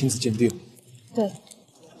想做亲子鉴定？对，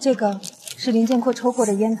这个是林建阔抽过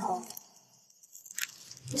的烟头，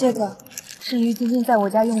这个是于晶晶在我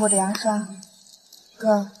家用过的牙刷。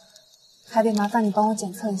哥，还得麻烦你帮我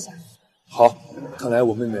检测一下。好，看来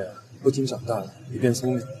我妹妹啊不仅长大了，也变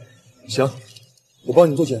聪明。行，我帮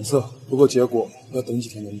你做检测，不过结果要等几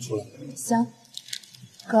天能出来。行。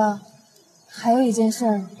哥，还有一件事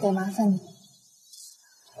得麻烦你，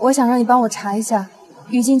我想让你帮我查一下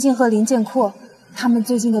于晶晶和林建阔他们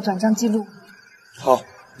最近的转账记录。好，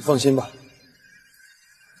你放心吧。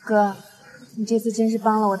哥，你这次真是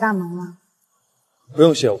帮了我大忙了。不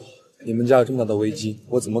用谢我，你们家有这么大的危机，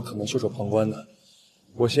我怎么可能袖手旁观呢？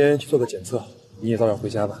我先去做个检测，你也早点回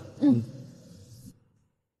家吧。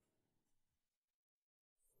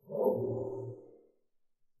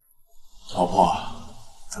老婆，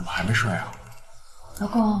怎么还没睡啊？老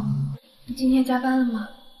公，你今天加班了吗？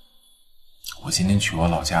我今天去我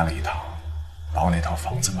老家了一趟，把我那套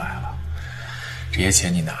房子卖了，这些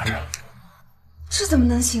钱你拿着。这怎么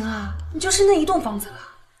能行啊？你就是那一栋房子了。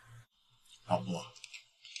老婆，我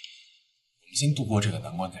们先度过这个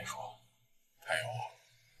难关再说。还有，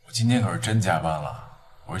我今天可是真加班了，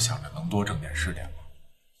我是想着能多挣点是点嘛。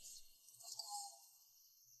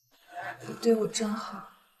你对我真好。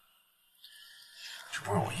这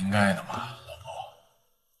不是我应该的吗，老婆？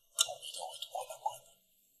我一定会度过难关的。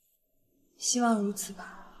希望如此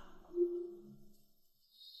吧。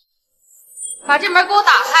把这门给我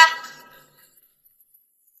打开。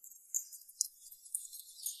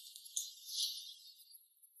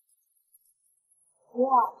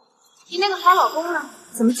哇，你那个好老公呢？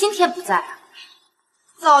怎么今天不在啊？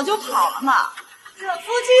早就跑了嘛。这夫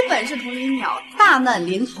妻本是同林鸟，大难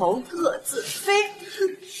临头各自飞。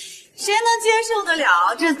哼，谁能接受得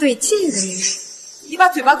了这对贱人？你把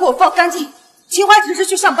嘴巴给我放干净！秦淮只是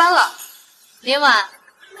去上班了。林婉，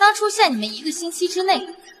当初限你们1个星期之内，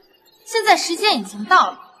现在时间已经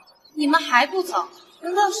到了，你们还不走，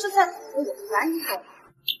难道是在我赶你走吗？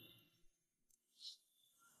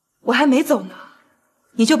我还没走呢，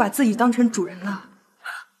你就把自己当成主人了？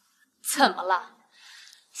怎么了？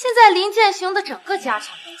现在林建雄的整个家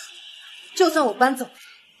产都是，就算我搬走了，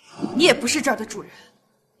你也不是这儿的主人。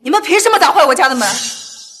你们凭什么打坏我家的门？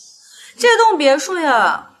这栋别墅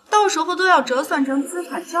呀，到时候都要折算成资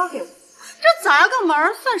产交给我，这砸个门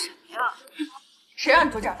算什么呀？谁让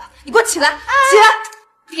你坐这儿的？你给我起来！起来！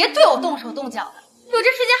别对我动手动脚的，有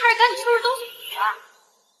这时间还是赶紧收拾东西走啊！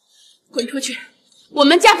滚出去！我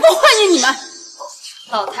们家不欢迎你们！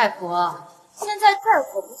老太婆，现在这儿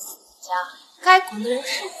可不是你家，该滚的人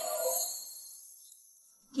是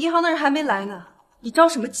你。银行的人还没来呢，你着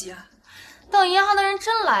什么急啊？等银行的人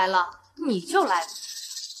真来了，你就来不及。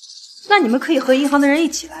那你们可以和银行的人一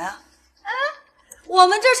起来啊。我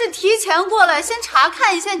们这是提前过来，先查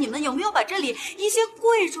看一下你们有没有把这里一些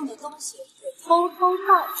贵重的东西给偷偷带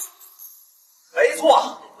走。没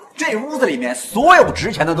错，这屋子里面所有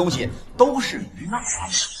值钱的东西都是于娜的，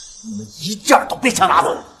你们一件都别想拿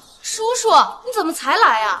走。叔叔，你怎么才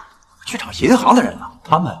来啊？去找银行的人了，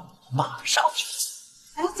他们马上就。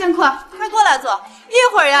哎，建阔，快过来坐，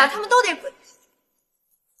一会儿呀，他们都得滚。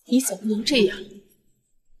你怎么能这样？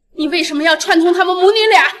你为什么要串通他们母女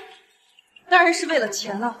俩？当然是为了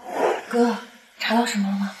钱了。哥，查到什么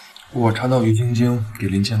了吗？我查到于晶晶给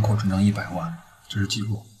林建阔转账100万，这是记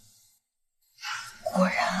录。果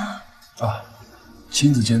然啊。啊，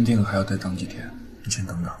亲子鉴定还要再等几天，你先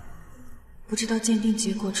等等。不知道鉴定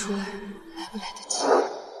结果出来来不来得及。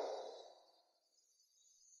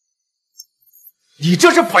你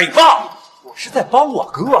这是诽谤！我是在帮我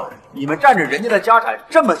哥，你们占着人家的家产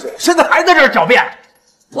这么久，现在还在这儿狡辩。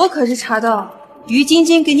我可是查到于晶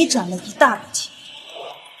晶给你转了一大笔钱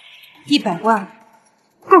，100万，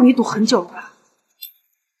够你赌很久了吧？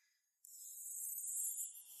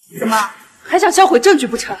怎么还想销毁证据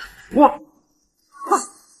不成？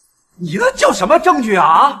你那叫什么证据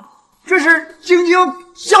啊？这是晶晶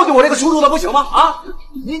孝敬我这个叔叔的，不行吗？啊，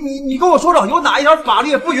你跟我说说，有哪一条法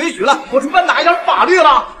律不允许了？我触犯哪一条法律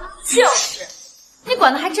了？就是，你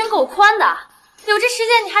管的还真够宽的。有这时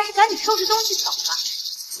间，你还是赶紧收拾东西走吧。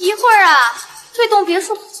一会儿啊，这栋别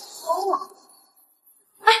墅收了。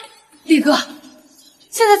哎，李哥，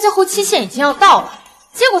现在最后期限已经要到了，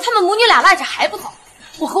结果他们母女俩赖着还不走。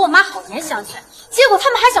我和我妈好言相劝，结果他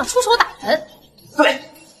们还想出手打人。对，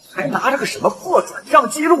还拿着个什么破转账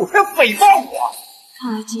记录，还诽谤我。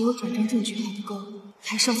看来仅有转账证据还不够，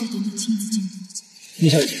还是要再等等亲子鉴定。聂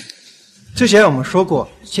小姐，之前我们说过，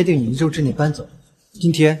确定你1周之内搬走，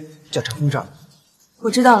今天叫查封账。我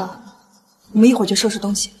知道了，我们一会儿就收拾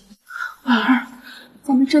东西。婉儿，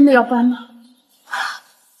咱们真的要搬吗？咱们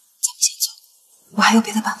先走，我还有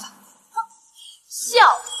别的办法。笑，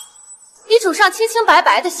遗嘱上清清白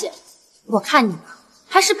白的写，我看你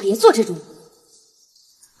还是别做这种人。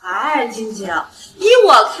哎，晶晶，依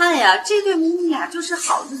我看呀，这对母女俩就是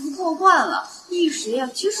好日子过惯了，一时呀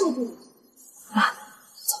接受不了。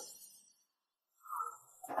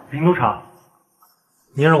林督察，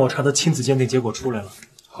您让我查的亲子鉴定结果出来了。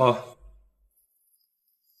好。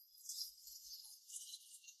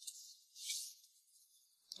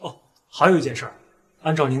哦，还有一件事儿，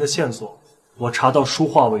按照您的线索，我查到书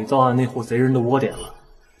画伪造案那伙贼人的窝点了，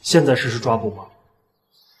现在实施抓捕吗？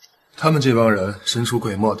他们这帮人神出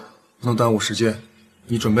鬼没的，不能耽误时间。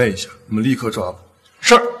你准备一下，我们立刻抓捕。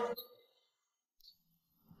是。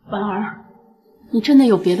婉儿，你真的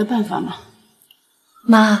有别的办法吗？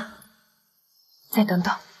妈，再等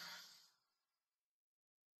等。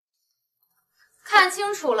看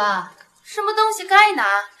清楚了，什么东西该拿，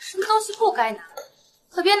什么东西不该拿，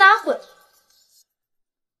可别拿混。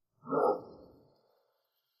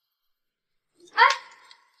哎，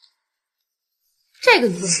这个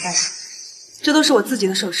你不能带走。这都是我自己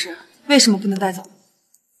的首饰，为什么不能带走？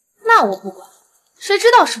那我不管，谁知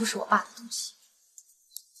道是不是我爸的东西？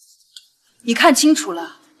你看清楚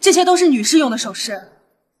了，这些都是女士用的首饰。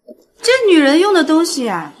这女人用的东西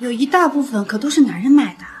啊，有一大部分可都是男人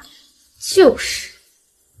买的。就是，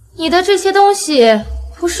你的这些东西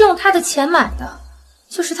不是用他的钱买的，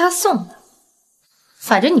就是他送的，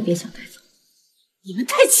反正你别想带走。你们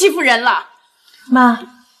太欺负人了。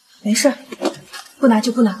妈，没事，不拿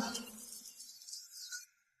就不拿了。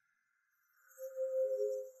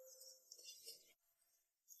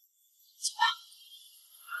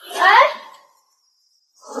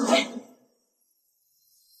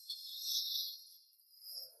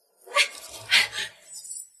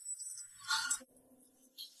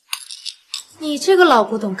你这个老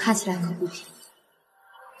古董看起来可不便宜。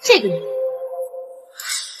这个人，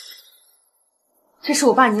这是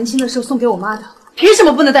我爸年轻的时候送给我妈的，凭什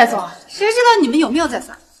么不能带走啊？谁知道你们有没有在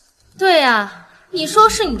撒？对呀，你说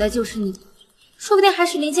是你的就是你的，说不定还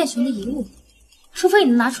是林建雄的遗物，除非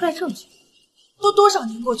你能拿出来证据。都多少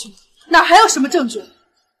年过去了，哪还有什么证据？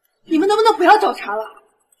你们能不能不要找茬了？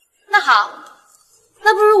那好，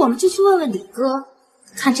那不如我们就去问问李哥，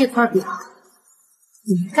看这块表，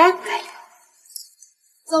你们该不该有？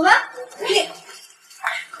走吧，你。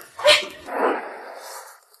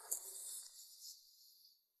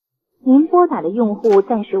您拨打的用户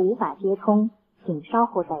暂时无法接通，请稍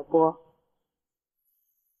后再拨。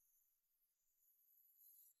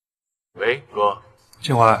喂，哥。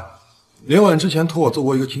庆怀，连晚之前托我做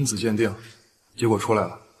过一个亲子鉴定，结果出来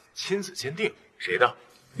了。亲子鉴定？谁的？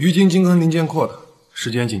于晶晶跟林建阔的。时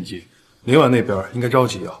间紧急，连晚那边应该着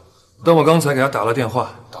急要，但我刚才给他打了电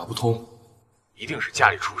话，打不通。一定是家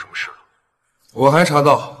里出什么事了。我还查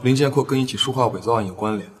到林建阔跟一起书画伪造案有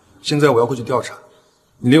关联，现在我要过去调查。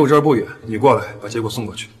你离我这儿不远，你过来把结果送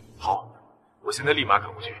过去。好，我现在立马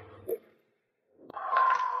赶过去。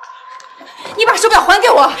你把手表还给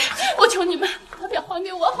我！我求你们，把表还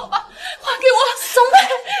给我，好吧？还给我！松开！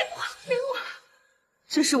还给我！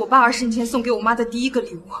这是我爸20年前送给我妈的第一个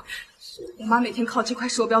礼物。我妈每天靠这块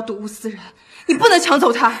手表睹物思人，你不能抢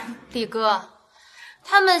走它。李哥，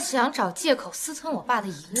他们想找借口私吞我爸的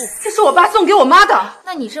遗物，这是我爸送给我妈的。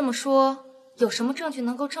那你这么说，有什么证据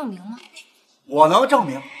能够证明吗？我能证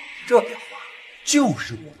明，这表啊就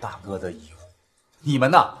是我大哥的遗物，你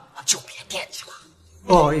们呢就别惦记了。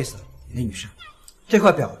不好意思，林女士，这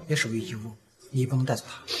块表也属于遗物，你不能带走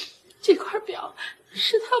它。这块表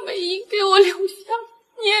是他唯一给我留下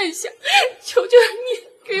念想，求求你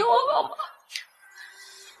给我好吗？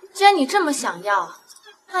既然你这么想要，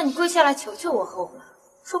那你跪下来求求我和我妈，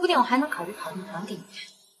说不定我还能考虑还给你。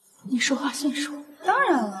你说话算数。当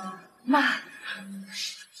然了，妈，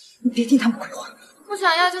你别听他们鬼话。不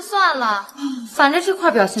想要就算了，反正这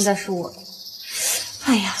块表现在是我的。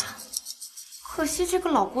哎呀，可惜这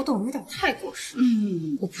个老古董有点太过时，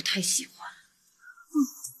我不太喜欢。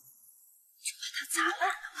就把它砸烂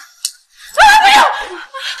了吧。啊！不要！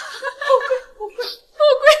我跪！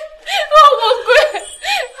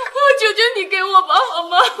我求求你给我吧，好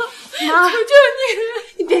吗？妈，求求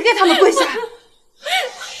你！你别给他们跪下！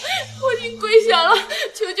我已经跪下了，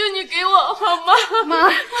求求你给我好吗？妈，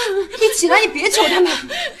你起来，你别求他们。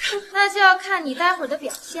那就要看你待会儿的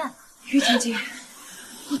表现了。于晶晶，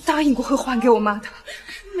我答应过会还给我妈的。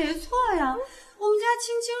没错呀，我们家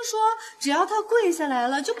青青说，只要他跪下来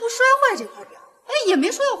了，就不摔坏这块表。哎，也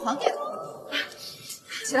没说要还给他。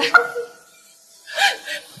起来。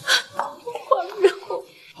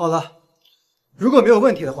好了，如果没有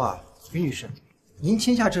问题的话，于女士，您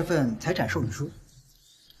签下这份财产授予书，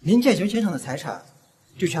林建雄先生的财产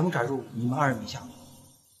就全部转入你们2人名下。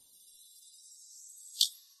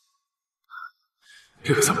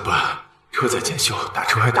这可怎么办？车在检修，打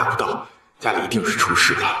车还打不到，家里一定是出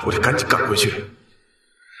事了，我得赶紧赶回去。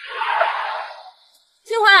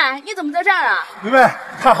清怀，你怎么在这儿啊？梅梅，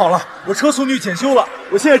太好了，我车送去检修了，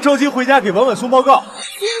我现在着急回家给文文送报告。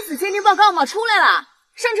亲子鉴定报告吗？出来了，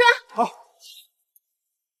上车。好。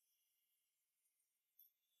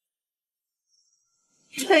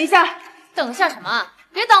等一下，等一下什么？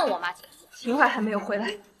别耽误我妈姐夫。秦淮还没有回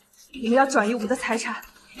来，你们要转移我们的财产，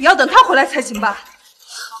也要等他回来才行吧？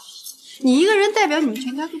你一个人代表你们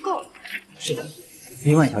全家就够了。是的，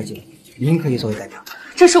林婉小姐，您可以作为代表。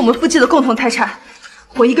这是我们夫妻的共同财产，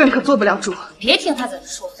我一个人可做不了主。别听他在这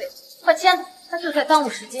说废话，快签吧，他就在耽误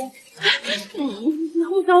时间。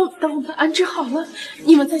等我们安置好了，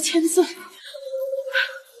你们再签字。这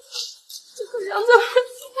个样子很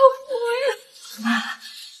舒服呀。妈，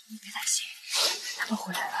你别担心，他们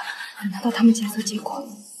回来了，等拿到他们检测结果，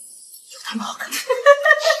有他们好看。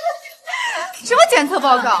什么检测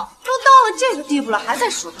报告？都到了这个地步了，还在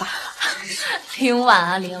说大话？林婉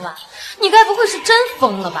啊，林婉，你该不会是真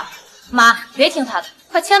疯了吧？妈，别听他的，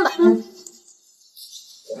快签吧。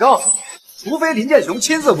我告诉你，除非林建雄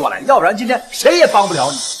亲自过来，要不然今天谁也帮不了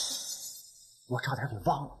你。我差点给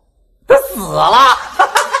忘了，他死了。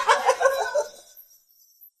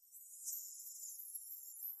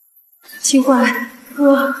秦淮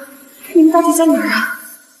哥，你们到底在哪儿啊？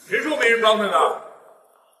谁说没人帮他呢？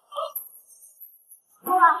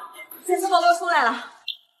哇，检测报告出来了。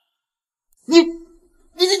你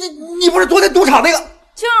不是昨天赌场那个？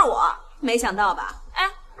就是我，没想到吧？哎，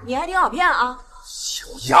你还挺好骗啊！小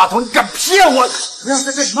丫头，你敢骗我！不要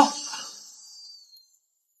在这里闹！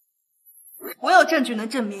我有证据能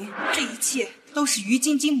证明，这一切都是于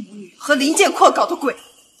晶晶母女和林建阔搞的鬼。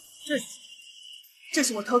这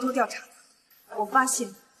是我偷偷调查的，我发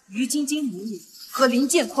现于晶晶母女和林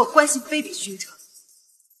建阔关系非比寻常，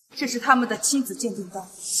这是他们的亲子鉴定单。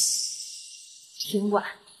秦婉，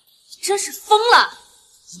你真是疯了！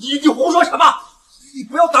你胡说什么？你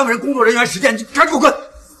不要耽误人工作人员时间，你赶紧给我滚！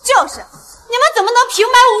就是，你们怎么能平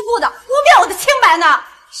白无故的污蔑我的清白呢？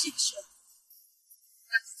是说。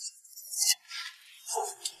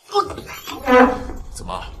怎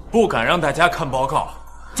么不敢让大家看报告，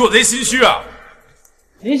做贼心虚啊？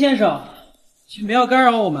林先生，请不要干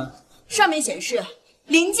扰我们。上面显示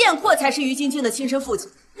林建阔才是于晶晶的亲生父亲，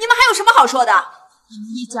你们还有什么好说的？你们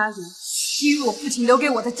一家人欺辱我父亲留给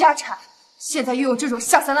我的家产，现在又用这种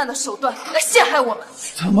下三滥的手段来陷害我们。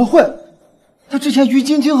怎么会？他之前于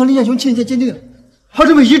晶晶和林建雄亲子鉴定，还有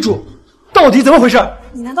这份遗嘱，到底怎么回事？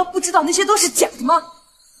你难道不知道那些都是假的吗？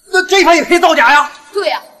那这盘也可以造假呀？对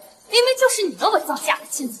呀，明明就是你们伪造假的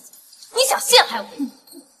亲子鉴定，你想陷害我？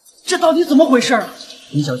这到底怎么回事？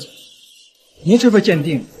林小姐，您这份鉴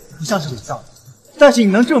定不像是伪造的，但是你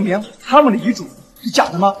能证明他们的遗嘱是假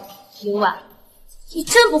的吗？林婉，你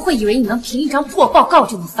真不会以为你能凭一张破报告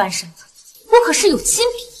就能翻身的？我可是有亲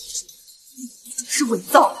笔遗嘱，是伪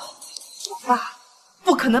造的。我爸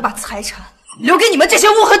不可能把财产留给你们这些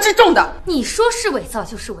乌合之众的。你说是伪造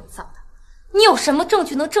就是伪造的，你有什么证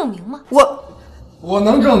据能证明吗？我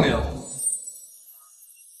能证明。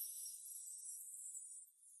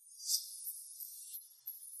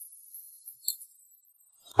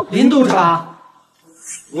林督察，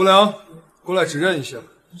吴良，过来指认一下，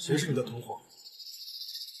谁是你的同伙？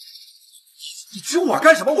你指我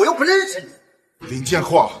干什么？我又不认识你。林建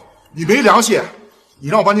阔，你没良心！你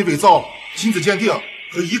让我帮你伪造亲子鉴定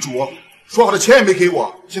和遗嘱，说好的钱也没给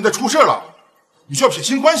我，现在出事了，你需要撇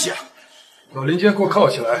清关系。把林建阔铐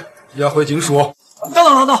起来，押回警署。等，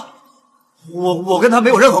我跟他没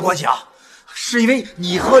有任何关系啊，是因为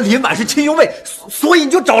你和林婉是亲兄妹，所以你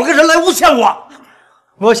就找了个人来诬陷我。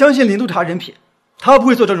我相信林督察人品，他不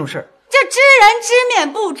会做这种事儿。这知人知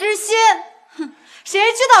面不知心，哼，谁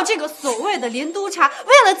知道这个所谓的林督察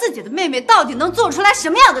为了自己的妹妹到底能做出来什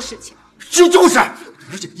么样的事情？就是，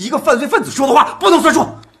而且一个犯罪分子说的话不能算数。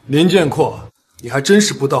林建阔，你还真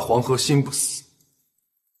是不到黄河心不死。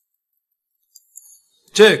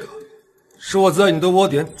这个是我在你的窝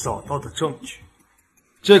点找到的证据，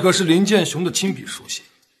这可是林建雄的亲笔书信，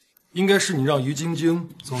应该是你让于晶晶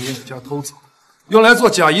从你家偷走，用来做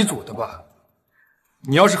假遗嘱的吧？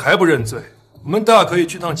你要是还不认罪，我们大可以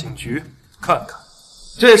去趟警局看看，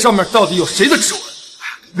这上面到底有谁的指纹。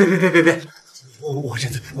别！我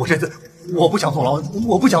认罪，我不想坐牢，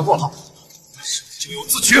我不想坐牢。咎由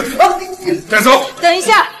自取。带走。等一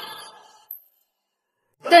下，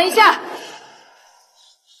等一下，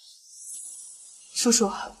叔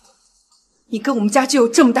叔，你跟我们家就有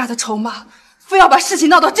这么大的仇吗？非要把事情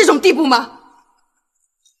闹到这种地步吗？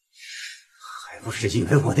还不是因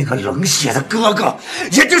为我那个冷血的哥哥，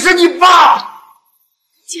也就是你爸。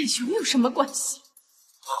建雄有什么关系？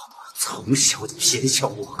从小偏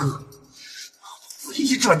向我哥，唯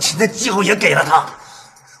一赚钱的机会也给了他。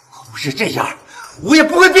我不是这样，我也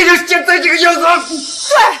不会变成现在这个样子。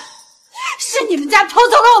对，是你们家偷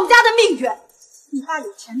走了我们家的命运。你爸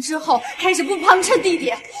有钱之后，开始不帮衬弟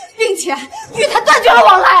弟，并且与他断绝了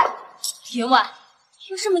往来。林婉，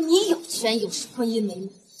凭什么你有权有势，婚姻美满？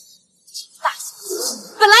这大小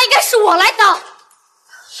子本来应该是我来当。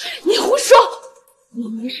你胡说！明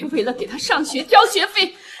明是为了给他上学交学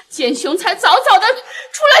费，建雄才早早的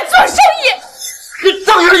出来做生意。跟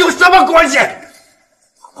张颖有什么关系？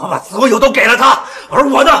我把所有都给了他，而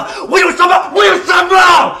我呢？我有什么？我有什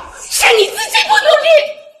么？是你自己不努力，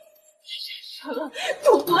染上了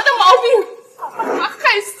赌博的毛病，把他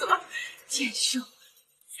害死了。建雄才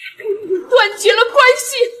跟你断绝了关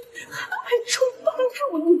系，还暗中帮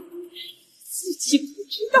助你，自己不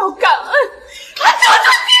知道感恩，还得寸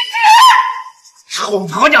进尺。臭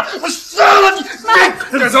婆娘，我杀了你！妈，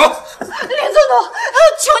带走！林总统，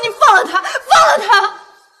求你放了他，放了他！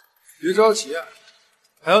别着急，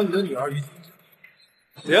还有你的女儿于婷婷，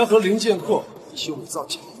联合林建阔一起伪造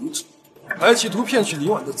假遗嘱，还企图骗取林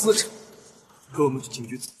婉的资产，跟我们去警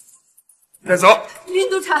局走。带走！林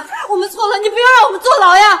督察，我们错了，你不要让我们坐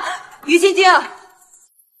牢呀！于晶晶，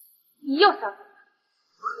你又想怎么？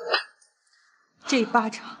这一巴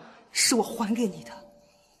掌是我还给你的，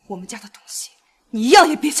我们家的东西你一样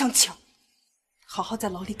也别想抢，好好在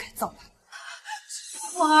牢里改造吧。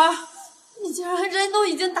婉儿，你既然人都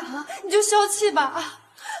已经打了，你就消气吧。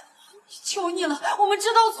求你了，我们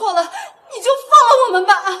知道错了，你就放了我们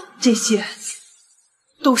吧。这些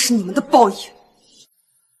都是你们的报应。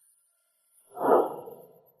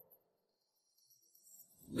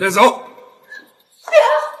带走！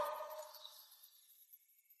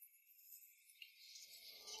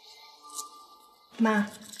妈，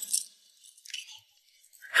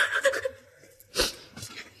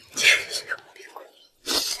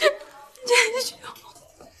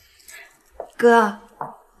哥，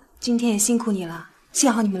今天也辛苦你了，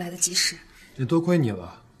幸好你们来得及时。也多亏你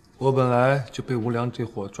了，我本来就被吴良这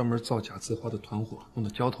伙专门造假字画的团伙弄得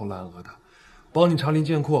焦头烂额的，帮你查林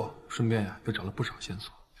建阔，顺便呀又找了不少线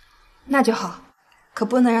索。那就好，可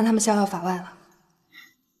不能让他们逍遥法外了。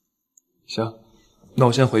行，那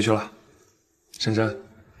我先回去了。珊珊，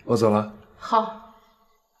我走了。好。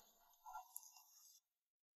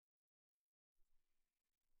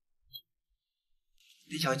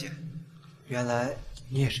林小姐，原来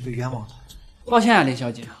你也是被冤枉的。抱歉啊，林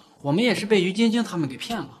小姐，我们也是被于晶晶他们给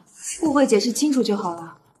骗了。误会解释清楚就好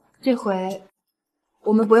了。这回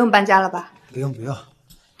我们不用搬家了吧？不用不用，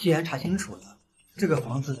既然查清楚了，这个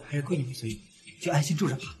房子还是归你们所有，就安心住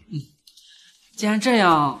着吧。既然这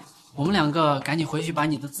样，我们两个赶紧回去把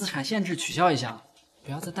你的资产限制取消一下，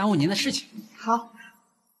不要再耽误您的事情。好。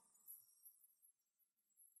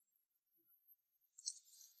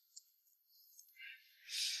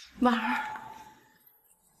婉儿，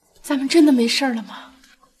咱们真的没事了吗？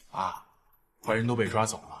啊，坏人都被抓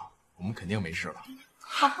走了，我们肯定没事了。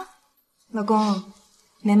好，老公，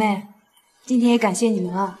梅梅，今天也感谢你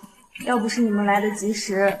们啊，要不是你们来得及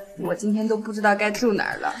时，我今天都不知道该住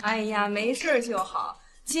哪儿了。哎呀，没事就好。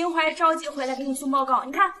秦淮着急回来给你送报告，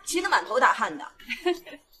你看急得满头大汗的。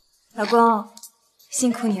老公，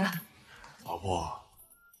辛苦你了。老婆，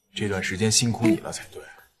这段时间辛苦你了才对。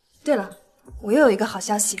对了，我又有一个好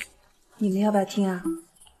消息，你们要不要听啊？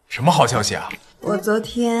什么好消息啊？我昨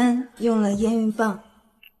天用了验孕棒，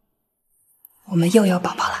我们又有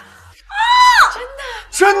宝宝了。啊！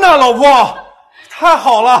真的，老婆，太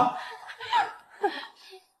好了！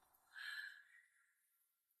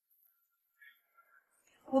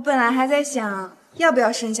我本来还在想要不要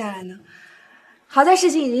生下来呢，好在事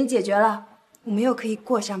情已经解决了，我们又可以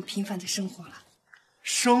过上平凡的生活了。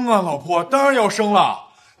生啊，老婆，当然要生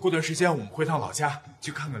了。过段时间我们回趟老家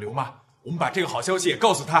去看看刘妈，我们把这个好消息也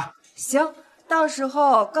告诉她。行，到时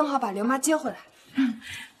候刚好把刘妈接回来。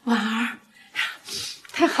婉儿，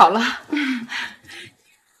太好了，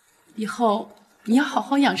以后你要好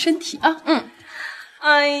好养身体啊。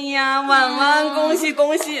哎呀，婉婉，恭喜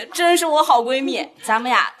恭喜，真是我好闺蜜，咱们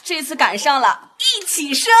呀这次赶上了一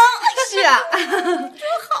起生。是啊，真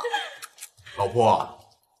好。老婆，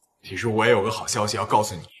其实我也有个好消息要告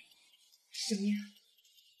诉你。什么呀？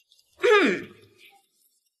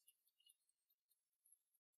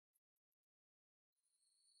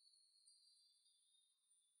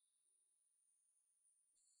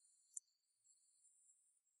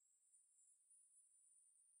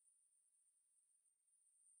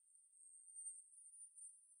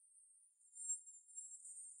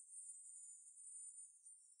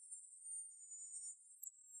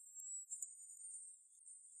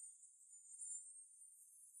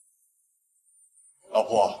老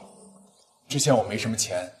婆，之前我没什么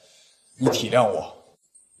钱，你体谅我，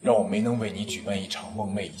让我没能为你举办一场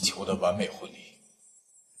梦寐以求的完美婚礼。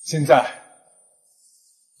现在，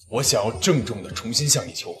我想要郑重的重新向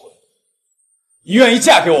你求婚，你愿意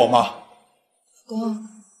嫁给我吗？老公，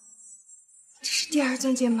这是第二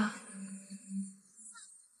钻戒吗？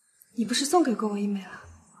你不是送给过我一枚了？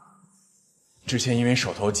之前因为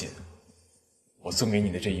手头紧，我送给你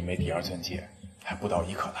的这一枚第二钻戒还不到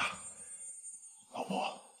1克拉。老婆，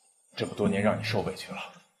这么多年让你受委屈了，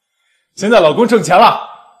现在老公挣钱了，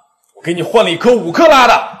我给你换了一颗5克拉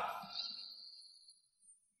的。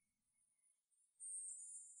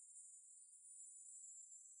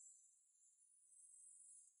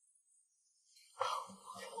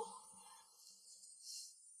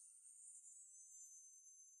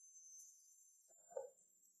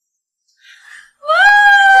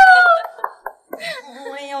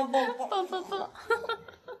我也要抱抱。抱抱抱。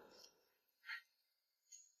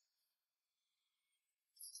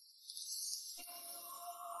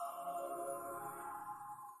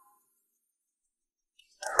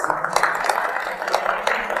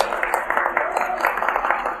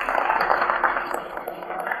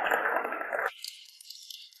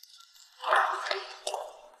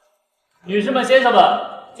女士们、先生们，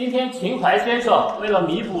今天秦淮先生为了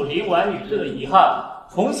弥补林婉女士的遗憾，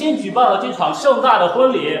重新举办了这场盛大的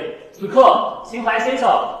婚礼。此刻，秦淮先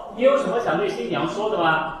生，你有什么想对新娘说的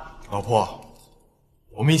吗？老婆，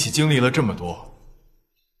我们一起经历了这么多，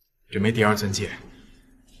这枚第二钻戒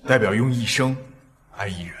代表用一生爱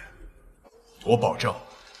一人，我保证，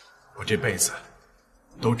我这辈子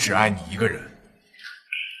都只爱你一个人。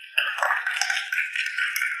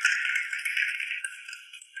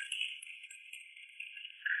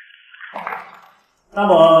那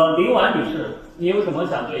么，林婉女士，你有什么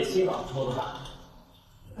想对新郎说的吗？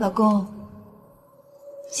老公，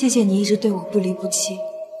谢谢你一直对我不离不弃。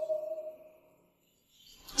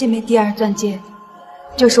这枚第二钻戒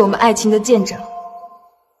就是我们爱情的见证。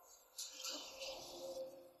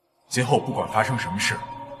今后不管发生什么事，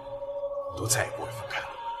都再也不会分开了。